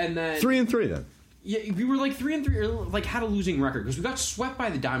think, and then 3 and 3 then. Yeah, we were like 3 and 3, or like had a losing record because we got swept by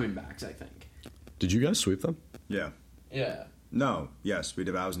the Diamondbacks, I think. Did you guys sweep them? Yeah. Yeah. No. Yes, we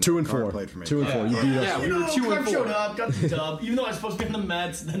did. I was 2 and Carp 4. Played for me. 2 and 4. You beat us. Yeah, we were 2 and 4. showed up, got the dub, even though I was supposed to be on the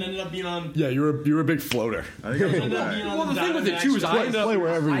Mets, then ended up being on. Yeah, you were a big floater. I think I was Ended up being on Well, the thing with it too is I ended up play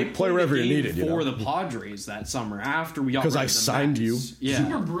wherever you played needed. for the Padres that summer after we got Because rid I of the signed you. Mets. Yeah.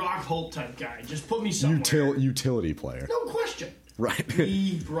 Super Brock Holt type guy. Just put me somewhere. Utility player. No question. Right.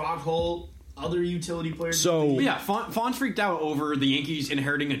 Me, Brock Holt, other utility players. So But yeah, Fonz freaked out over the Yankees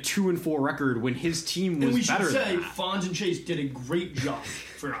inheriting a 2-4 record when his team was and we should better say than that. Fonz and Chase did a great job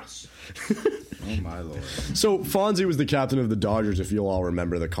for us. Oh my lord. So Fonzie was the captain of the Dodgers, if you'll all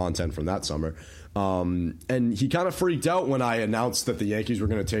remember the content from that summer. And he kind of freaked out when I announced that the Yankees were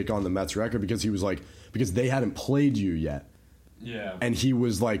going to take on the Mets record because he was like, because they hadn't played you yet. Yeah. And he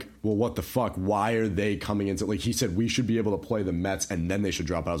was like, well, what the fuck? Why are they coming into... Like, he said we should be able to play the Mets and then they should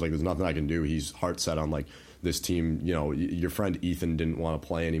drop out. I was like, there's nothing I can do. He's heart set on, like, this team. You know, your friend Ethan didn't want to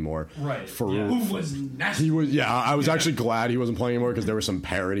play anymore. Right. Farouk. Who was nasty. He was... Yeah, I was actually glad he wasn't playing anymore because there was some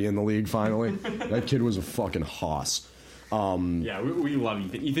parity in the league finally. That kid was a fucking hoss. Yeah, we love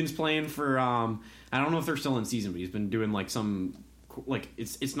Ethan. Ethan's playing for... I don't know if they're still in season, but he's been doing, like, some... Like,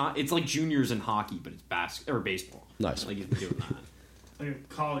 it's not... It's like juniors in hockey, but it's baseball. Nice. Like, he's been doing that. Like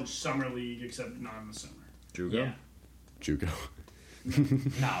a college summer league, except not in the summer. Jugo? Yeah. Jugo.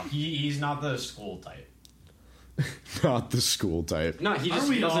 No, he's not the school type. Not the school type. No, he just Aren't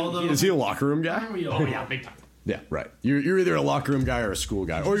we he doesn't... all, though? Is he a locker room guy? Aren't we all? Oh, yeah, big time. Yeah, right. You're either a locker room guy or a school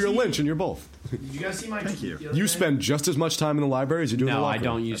guy. Or you're Lynch and you're both. Did you guys see my tweet the other You day? spend just as much time in the library as you do in the No, locker I room.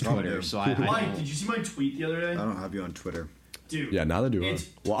 don't use Twitter, so I Mike, don't. did you see my tweet the other day? I don't have you on Twitter. Dude. Yeah, neither do I. It's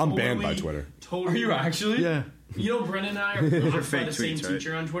Well, I'm banned by totally- Twitter. Totally. Are you actually? Yeah. You know, Brendan and I are Those are blocked by fake the same tweets, right?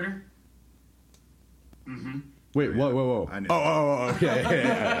 teacher on Twitter. Mm-hmm. Wait, whoa. I knew. Oh,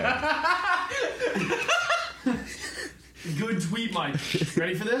 yeah. Good tweet, Mike.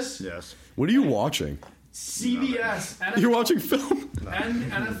 Ready for this? Yes. What are you watching? CBS. NFL, You're watching film?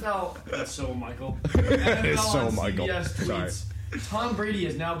 and NFL. That's so Michael. NFL It's so on Michael. CBS tweets. Tom Brady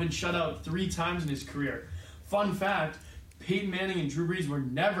has now been shut out 3 times in his career. Fun fact: Peyton Manning and Drew Brees were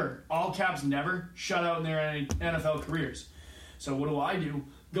never, all caps, never shut out in their NFL careers. So what do?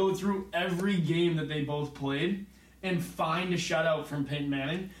 Go through every game that they both played and find a shutout from Peyton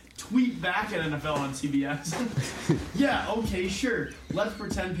Manning. Tweet back at NFL on CBS. Yeah, okay, sure. Let's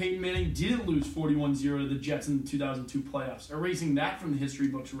pretend Peyton Manning didn't lose 41-0 to the Jets in the 2002 playoffs. Erasing that from the history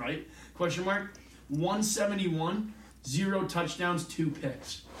books, right? Question mark. 171, 0 touchdowns, 2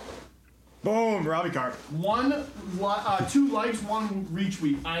 picks. Boom, Robbie Carp. 2 likes, 1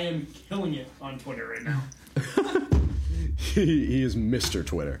 retweet. I am killing it on Twitter right now. He is Mr.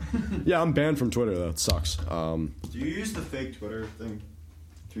 Twitter. Yeah, I'm banned from Twitter, though. It sucks. Do you use the fake Twitter thing?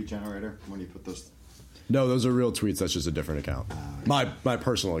 Tweet generator? When you put those... No, those are real tweets. That's just a different account. My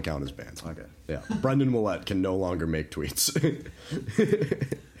personal account is banned. Okay. Yeah. Brendan Willett can no longer make tweets.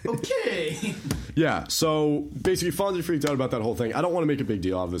 Okay. Yeah, so basically Fonzie freaked out about that whole thing. I don't want to make a big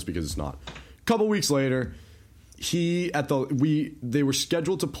deal out of this because it's not. A couple weeks later, they were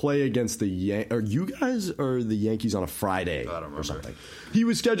scheduled to play against the you guys or the Yankees on a Friday or something. He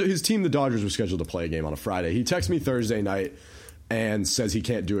was scheduled. His team, the Dodgers, was scheduled to play a game on a Friday. He texts me Thursday night and says he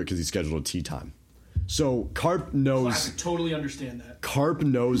can't do it because he's scheduled a tea time. So Carp knows. I totally understand that. Carp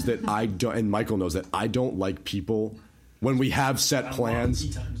knows that I don't, and Michael knows that I don't like people when we have set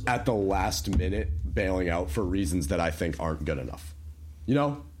plans at the last minute bailing out for reasons that I think aren't good enough. You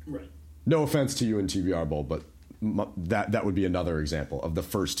know? Right. No offense to you and TBR Bowl, but that would be another example of the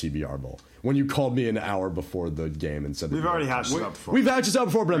first TBR Bowl. When you called me an hour before the game and said... We've already hashed it out before. We've hashed it out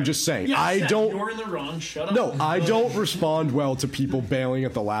before, but I'm just saying. Yeah, I Seth, don't... You're in the wrong. Shut up. No, I don't respond well to people bailing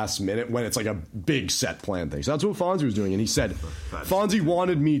at the last minute when it's like a big set plan thing. So that's what Fonzie was doing. And he said, Fonzie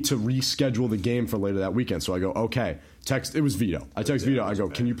wanted me to reschedule the game for later that weekend. So I go, okay. It was Vito. I text Vito. I go,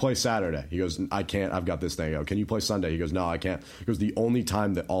 can you play Saturday? He goes, I can't. I've got this thing. I go, can you play Sunday? He goes, no, I can't. He goes, the only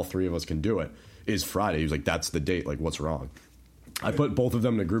time that all three of us can do it is Friday. He was like, that's the date. Like, what's wrong? I put both of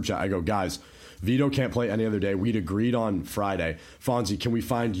them in a group chat. I go, guys, Vito can't play any other day. We'd agreed on Friday. Fonzie, can we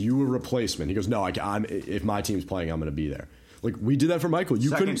find you a replacement? He goes, no, if my team's playing, I'm going to be there. Like, we did that for Michael.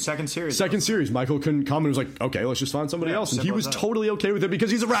 Second series. Michael couldn't come and was like, okay, let's just find somebody else. And he was totally okay with it because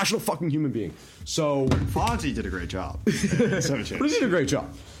he's a rational fucking human being. So Fonzie did a great job. But he did a great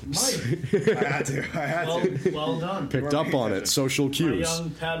job. I had to. Well done. Picked up on it. Social cues. My young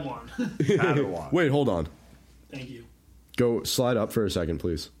Padawan. Wait, hold on. Thank you. Go slide up for a second,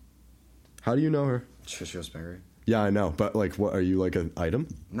 please. How do you know her? She was married. Yeah, I know. But, like, what, are you, like, an item?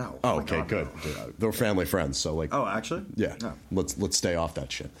 No. Oh, okay, God, good. No. Yeah, they're family friends, so, like... Oh, actually? Yeah. No. Let's stay off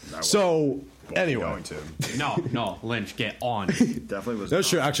that shit. So, anyway. No, Lynch, get on. Definitely was. That's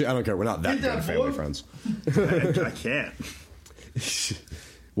true. Actually, I don't care. We're not that good family friends. I can't.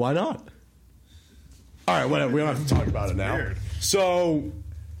 Why not? All right, whatever. We don't have to talk about it now. Weird. So,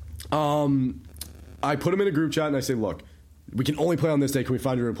 I put him in a group chat, and I say, look, we can only play on this day. Can we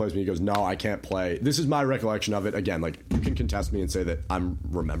find a replacement? He goes, no, I can't play. This is my recollection of it. Again, like, you can contest me and say that I'm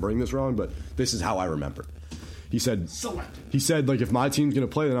remembering this wrong, but this is how I remember. He said, like, if my team's going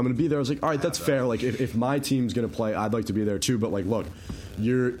to play, then I'm going to be there. I was like, all right, that's fair. Like, if my team's going to play, I'd like to be there too. But, like, look,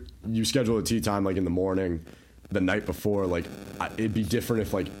 you schedule a tee time, like, in the morning, the night before. Like, it'd be different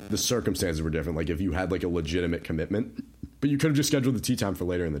if, like, the circumstances were different. Like, if you had, like, a legitimate commitment. But you could have just scheduled the tee time for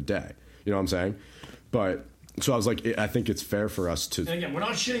later in the day. You know what I'm saying? But... So I was like, I think it's fair for us to... And again, we're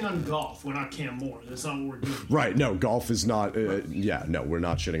not shitting on golf. We're not Cam Moore. That's not what we're doing. Right. No, golf is not... yeah, no, we're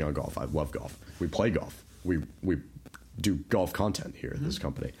not shitting on golf. I love golf. We play golf. We do golf content here at this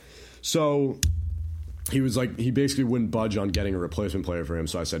company. So he was like... He basically wouldn't budge on getting a replacement player for him.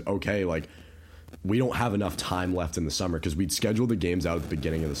 So I said, okay, like, we don't have enough time left in the summer because we'd scheduled the games out at the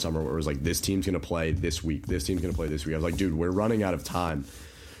beginning of the summer where it was like, this team's going to play this week. This team's going to play this week. I was like, dude, we're running out of time.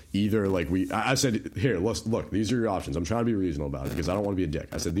 Either, like, I said, here, look, these are your options. I'm trying to be reasonable about it because I don't want to be a dick.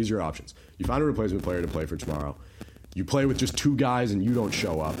 I said, these are your options. You find a replacement player to play for tomorrow. You play with just two guys and you don't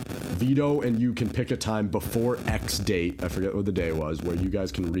show up. Vito and you can pick a time before X date. I forget what the day was, where you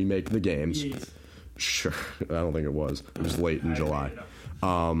guys can remake the games. Yes. Sure. I don't think it was. It was late in July.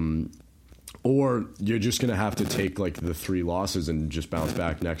 Or you're just going to have to take, like, the 3 losses and just bounce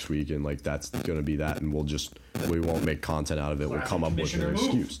back next week, and, like, that's going to be that, and we won't make content out of it. We'll come up with an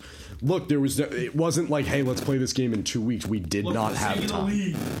excuse. Look, it wasn't like, hey, let's play this game in 2 weeks. We did not have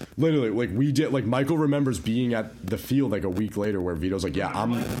time. Literally, like, we did, like, Michael remembers being at the field, like, a week later where Vito's like, yeah, I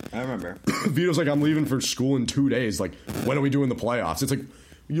remember. Vito's like, I'm leaving for school in 2 days. Like, when are we doing the playoffs? It's like,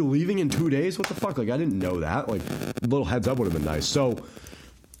 you're leaving in 2 days? What the fuck? Like, I didn't know that. Like, a little heads up would have been nice. So...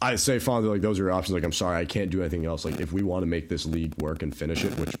 I say, Fonzie, like, those are your options. Like, I'm sorry, I can't do anything else. Like, if we want to make this league work and finish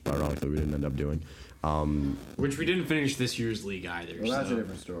it, which, ironically, we didn't end up doing. Which we didn't finish this year's league either. Well, that's a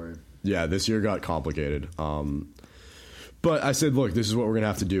different story. Yeah, this year got complicated. But I said, look, this is what we're going to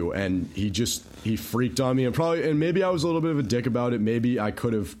have to do. And he freaked on me. And maybe I was a little bit of a dick about it. Maybe I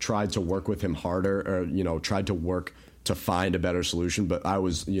could have tried to work with him harder or, tried to work to find a better solution. But I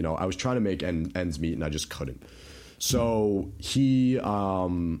was trying to make ends meet, and I just couldn't. So he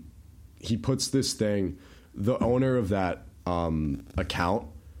puts this thing, the owner of that account,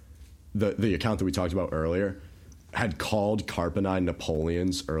 the account that we talked about earlier, had called Carpenine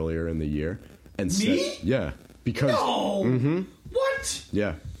Napoleons earlier in the year and said, yeah, because no, what?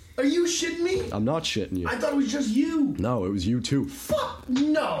 Yeah. Are you shitting me? I'm not shitting you. I thought it was just you. No, it was you too. Fuck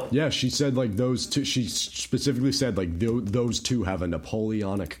no. Yeah, she said like those two. She specifically said like those two have a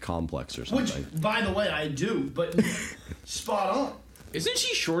Napoleonic complex or something. Which, by the way, I do, but spot on. Isn't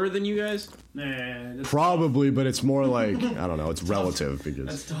she shorter than you guys? Nah, probably, but it's more like I don't know. It's relative because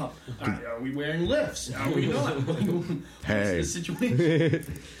that's tough. Are we wearing lifts? Are we not? Hey, what's the situation?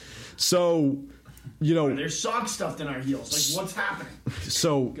 So. There's socks stuffed in our heels. Like, what's happening?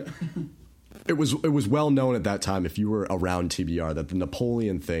 So, it was well known at that time, if you were around TBR, that the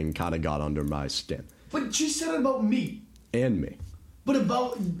Napoleon thing kind of got under my skin. But she said it about me. And me. But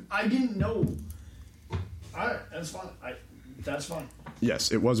I didn't know. Alright, that's fine. That's fine.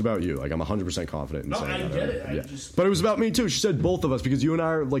 Yes, it was about you. Like, I'm 100% confident in saying that. No, I get it. But it was about me, too. She said both of us, because you and I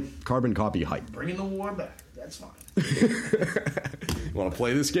are, like, carbon copy hype. Bringing the war back. That's fine. You want to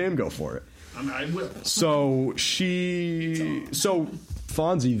play this game? Go for it. I will. So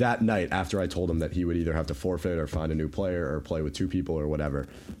Fonzie that night, after I told him that he would either have to forfeit or find a new player or play with two people or whatever,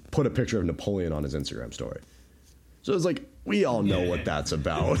 put a picture of Napoleon on his Instagram story. So it's like, we all know what that's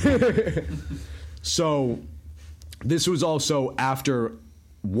about. So this was also after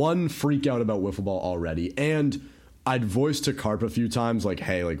one freak out about wiffle ball already, and I'd voiced to Carp a few times, like,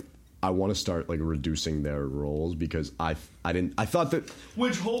 hey, like, I want to start like reducing their roles because I thought that.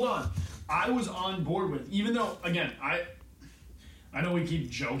 Which, hold on, I was on board with, even though, again, I know we keep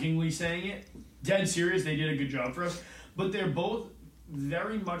jokingly saying it, dead serious, they did a good job for us, but they're both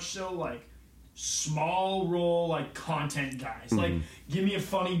very much so like small role, like content guys. Mm-hmm. Like, give me a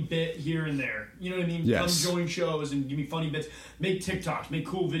funny bit here and there. You know what I mean? Yes. Come join shows and give me funny bits. Make TikToks, make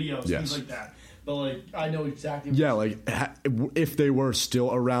cool videos, Yes. things like that. But like, I know exactly. Yeah, like if they were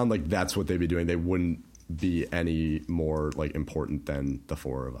still around, like that's what they'd be doing. They wouldn't be any more like important than the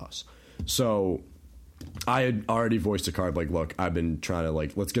four of us. So I had already voiced to Carp, like, look, I've been trying to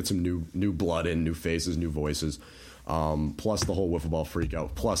like, let's get some new blood in, new faces, new voices. Plus the whole wiffle ball freak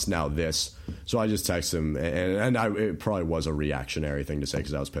out, plus now this. So I just texted him, and it probably was a reactionary thing to say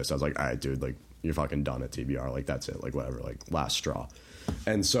because I was pissed. I was like, all right, dude, like, you're fucking done at TBR. Like, that's it. Like, whatever. Like, last straw.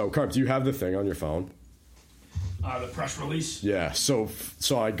 And so, Carp, do you have the thing on your phone? The press release? Yeah. So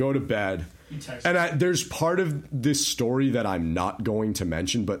I go to bed, You text and there's part of this story that I'm not going to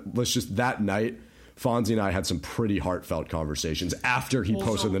mention, but let's just, that night, Fonzie and I had some pretty heartfelt conversations after he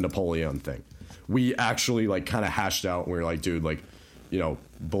posted the Napoleon thing. We actually like kind of hashed out, and we were like, dude, like, you know,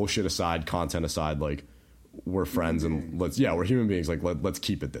 bullshit aside, content aside, like, we're friends and we're human beings, like, let's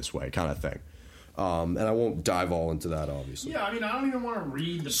keep it this way kind of thing. And I won't dive all into that, obviously. Yeah, I mean, I don't even want to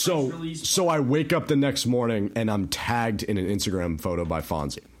read the press release. So I wake up the next morning and I'm tagged in an Instagram photo by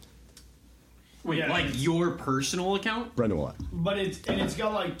Fonzie. Wait, Yeah, like your personal account? Brendan Willett. But it's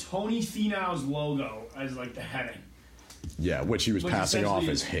got like Tony Finau's logo as like the heading. Yeah, which he was Which passing off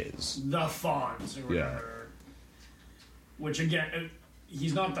as essentially his. The Fonz or Yeah. whatever. Which again,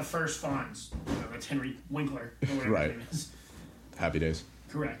 he's not the first Fonz. You know, that's Henry Winkler or whatever Right. his name is. Happy Days.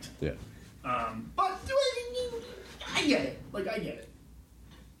 Correct. Yeah. But I get it. Like, I get it.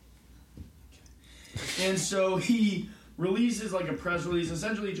 And so he releases like a press release,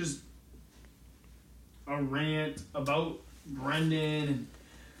 essentially just a rant about Brendan and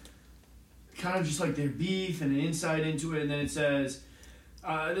kind of just like their beef and an insight into it. And then it says,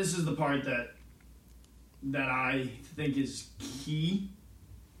 this is the part that I think is key.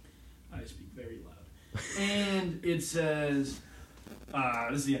 I speak very loud. And it says,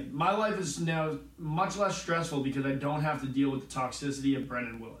 this is the end. My life is now much less stressful because I don't have to deal with the toxicity of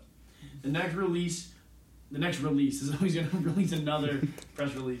Brendan Willett. The next release is always going to release another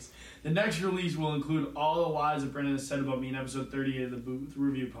press release. The next release will include all the lies that Brendan has said about me in episode 30 of the Booth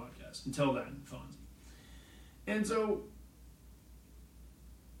Review podcast. Until then, Fonzie. And so,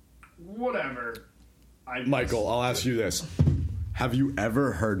 whatever. Michael, I'll ask you this. Have you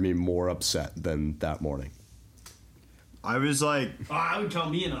ever heard me more upset than that morning? I was like, I would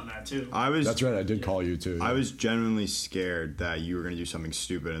count me in on that too. That's right. I did call you too. I was genuinely scared that you were going to do something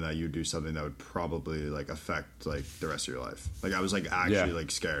stupid and that you would do something that would probably like affect like the rest of your life. Like I was like actually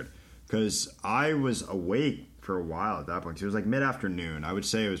like scared because I was awake for a while at that point. 'Cause it was like mid-afternoon. I would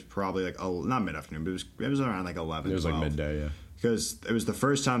say it was probably like not mid-afternoon, but it was around like 11. It was 12. like midday, yeah. Because it was the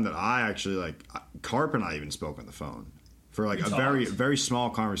first time that I actually like Carp and I even spoke on the phone. For like We a talked. very small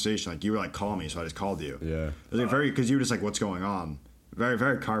conversation. Like you were like, call me, so I just called you. Yeah. It was like because you were just like, what's going on? Very,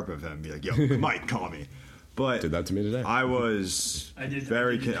 very Carp of him. Be like, yo, Mike, call me. But did that to me today. I was I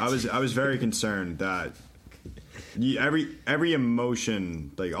was very concerned that every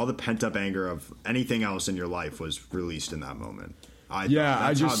emotion, like all the pent up anger of anything else in your life was released in that moment.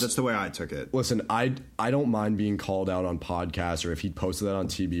 That's the way I took it. Listen, I don't mind being called out on podcasts, or if he'd posted that on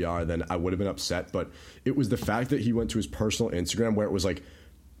TBR, then I would have been upset. But it was the fact that he went to his personal Instagram where it was like,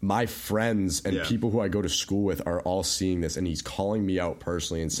 my friends and people who I go to school with are all seeing this, and he's calling me out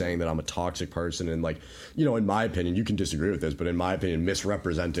personally and saying that I'm a toxic person, and like, you know, in my opinion, you can disagree with this, but in my opinion,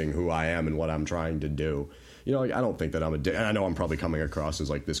 misrepresenting who I am and what I'm trying to do. You know, like, I don't think that I'm and I know I'm probably coming across as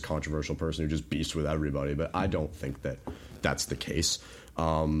like this controversial person who just beasts with everybody, but I don't think that that's the case.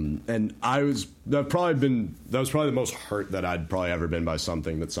 And that was probably the most hurt that I'd probably ever been by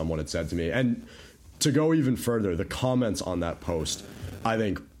something that someone had said to me. And to go even further, the comments on that post, I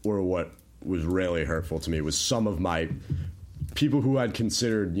think, were what was really hurtful to me. It was some of my people who I'd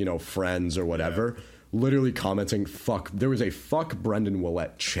considered, you know, friends or whatever, literally commenting, there was a fuck Brendan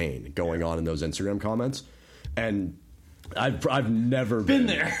Willett chain going on in those Instagram comments. And I've never Been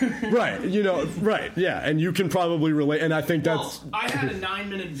there. Right, you know, right, yeah, and you can probably relate, and I think that's... I had a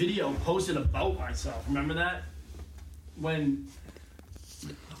 9-minute video posted about myself. Remember that? When...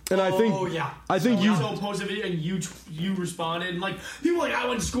 And I think, you posted a video and you responded, and like people like I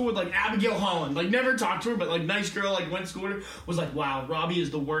went to school with like Abigail Holland, like never talked to her, but like nice girl, like went to school with her, was like, wow, Robbie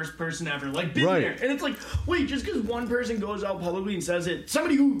is the worst person ever, like been there, and it's like, wait, just because one person goes out publicly and says it,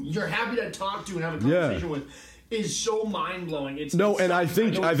 somebody who you're happy to talk to and have a conversation with, is so mind blowing. And I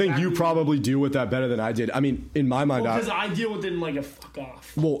think you probably deal with that better than I did. I mean, in my mind, because I deal with it in like a fuck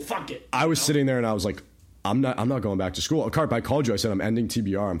off. Well, fuck it. I was sitting there and I was like, I'm not going back to school. Carp, I called you. I said I'm ending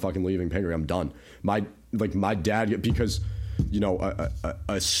TBR. I'm fucking leaving Pingree. I'm done. My dad, because you know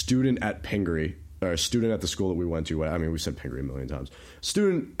a student at Pingree, or a student at the school that we went to. I mean, we said Pingree a million times.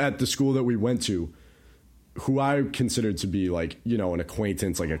 Student at the school that we went to, who I considered to be like, you know, an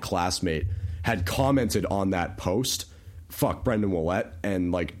acquaintance, like a classmate, had commented on that post, "Fuck Brendan Willett,"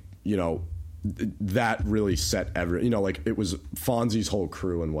 and like, you know, that really set you know, like it was Fonzie's whole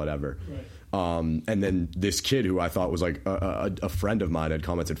crew and whatever. Right. And then this kid who I thought was like a friend of mine had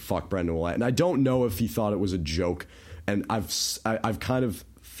commented, "Fuck Brendan Willett," and I don't know if he thought it was a joke, and I've kind of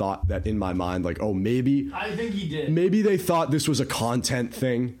thought that in my mind, like, oh, maybe I think he did. Maybe they thought this was a content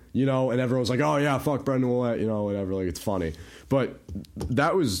thing, you know, and everyone was like, "Oh yeah, fuck Brendan Willett," you know, whatever, like it's funny. But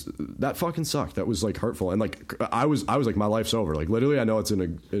that fucking sucked. That was like hurtful, and like I was like, my life's over. Like literally, I know it's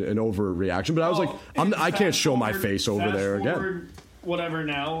an overreaction, but I was like, I can't show my face over there again. Whatever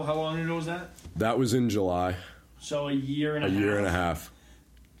now. How long ago was that? That was in July. So a year and a half.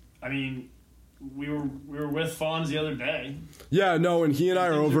 I mean, we were with Fonz the other day. Yeah, no, and he and I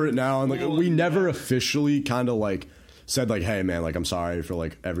are over it now, and like we never officially kind of like said like, hey man, like I'm sorry for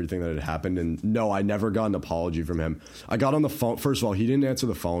like everything that had happened, and no, I never got an apology from him. I got on the phone. First of all, he didn't answer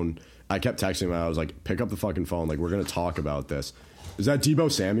the phone. I kept texting him. I was like, pick up the fucking phone. Like we're gonna talk about this. Is that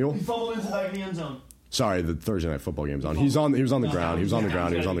Deebo Samuel? He fumbled into the back of the end zone. Sorry, the Thursday Night Football game's on. He was on the ground.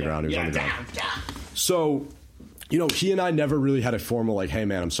 So, you know, he and I never really had a formal like, hey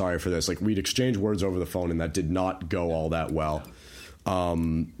man, I'm sorry for this. Like we'd exchange words over the phone, and that did not go all that well.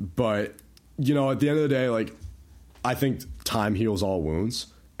 But you know, at the end of the day, like I think time heals all wounds,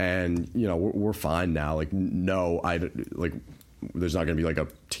 and you know we're fine now. Like there's not going to be like a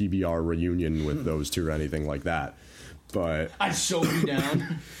TBR reunion with those two or anything like that. But I'd so be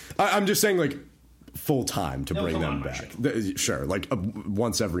down. I'm just saying like. Full time to bring them back. Sure, like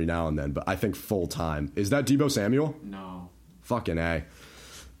once every now and then, but I think full time. Is that Deebo Samuel? No. Fucking A.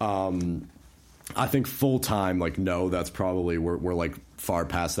 I think full time, like no, that's probably we're like far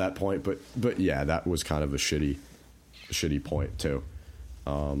past that point. But yeah, that was kind of a shitty point too.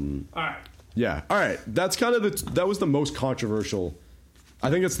 All right. Yeah. All right. That's kind of that was the most controversial. I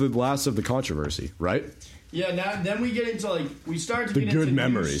think it's the last of the controversy, right? Yeah. Now then we get into like we start to the get good into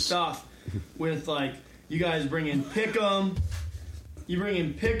memories new stuff. With like you guys bring in Pick'em, you bring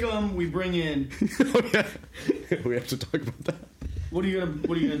in Pick'em, we bring in. Oh yeah, we have to talk about that. What are you gonna?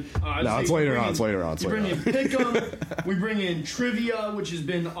 No, it's later on. It's later on. We bring in Pick'em, we bring in trivia, which has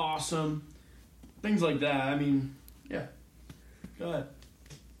been awesome. Things like that. I mean, yeah. Go ahead.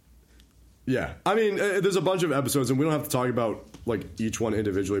 Yeah, I mean, there's a bunch of episodes, and we don't have to talk about like each one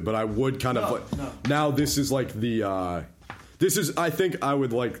individually. But I would kind of now this is like the. I think I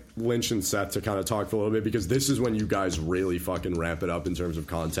would like Lynch and Seth to kind of talk for a little bit because this is when you guys really fucking ramp it up in terms of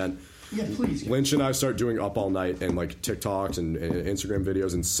content. Yeah, please. Lynch and I start doing Up All Night and like TikToks and Instagram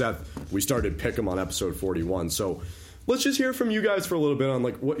videos, and Seth, we started Pick'em on episode 41. So let's just hear from you guys for a little bit on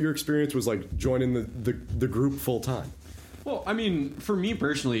like what your experience was like joining the group full time. Well, I mean, for me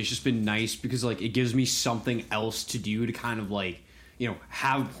personally, it's just been nice because like it gives me something else to do to kind of like, you know,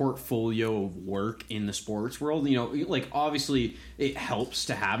 have a portfolio of work in the sports world. You know, like obviously it helps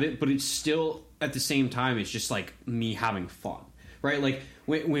to have it, but it's still at the same time it's just like me having fun, right? Like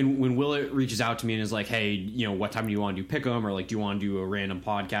when Willett reaches out to me and is like, hey, you know, what time do you want to do Pick'em, or like do you want to do a random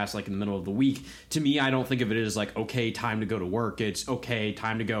podcast like in the middle of the week? To me, I don't think of it as like, okay, time to go to work. It's okay,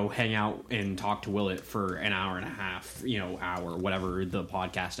 time to go hang out and talk to Willett for an hour and a half, you know, hour, whatever the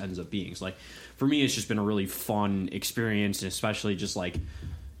podcast ends up being. So like for me, it's just been a really fun experience, and especially just like,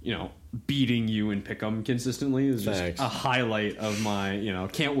 you know, beating you in Pick'em consistently is just a highlight of my, you know,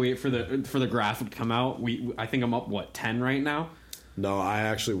 can't wait for the graphic to come out. I think I'm up 10 right now. No, I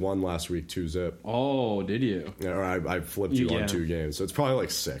actually won last week 2-0. Oh, did you? Yeah, or I flipped you on 2 games, so it's probably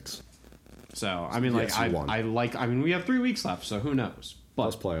like 6. So I mean, like yes, I mean, we have 3 weeks left, so who knows?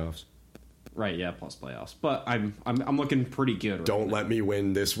 Plus playoffs. Right, yeah, plus playoffs. But I'm looking pretty good. Don't let me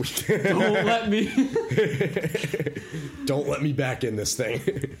win this week. Don't let me. Don't let me back in this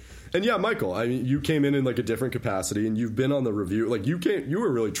thing. And yeah, Michael, I mean, you came in like a different capacity, and you've been on the review. Like you were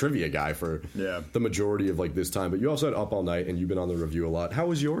a really trivia guy for the majority of like this time, but you also had Up All Night, and you've been on the review a lot. How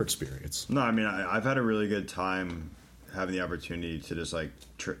was your experience? No, I mean, I've had a really good time having the opportunity to just like,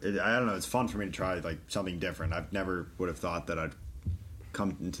 I don't know, it's fun for me to try like something different. I've never would have thought that I'd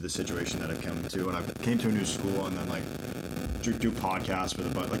come into the situation that I've come to, and I came to a new school and then like do podcasts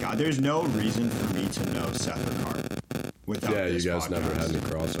with a bunch. Like, there's no reason for me to know Seth or Cart without this you guys podcast. never had any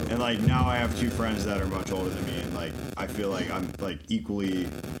crossover. And like now I have 2 friends that are much older than me, and like I feel like I'm like equally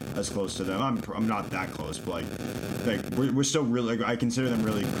as close to them. I'm not that close, but like we're still really, like, I consider them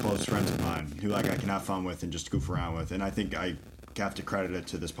really close friends of mine who like I can have fun with and just goof around with. And I think I have to credit it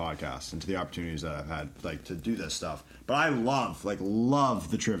to this podcast and to the opportunities that I've had like to do this stuff. But I love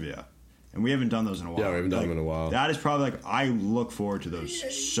the trivia. And we haven't done those in a while. Yeah, we haven't done them in a while. That is probably like, I look forward to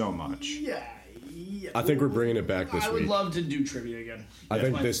those so much. Yeah. I think we're bringing it back this week. I would love to do trivia again. I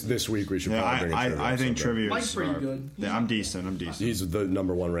think this week we should probably bring trivia. I think trivia Mike's is pretty good. Yeah, I'm decent. He's the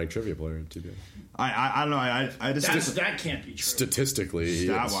number 1 ranked trivia player in TBA. I don't know. I just that can't be true. Statistically,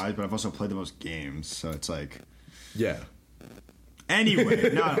 stat-wise, but I've also played the most games, so it's like, yeah.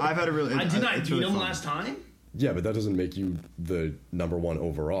 Anyway, no, I've had a really. Didn't I it's beat really him fun. last time? Yeah, but that doesn't make you the number 1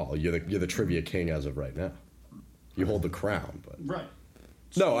 overall. You're the trivia king as of right now. You hold the crown, but right.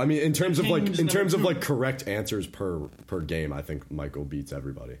 No, I mean in terms of King's like correct answers per game, I think Michael beats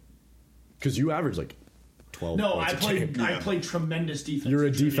everybody. Because you average like 12. No, points I a game. I played tremendous defense. You're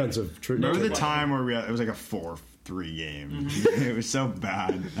a defensive. Remember the time where it was like a 4-3 game? It was so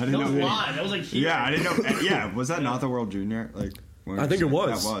bad. I didn't That was know. live. That was like here. Yeah, I didn't know. Yeah, was that not the World Junior? Like, I think it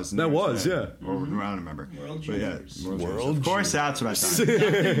was. That was, yeah. Or, I don't remember. World But yeah, Juniors. World Of course, that's what I thought.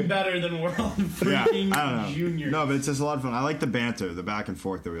 Nothing better than World freaking Yeah, I don't know. Juniors. No, but it's just a lot of fun. I like the banter, the back and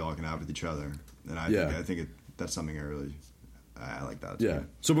forth that we all can have with each other, and I think that's something I like that. Yeah.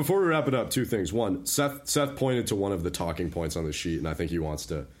 So before we wrap it up, 2 things. One, Seth pointed to one of the talking points on the sheet, and I think he wants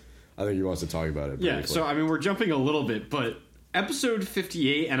to talk about it. Yeah. So I mean, we're jumping a little bit, but episode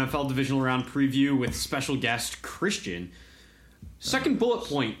 58, NFL Divisional Round preview with special guest Christian. Second bullet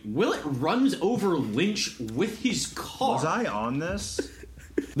point: Willett runs over Lynch with his car. Was I on this?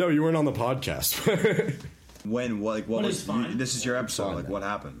 No, you weren't on the podcast. When? What was? fine. This is your episode. Like, what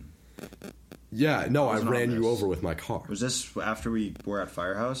happened? Yeah. No, I wasn't on ran you this. over with my car. Was this after we were at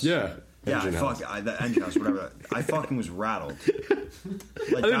Firehouse? Yeah. Yeah, Engine house. the engine house, whatever. I fucking was rattled.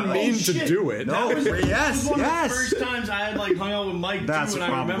 Like, I didn't mean to shit. do it. No, That was one of the yes. first times I had like hung out with Mike That's too, and I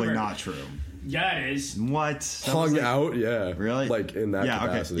probably remember. not true. Yeah, it is. What? That Hung was like- out, yeah. Really? Like in that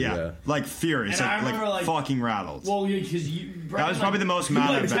capacity, okay, yeah. Like furious, And I like remember, like, fucking rattled. Well, yeah, because you. That was probably the most you, mad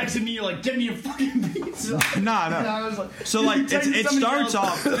like, I've been. texted me, you're like, get me a fucking pizza. No. And I was like, So, you like, texted it somebody starts else,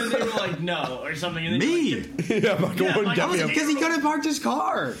 off- and then they were like, no, or something. And then Me? you're like, Yeah, Michael Yeah, wouldn't Mike, get me a... Because he couldn't park his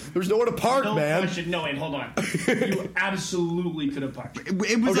car. There's nowhere to park, no man. question. No, wait, hold on. You absolutely could have parked.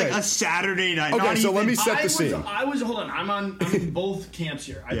 It was Okay. like a Saturday night. Okay, not so even, let me set the scene. Hold on. I'm in both camps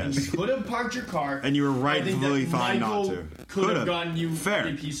here. I think Yes. you could have parked your car, And you were I think that rightfully fine Michael not to. Could have Could've. gotten you Fair.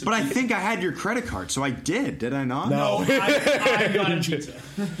 a piece of But I pizza. think I had your credit card, so I did. Did I not? No. I got a pizza.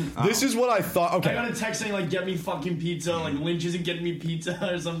 This is what I thought. I Okay. got a text saying like, "Get me fucking pizza." Like Lynch isn't getting me pizza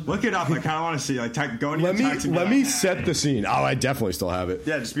or something. Look it up. I kind of want to see. Like, go into Let your text and be me like, set the scene. Oh, I definitely still have it.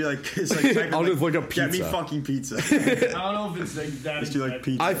 Yeah, just be like, it's like type in, I'll like, just look up Get me pizza. fucking pizza. I don't know if it's like that. Just do like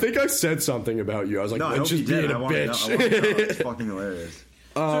pizza. I think I said something about you. I was like, No, I let's hope just you being did. a I wanna know. bitch. I wanna know. It's fucking hilarious.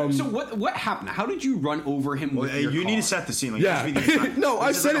 So what happened? How did you run over him Well, with your you car? need to set the scene. Like, Yeah. just be the- No, I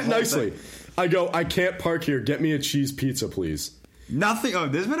this is said like it a whole nicely. thing. I go, I can't park here. Get me a cheese pizza, please. Nothing. Oh,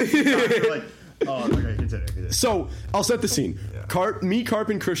 there's been a few times where, like, oh, okay, continue. So I'll set the scene. Carp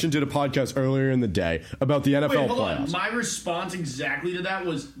and Christian did a podcast earlier in the day about the NFL Wait, hold playoffs. on. My response exactly to that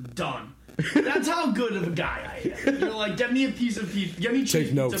was done. That's how good of a guy I am. You're like, get me a piece of pizza, get me cheese Take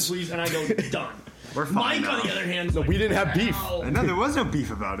pizza, notes. please, and I go done. We're fine Mike, on now. the other hand, is No, like, we didn't have beef. "Wow." No, there was no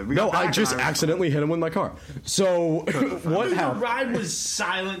beef about it. We No, got back I and just was accidentally hit him with my car. So what The happened? ride was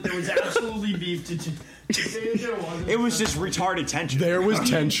silent. There was absolutely beef to. It was just retarded tension. There was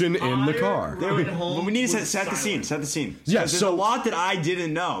tension in the car. But we need to set the scene. Set the scene. Yeah, There's a lot that I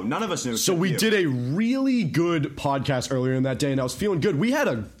didn't know. None of us knew. So we did a really good podcast earlier in that day, and I was feeling good. We had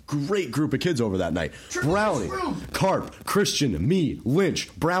a great group of kids over that night. Brownie, Carp, Christian, me,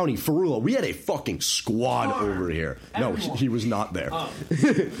 Lynch, Brownie, Ferrula. We had a fucking squad over here. No, he was not there.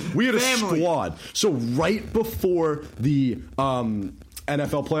 We had a squad. So right before the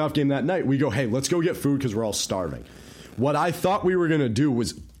NFL playoff game that night, we go, hey, let's go get food because we're all starving. What I thought we were going to do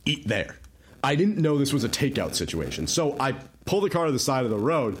was eat there. I didn't know this was a takeout situation. So I pull the car to the side of the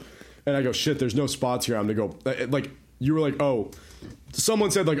road, and I go, shit, there's no spots here. I'm going to go, like, you were like, oh,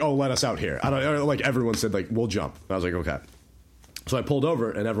 someone said, like, oh, let us out here. Like, everyone said, like, we'll jump. I was like, okay. So I pulled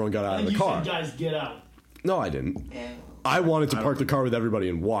over, and everyone got out of the car. Said, guys, get out. No, I didn't. I wanted to park the car with everybody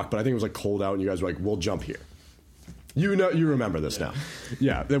and walk, but I think it was, like, cold out, and you guys were like, we'll jump here. You remember this now.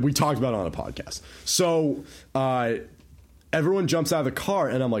 Yeah, we talked about it on a podcast. So everyone jumps out of the car,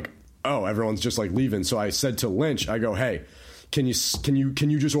 and I'm like, oh, everyone's just, like, leaving. So I said to Lynch, I go, hey, can you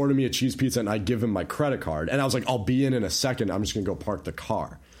just order me a cheese pizza? And I give him my credit card. And I was like, I'll be in a second. I'm just going to go park the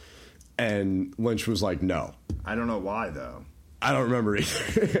car. And Lynch was like, no. I don't know why, though. I don't remember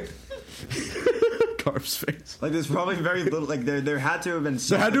either. Carp's face. Like, there's probably very little. Like, there had to have been.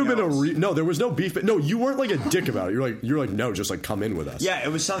 There had to have been no. There was no beef. No, you weren't like a dick about it. You're like, no, just like come in with us. Yeah,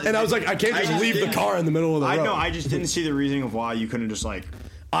 it was something. And I was like, I can't just leave the car in the middle of the road. I know. I just didn't see the reasoning of why you couldn't just like.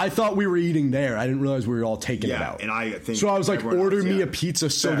 I thought we were eating there. I didn't realize we were all taking it out. And I think so. I was like, order me a pizza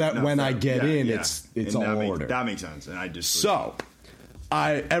so that when I get in, it's all ordered. That makes sense. And I just so.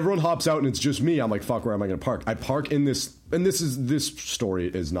 Everyone hops out and it's just me. I'm like, fuck, where am I going to park? I park in this, and this story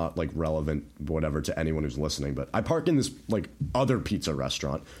is not like relevant, whatever, to anyone who's listening, but I park in this like other pizza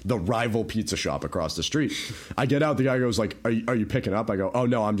restaurant, the rival pizza shop across the street. I get out, the guy goes like, are you picking up? I go, oh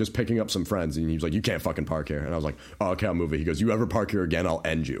no, I'm just picking up some friends. And he's like, you can't fucking park here. And I was like, oh, okay, I'll move it. He goes, you ever park here again, I'll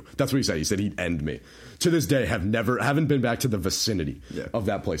end you. That's what he said. He said he'd end me. To this day, haven't been back to the vicinity of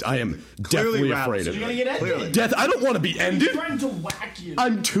that place. I am deathly afraid of it. Death. I don't want to be ended. He's trying to whack you.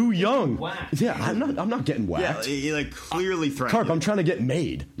 I'm too young. Yeah, I'm not getting whacked. Yeah, he like clearly threatened. Carp, I'm trying to get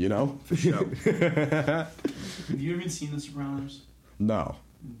made. You know. For sure. Have you even seen The Sopranos? No.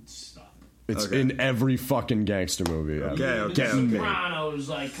 Stop. It's in every fucking gangster movie. Okay. The Sopranos,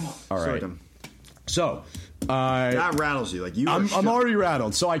 like, come on. All right. So. That rattles you. Like I'm already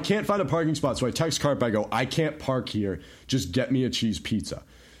rattled, so I can't find a parking spot. So I text Carp. I go, I can't park here. Just get me a cheese pizza.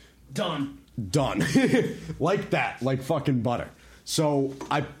 Done. Like that, like fucking butter. So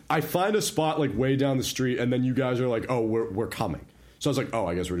I find a spot like way down the street, and then you guys are like, oh, we're coming. So I was like, oh,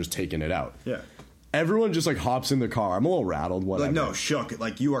 I guess we're just taking it out. Yeah. Everyone just like hops in the car. I'm a little rattled. Whatever. Like no, shook.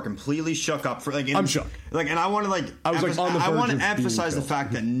 Like you are completely shook up for like. I'm shook. Like, and I want to like. I was like on the verge I want to of emphasize the being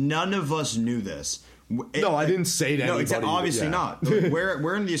fact that none of us knew this. No, I didn't say to anybody. No, obviously not.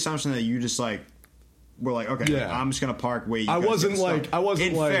 We're in the assumption that you just like we're like, okay, I'm just gonna park where you. I wasn't like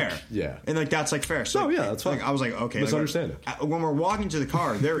fair. Yeah, and like that's like fair. So that's fine. Like, I was like, okay, misunderstanding. When we're walking to the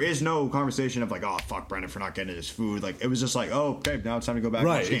car, there is no conversation of like, oh fuck Brendan for not getting his food. Like it was just like, oh okay, now it's time to go back.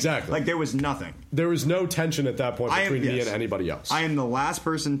 Right, exactly. Like there was nothing. There was no tension at that point between me and anybody else. I am the last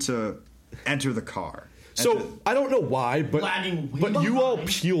person to enter the car. So I don't know why, but you all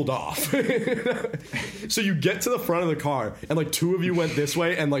peeled off. So you get to the front of the car, and like two of you went this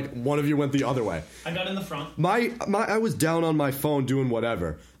way, and like one of you went the other way. I got in the front. I was down on my phone doing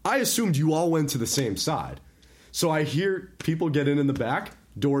whatever. I assumed you all went to the same side. So I hear people get in the back,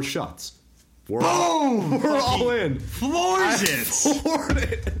 door shuts. We're all in. Floors it.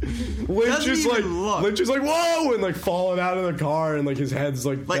 Lynch is like, whoa, and like falling out of the car, and like his head's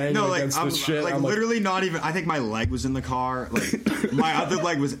like banging against the shit. Like literally not even. I think my leg was in the car. Like my other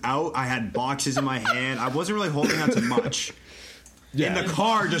leg was out. I had boxes in my hand. I wasn't really holding on to much. Yeah. In the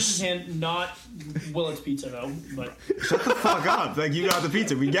car, just not Willet's Pizza though. But shut the fuck up! Like you got the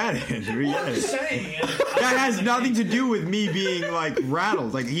pizza, we get it. I'm just saying. That has nothing to do with me being like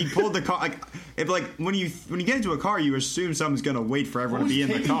rattled. Like he pulled the car. Like if like when you get into a car, you assume someone's gonna wait for everyone to be in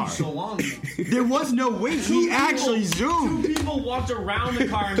the car. So long. There was no wait. He actually zoomed. 2 people walked around the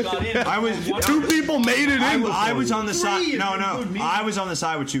car and got in. 2 people made it in. I was on the side. No. I was on the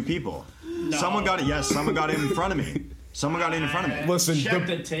side with 2 people. No. Someone got it. Yes, someone got in front of me. Someone got in front of me. Listen,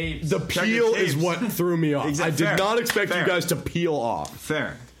 the peel is what threw me off. Exactly. I did not expect you guys to peel off.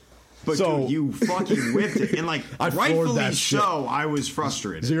 Fair. But dude, you fucking whipped it. And like, rightfully so, I was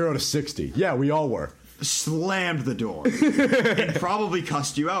frustrated. 0 to 60. Yeah, we all were. Slammed the door. And probably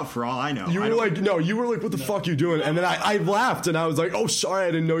cussed you out for all I know. You were like, what the fuck you doing? And then I laughed and I was like, oh, sorry,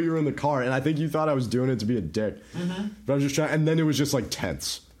 I didn't know you were in the car. And I think you thought I was doing it to be a dick. Mm-hmm. But I was just trying, and then it was just like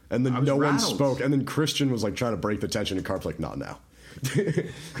tense. And then no one spoke. And then Christian was like trying to break the tension. And Carp's like, not now.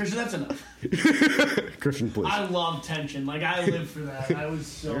 Christian, that's enough. Christian, please. I love tension. Like, I live for that. I was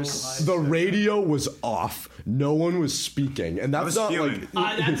so hyped. The radio was off. No one was speaking. And that's not like...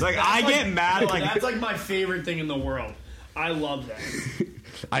 I get mad. Like that's like my favorite thing in the world. I love that.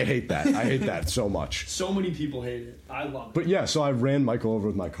 I hate that. I hate that so much. So many people hate it. I love it. But yeah, so I ran Michael over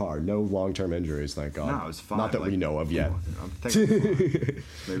with my car. No long-term injuries, thank God. No, it was fine. Not that we know of yet.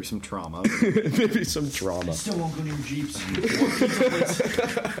 Maybe some trauma. Maybe some trauma. I still won't go near Jeeps.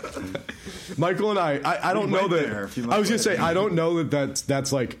 Michael and I don't know that... I was going to say, I don't know that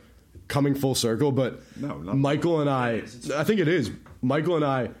that's like coming full circle, but Michael and I think it is. Michael and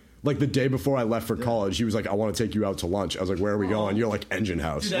I, like the day before I left for college, he was like, I want to take you out to lunch. I was like, where are we going? You're like, Engine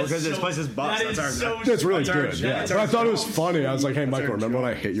House. Dude, because this place is bust. That's really good. Yeah. But I thought it was funny. I was like, hey, Michael, remember when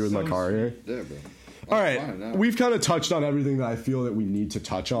I hit you with my car here? Yeah, bro. All right. We've kind of touched on everything that I feel that we need to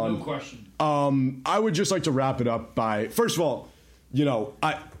touch on. No question. I would just like to wrap it up by, first of all,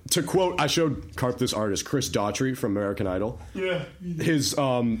 to quote, I showed Carp this artist, Chris Daughtry from American Idol. Yeah.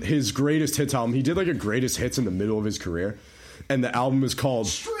 His greatest hits album. He did like a greatest hits in the middle of his career. And the album is called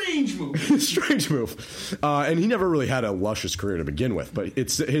Strange Move. Strange Move. And he never really had a luscious career to begin with, but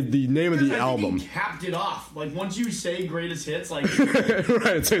it's the name of the album. He capped it off. Like once you say greatest hits, like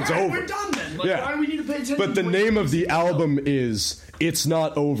right, it's over. We're done then. Like why do we need to pay attention? But the name of the album is It's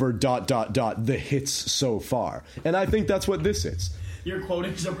Not Over ... The Hits So Far. And I think that's what this is. You're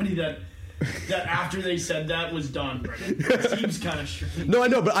quoting somebody that after they said that was done, Brendan. It seems kind of strange. No, I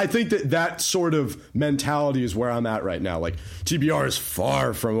know, but I think that sort of mentality is where I'm at right now. Like, TBR is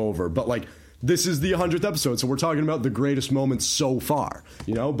far from over, but like, this is the 100th episode, so we're talking about the greatest moments so far,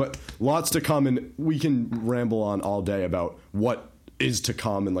 but lots to come, and we can ramble on all day about what is to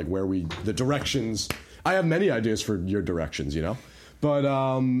come and like the directions. I have many ideas for your directions, but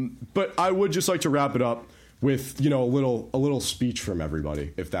I would just like to wrap it up with a little speech from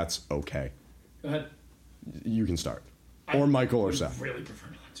everybody, if that's okay. Go ahead. You can start, or Michael or Seth. Really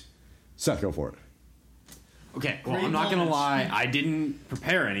prefer not to. Seth, go for it. Okay, well, I'm not gonna lie. I didn't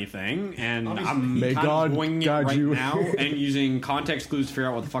prepare anything, and I'm May kind God of winging it guide right you. now and using context clues to figure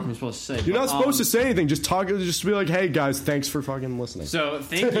out what the fuck I'm supposed to say. You're not supposed to say anything. Just talk. Just be like, "Hey guys, thanks for fucking listening." So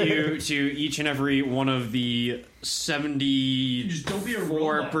thank you to each and every one of the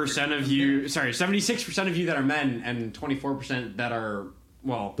 74% of you. Sorry, 76% of you that are men, and 24% that are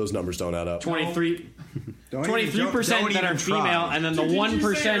those numbers don't add up. 23% that are female, and then the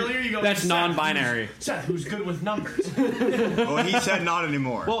 1% that's non-binary. Seth, who's good with numbers? Well, he said not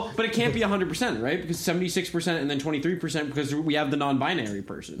anymore. Well, but it can't be 100%, right? Because 76% and then 23% because we have the non-binary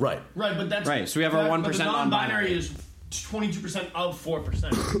person. Right. Right, but that's right. So we have our 1% but the non-binary. is 22% of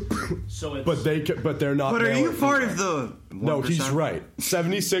 4%. So it's But they're not. But are male you or part female. of the 1%? No, he's right.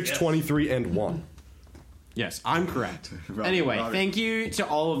 76, 23, and 1. Yes, I'm correct. Anyway, thank you to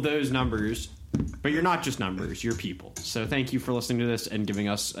all of those numbers. But you're not just numbers, you're people. So thank you for listening to this and giving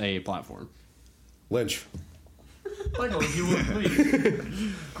us a platform. Lynch. Michael, if you would,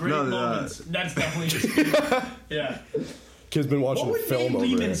 please. Great moments. That's definitely yeah. Kid's been watching what film would over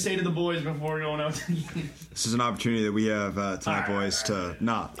Nate there. Lehman say to the boys before going out to the game? This is an opportunity that we have tonight, boys, to...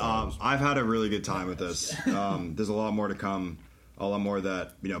 I've had a really good time with this. There's a lot more to come. A lot more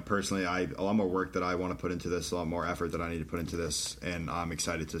that, personally, a lot more work that I want to put into this, a lot more effort that I need to put into this, and I'm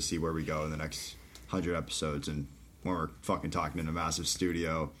excited to see where we go in the next 100 episodes, and when we're fucking talking in a massive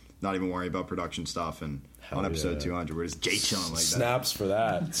studio, not even worrying about production stuff, and on episode 200, we're just Jay chilling like that. Snaps for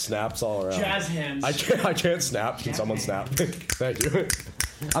that. Snaps all around. Jazz hands. I can't snap. Can someone snap? Thank you.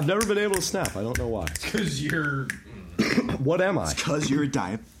 I've never been able to snap. I don't know why. Because you're... What am I? It's because you're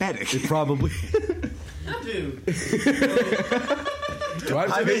diabetic. It probably... Dude. Do I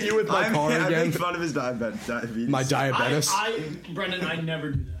have to hit you with my car again? I make fun of his diabetes. My diabetes? Brendan, I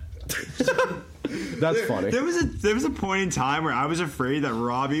never do that. That's funny. There was a point in time where I was afraid that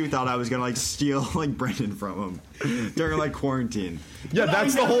Robbie thought I was gonna steal Brendan from him during quarantine. Yeah,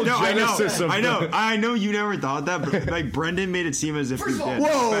 that's the whole genesis of. I know you never thought that, but Brendan made it seem as if you did.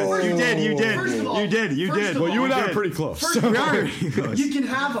 Whoa! You did. Well, you and I are pretty close. We are pretty close. You can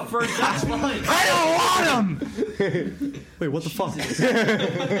have him. That's fine. I don't want him. Wait, what the fuck?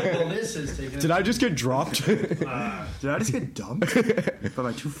 Well, this is taking. Did I just get dropped? Did I just get dumped by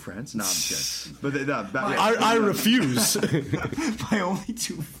my two friends? No, I'm kidding. But I refuse. My only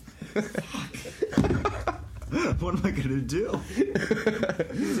two. What am I gonna do?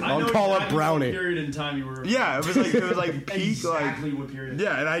 I'll call up Brownie. What period in time you were. Yeah, it was like peak. Exactly what period.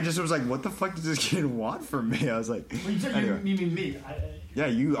 Yeah, and I just was like, "What the fuck does this kid want from me?" I was like, Well, you said anyway. you mean me. Yeah,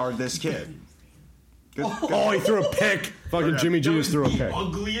 you are this kid. Good. Oh, he threw a pick. Fucking Jimmy G just threw a pick.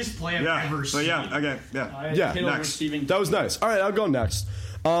 Ugliest play I've ever seen. Okay, Yeah, next. That was nice. All right, I'll go next.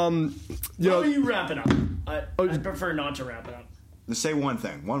 How do you wrap it up? I prefer not to wrap it up. Just say one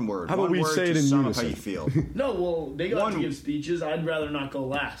thing, one word. How about one we word say it to in sum unison? up how you feel. No, well, they got to give speeches. I'd rather not go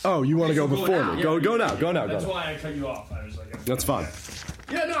last. Oh, you want to go before me? Go now. That's why I cut you off. I was like, that's fine.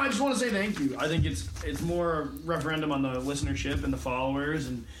 Yeah, no, I just want to say thank you. I think it's more a referendum on the listenership and the followers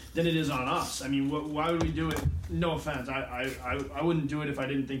than it is on us. I mean, why would we do it? No offense. I wouldn't do it if I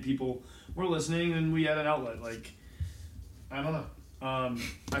didn't think people were listening and we had an outlet. I don't know. I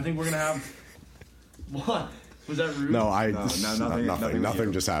think we're going to have... What? Was that rude? No, nothing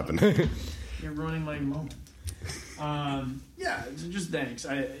nothing just happened. You're ruining my moment. Yeah, just thanks.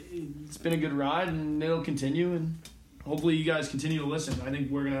 It's been a good ride, and it'll continue, and hopefully you guys continue to listen. I think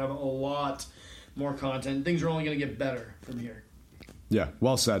we're going to have a lot more content. Things are only going to get better from here. Yeah,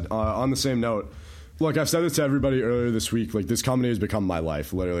 well said. On the same note, look, I've said this to everybody earlier this week. Like, this company has become my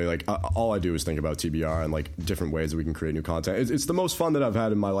life. Literally, like, all I do is think about TBR and like different ways that we can create new content. It's the most fun that I've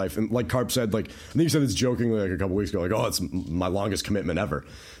had in my life. And like Carp said, like, I think you said this jokingly like a couple weeks ago, like, oh, it's my longest commitment ever.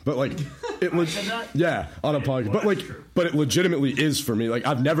 But like, it was yeah on a podcast. But it legitimately is for me. Like,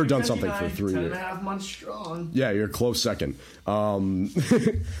 I've never done something for 3 years. 10.5 months strong. Yeah, you're a close second.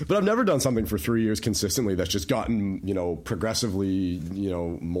 But I've never done something for 3 years consistently that's just gotten, progressively,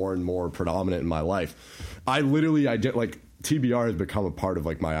 more and more predominant in my life. I did like TBR has become a part of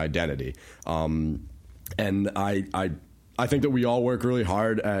like my identity. And I think that we all work really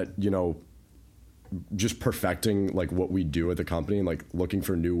hard at, just perfecting like what we do at the company and like looking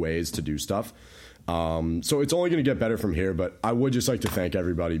for new ways to do stuff. So it's only going to get better from here, but I would just like to thank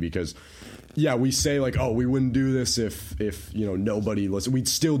everybody because yeah, we say like, oh, we wouldn't do this if nobody listened. We'd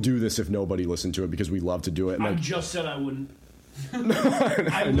still do this if nobody listened to it because we love to do it. And I just said I wouldn't.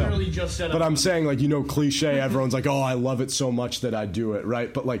 I literally just said but I'm saying like, cliche, everyone's like, oh, I love it so much that I do it,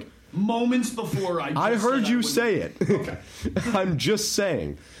 right? But like moments before I heard you say it. Okay. I'm just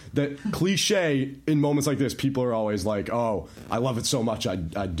saying that cliche in moments like this, people are always like, oh, I love it so much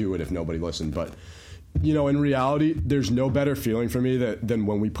I'd do it if nobody listened. But in reality, there's no better feeling for me than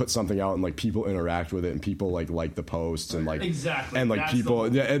when we put something out and like people interact with it and people like the posts and like exactly and like that's people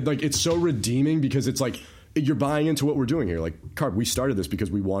like it's so redeeming because it's like you're buying into what we're doing here. Like, Carp, we started this because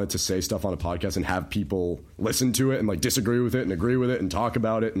we wanted to say stuff on a podcast and have people listen to it and like disagree with it and agree with it and talk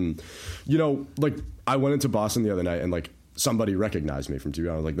about it. And like I went into Boston the other night and like somebody recognized me from TV.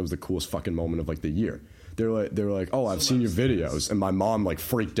 I was like, that was the coolest fucking moment of like the year. They were like, oh, I've seen your videos, and my mom like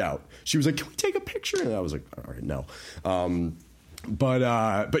freaked out. She was like, can we take a picture? And I was like, all right, no.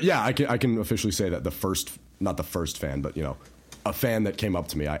 But yeah, I can officially say that not the first fan, but a fan that came up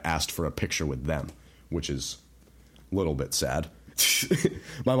to me, I asked for a picture with them, which is a little bit sad.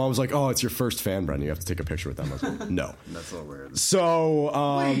 My mom was like, oh, it's your first fan, Brendan. You have to take a picture with them. I was like, no. That's a little weird.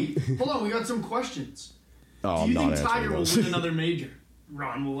 So, wait, hold on. We got some questions. Oh, Do you I'm think not Tiger will those. win another major?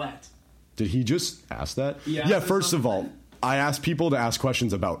 Ron Willette. Did he just ask that? Yeah, first of all, I asked people to ask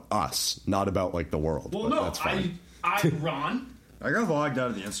questions about us, not about like the world. Well, but no, that's fine. Ron. I got logged out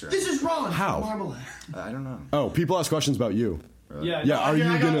of the Instagram. This is Ron. How? Marblehead. I don't know. Oh, people ask questions about you. Yeah. Yeah. No, Are I you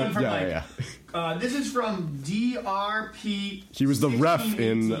got gonna? one from Yeah. This is from DRP. He was the ref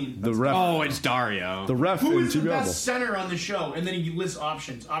in the ref. Oh, it's Dario. The ref Who in is the TBR. best center on the show? And then he lists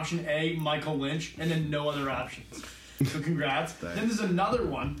options. Option A, Michael Lynch, and then no other options. So congrats. Then there's another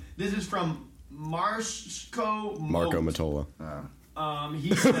one. This is from Marco Matola.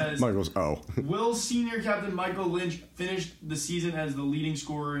 He says, Michael's will senior captain Michael Lynch finish the season as the leading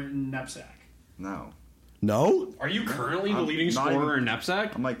scorer in knapsack? No. No? Are you currently the leading scorer in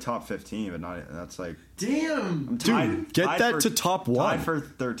knapsack? I'm like top 15, but not. That's like. Damn, I'm tied, get tied that for, to top one. Tied for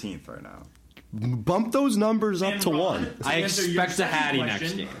 13th right now. Bump those numbers up to Ron, one. to I answer your expect a second Hattie question-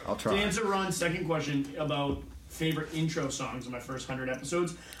 next game. I'll try. To answer Ron's second question about favorite intro songs in my first 100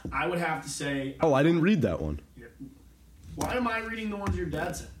 episodes, I would have to say. Oh, I didn't read that one. Why am I reading the ones your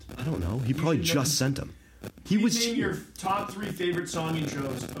dad sent? I don't know. He probably just sent them. He Please was name here. your top 3 favorite song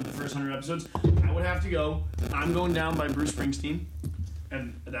intros of the first 100 episodes. I would have to go I'm Going Down by Bruce Springsteen,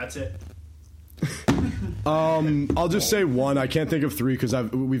 and that's it. I'll just say one. I can't think of 3 because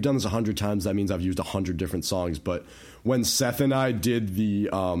we've done this 100 times. That means I've used 100 different songs. But when Seth and I did the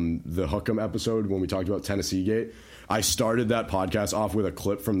Hookem episode when we talked about Tennessee Gate, I started that podcast off with a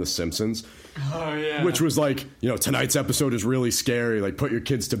clip from The Simpsons. Oh, yeah. Which was like, tonight's episode is really scary. Like, put your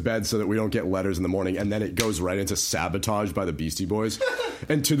kids to bed so that we don't get letters in the morning. And then it goes right into Sabotage by the Beastie Boys.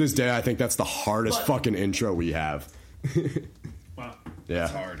 And to this day, I think that's the hardest fucking intro we have. Wow. Yeah.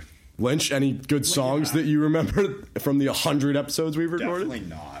 It's hard. Lynch, any good songs that you remember from the 100 episodes we've recorded? Definitely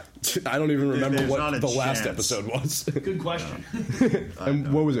not. I don't even remember There's what not a the last chance. episode was. Good question.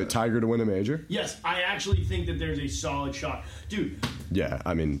 And what was it? Tiger to win a major? Yes, I actually think that there's a solid shot. Dude, Yeah,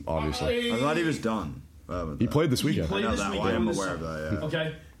 I mean, obviously. I thought he was done. He played this weekend. played I know this that. weekend I am with aware his of son. that, yeah.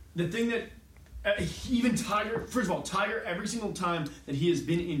 Okay? The thing that even Tiger, first of all, Tiger, every single time that he has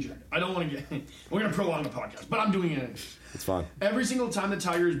been injured, I don't want to get, we're going to prolong the podcast, but I'm doing it anyway. It's fine. Every single time that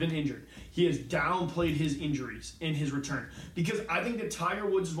Tiger has been injured, he has downplayed his injuries in his return. Because I think that Tiger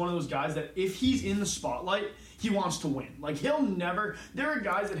Woods is one of those guys that if he's in the spotlight, he wants to win. Like, he'll never... There are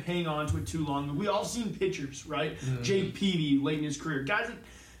guys that hang on to it too long. We all seen pitchers, right? Jake Peavy late in his career. Guys that...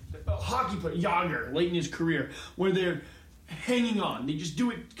 a hockey player, Yager, late in his career, where they're hanging on. They just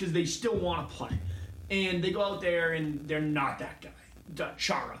do it because they still want to play. And they go out there and they're not that guy.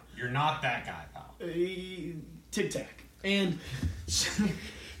 Chara. You're not that guy, pal. Tic Tac. And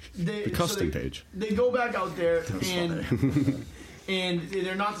the custom page. They go back out there and and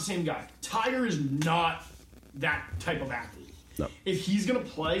they're not the same guy. Tiger is not that type of athlete. No. If he's going to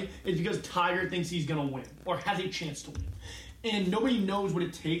play, it's because Tiger thinks he's going to win or has a chance to win. And nobody knows what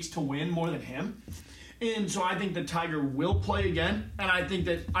it takes to win more than him. And so I think that Tiger will play again. And I think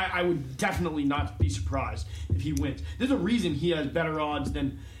that I would definitely not be surprised if he wins. There's a reason he has better odds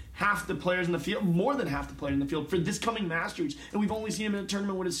than half the players in the field, more than half the players in the field for this coming Masters. And we've only seen him in a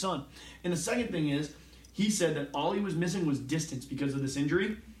tournament with his son. And the second thing is, he said that all he was missing was distance because of this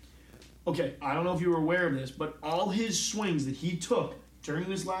injury. Okay, I don't know if you were aware of this, but all his swings that he took during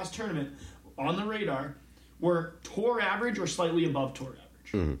this last tournament on the radar were tour average or slightly above tour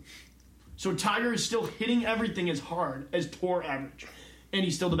average. Mm-hmm. So Tiger is still hitting everything as hard as tour average, and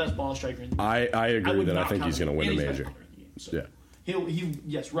he's still the best ball striker in the game. I agree would that I not think he's count going to him. win a And he's major. best player in the game, so Yeah.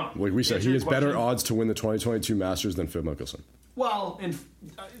 Yes, Ron. Like we said, Answer he your has better question. odds to win the 2022 Masters than Phil Mickelson. Well, and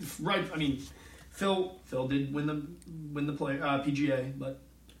right, I mean, Phil did win the PGA, but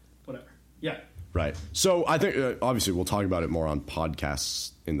whatever. Yeah. Right. So I think, obviously, we'll talk about it more on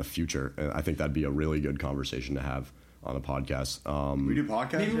podcasts in the future. And I think that'd be a really good conversation to have on a podcast. We do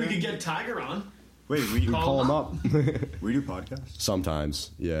podcasts? Maybe we could get Tiger on. Wait, we do call him up. We do podcasts?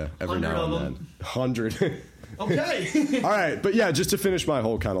 Sometimes, yeah. Every 100 now of and then. 100. Okay. All right. But yeah, just to finish my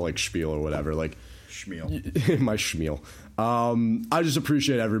whole kind of like spiel or whatever, like Schmiel. my schmiel. I just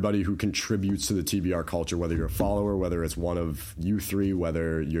appreciate everybody who contributes to the TBR culture, whether you're a follower, whether it's one of you three,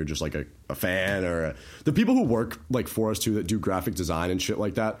 whether you're just like a fan or the people who work like for us too that do graphic design and shit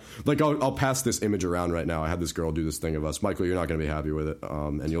like that. Like I'll pass this image around right now. I had this girl do this thing of us. Michael, you're not going to be happy with it,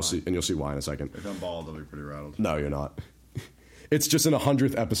 and you'll see why in a second. If I'm bald, I'll be pretty rattled. No, you're not. It's just an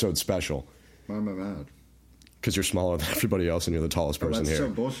 100th episode special. Why am I mad? Because you're smaller than everybody else and you're the tallest person that's here.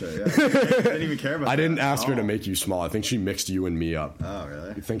 so bullshit, yeah. I didn't even care about that. I didn't ask her to make you small. I think she mixed you and me up. Oh,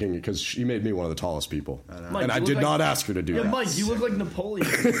 really? Thinking, because she made me one of the tallest people. Mike, and I you did look not like- ask her to do Yeah, that. Mike, you look like Napoleon.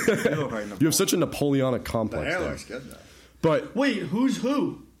 You have such a Napoleonic complex The hair there. looks good, though. But Wait, who's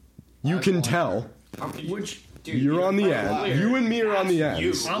who? you can tell. Which? You're on the end. You and me are on the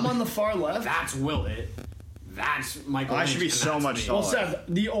end. I'm on the far left. That's Willett. That's Michael. I should be Lynch, and so that's much me. Well, Seth,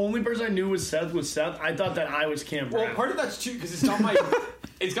 the only person I knew was Seth. I thought that I was Cam Brown. Well, part of that's too because it's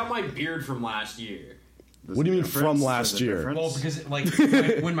got my beard from last year. What do you mean from last year? Well, because like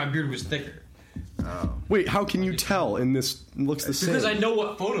when my beard was thicker. Wait, how can you tell in this? It looks the same. Because I know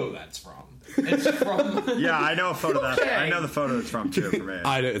what photo that's from. It's from. Yeah, I know a photo that. I know the photo it's from too. For me,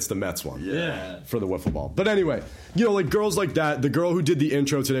 It's the Mets one. Yeah. For the wiffle ball. But anyway, like girls like that, the girl who did the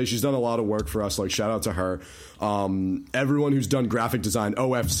intro today, she's done a lot of work for us. Like shout out to her. Everyone who's done graphic design,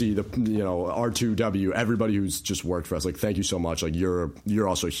 OFC, R2W, everybody who's just worked for us. Like thank you so much. Like you're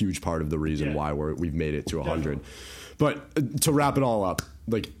also a huge part of the reason why we've made it to 100. But to wrap it all up,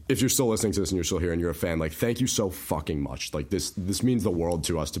 like if you're still listening to this and you're still here and you're a fan, like thank you so fucking much. Like this means the world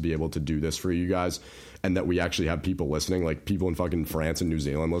to us to be able to do this for you guys, and that we actually have people listening, like people in fucking France and New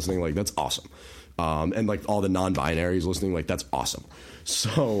Zealand listening. Like that's awesome. And like all the non-binaries listening, like that's awesome.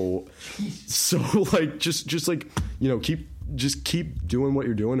 So like just like keep doing what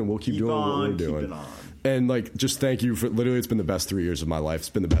you're doing, and we'll keep doing what we're doing. And like, just thank you for literally, it's been the best 3 years of my life. It's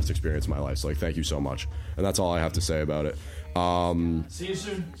been the best experience of my life. So like, thank you so much. And that's all I have to say about it. See you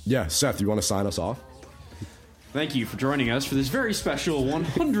soon. Yeah, Seth, you want to sign us off? Thank you for joining us for this very special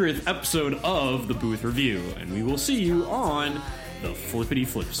 100th episode of the Booth Review, and we will see you on the flippity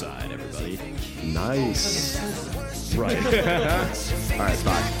flip side, everybody. Nice. Right. All right,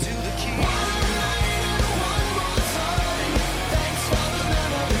 bye.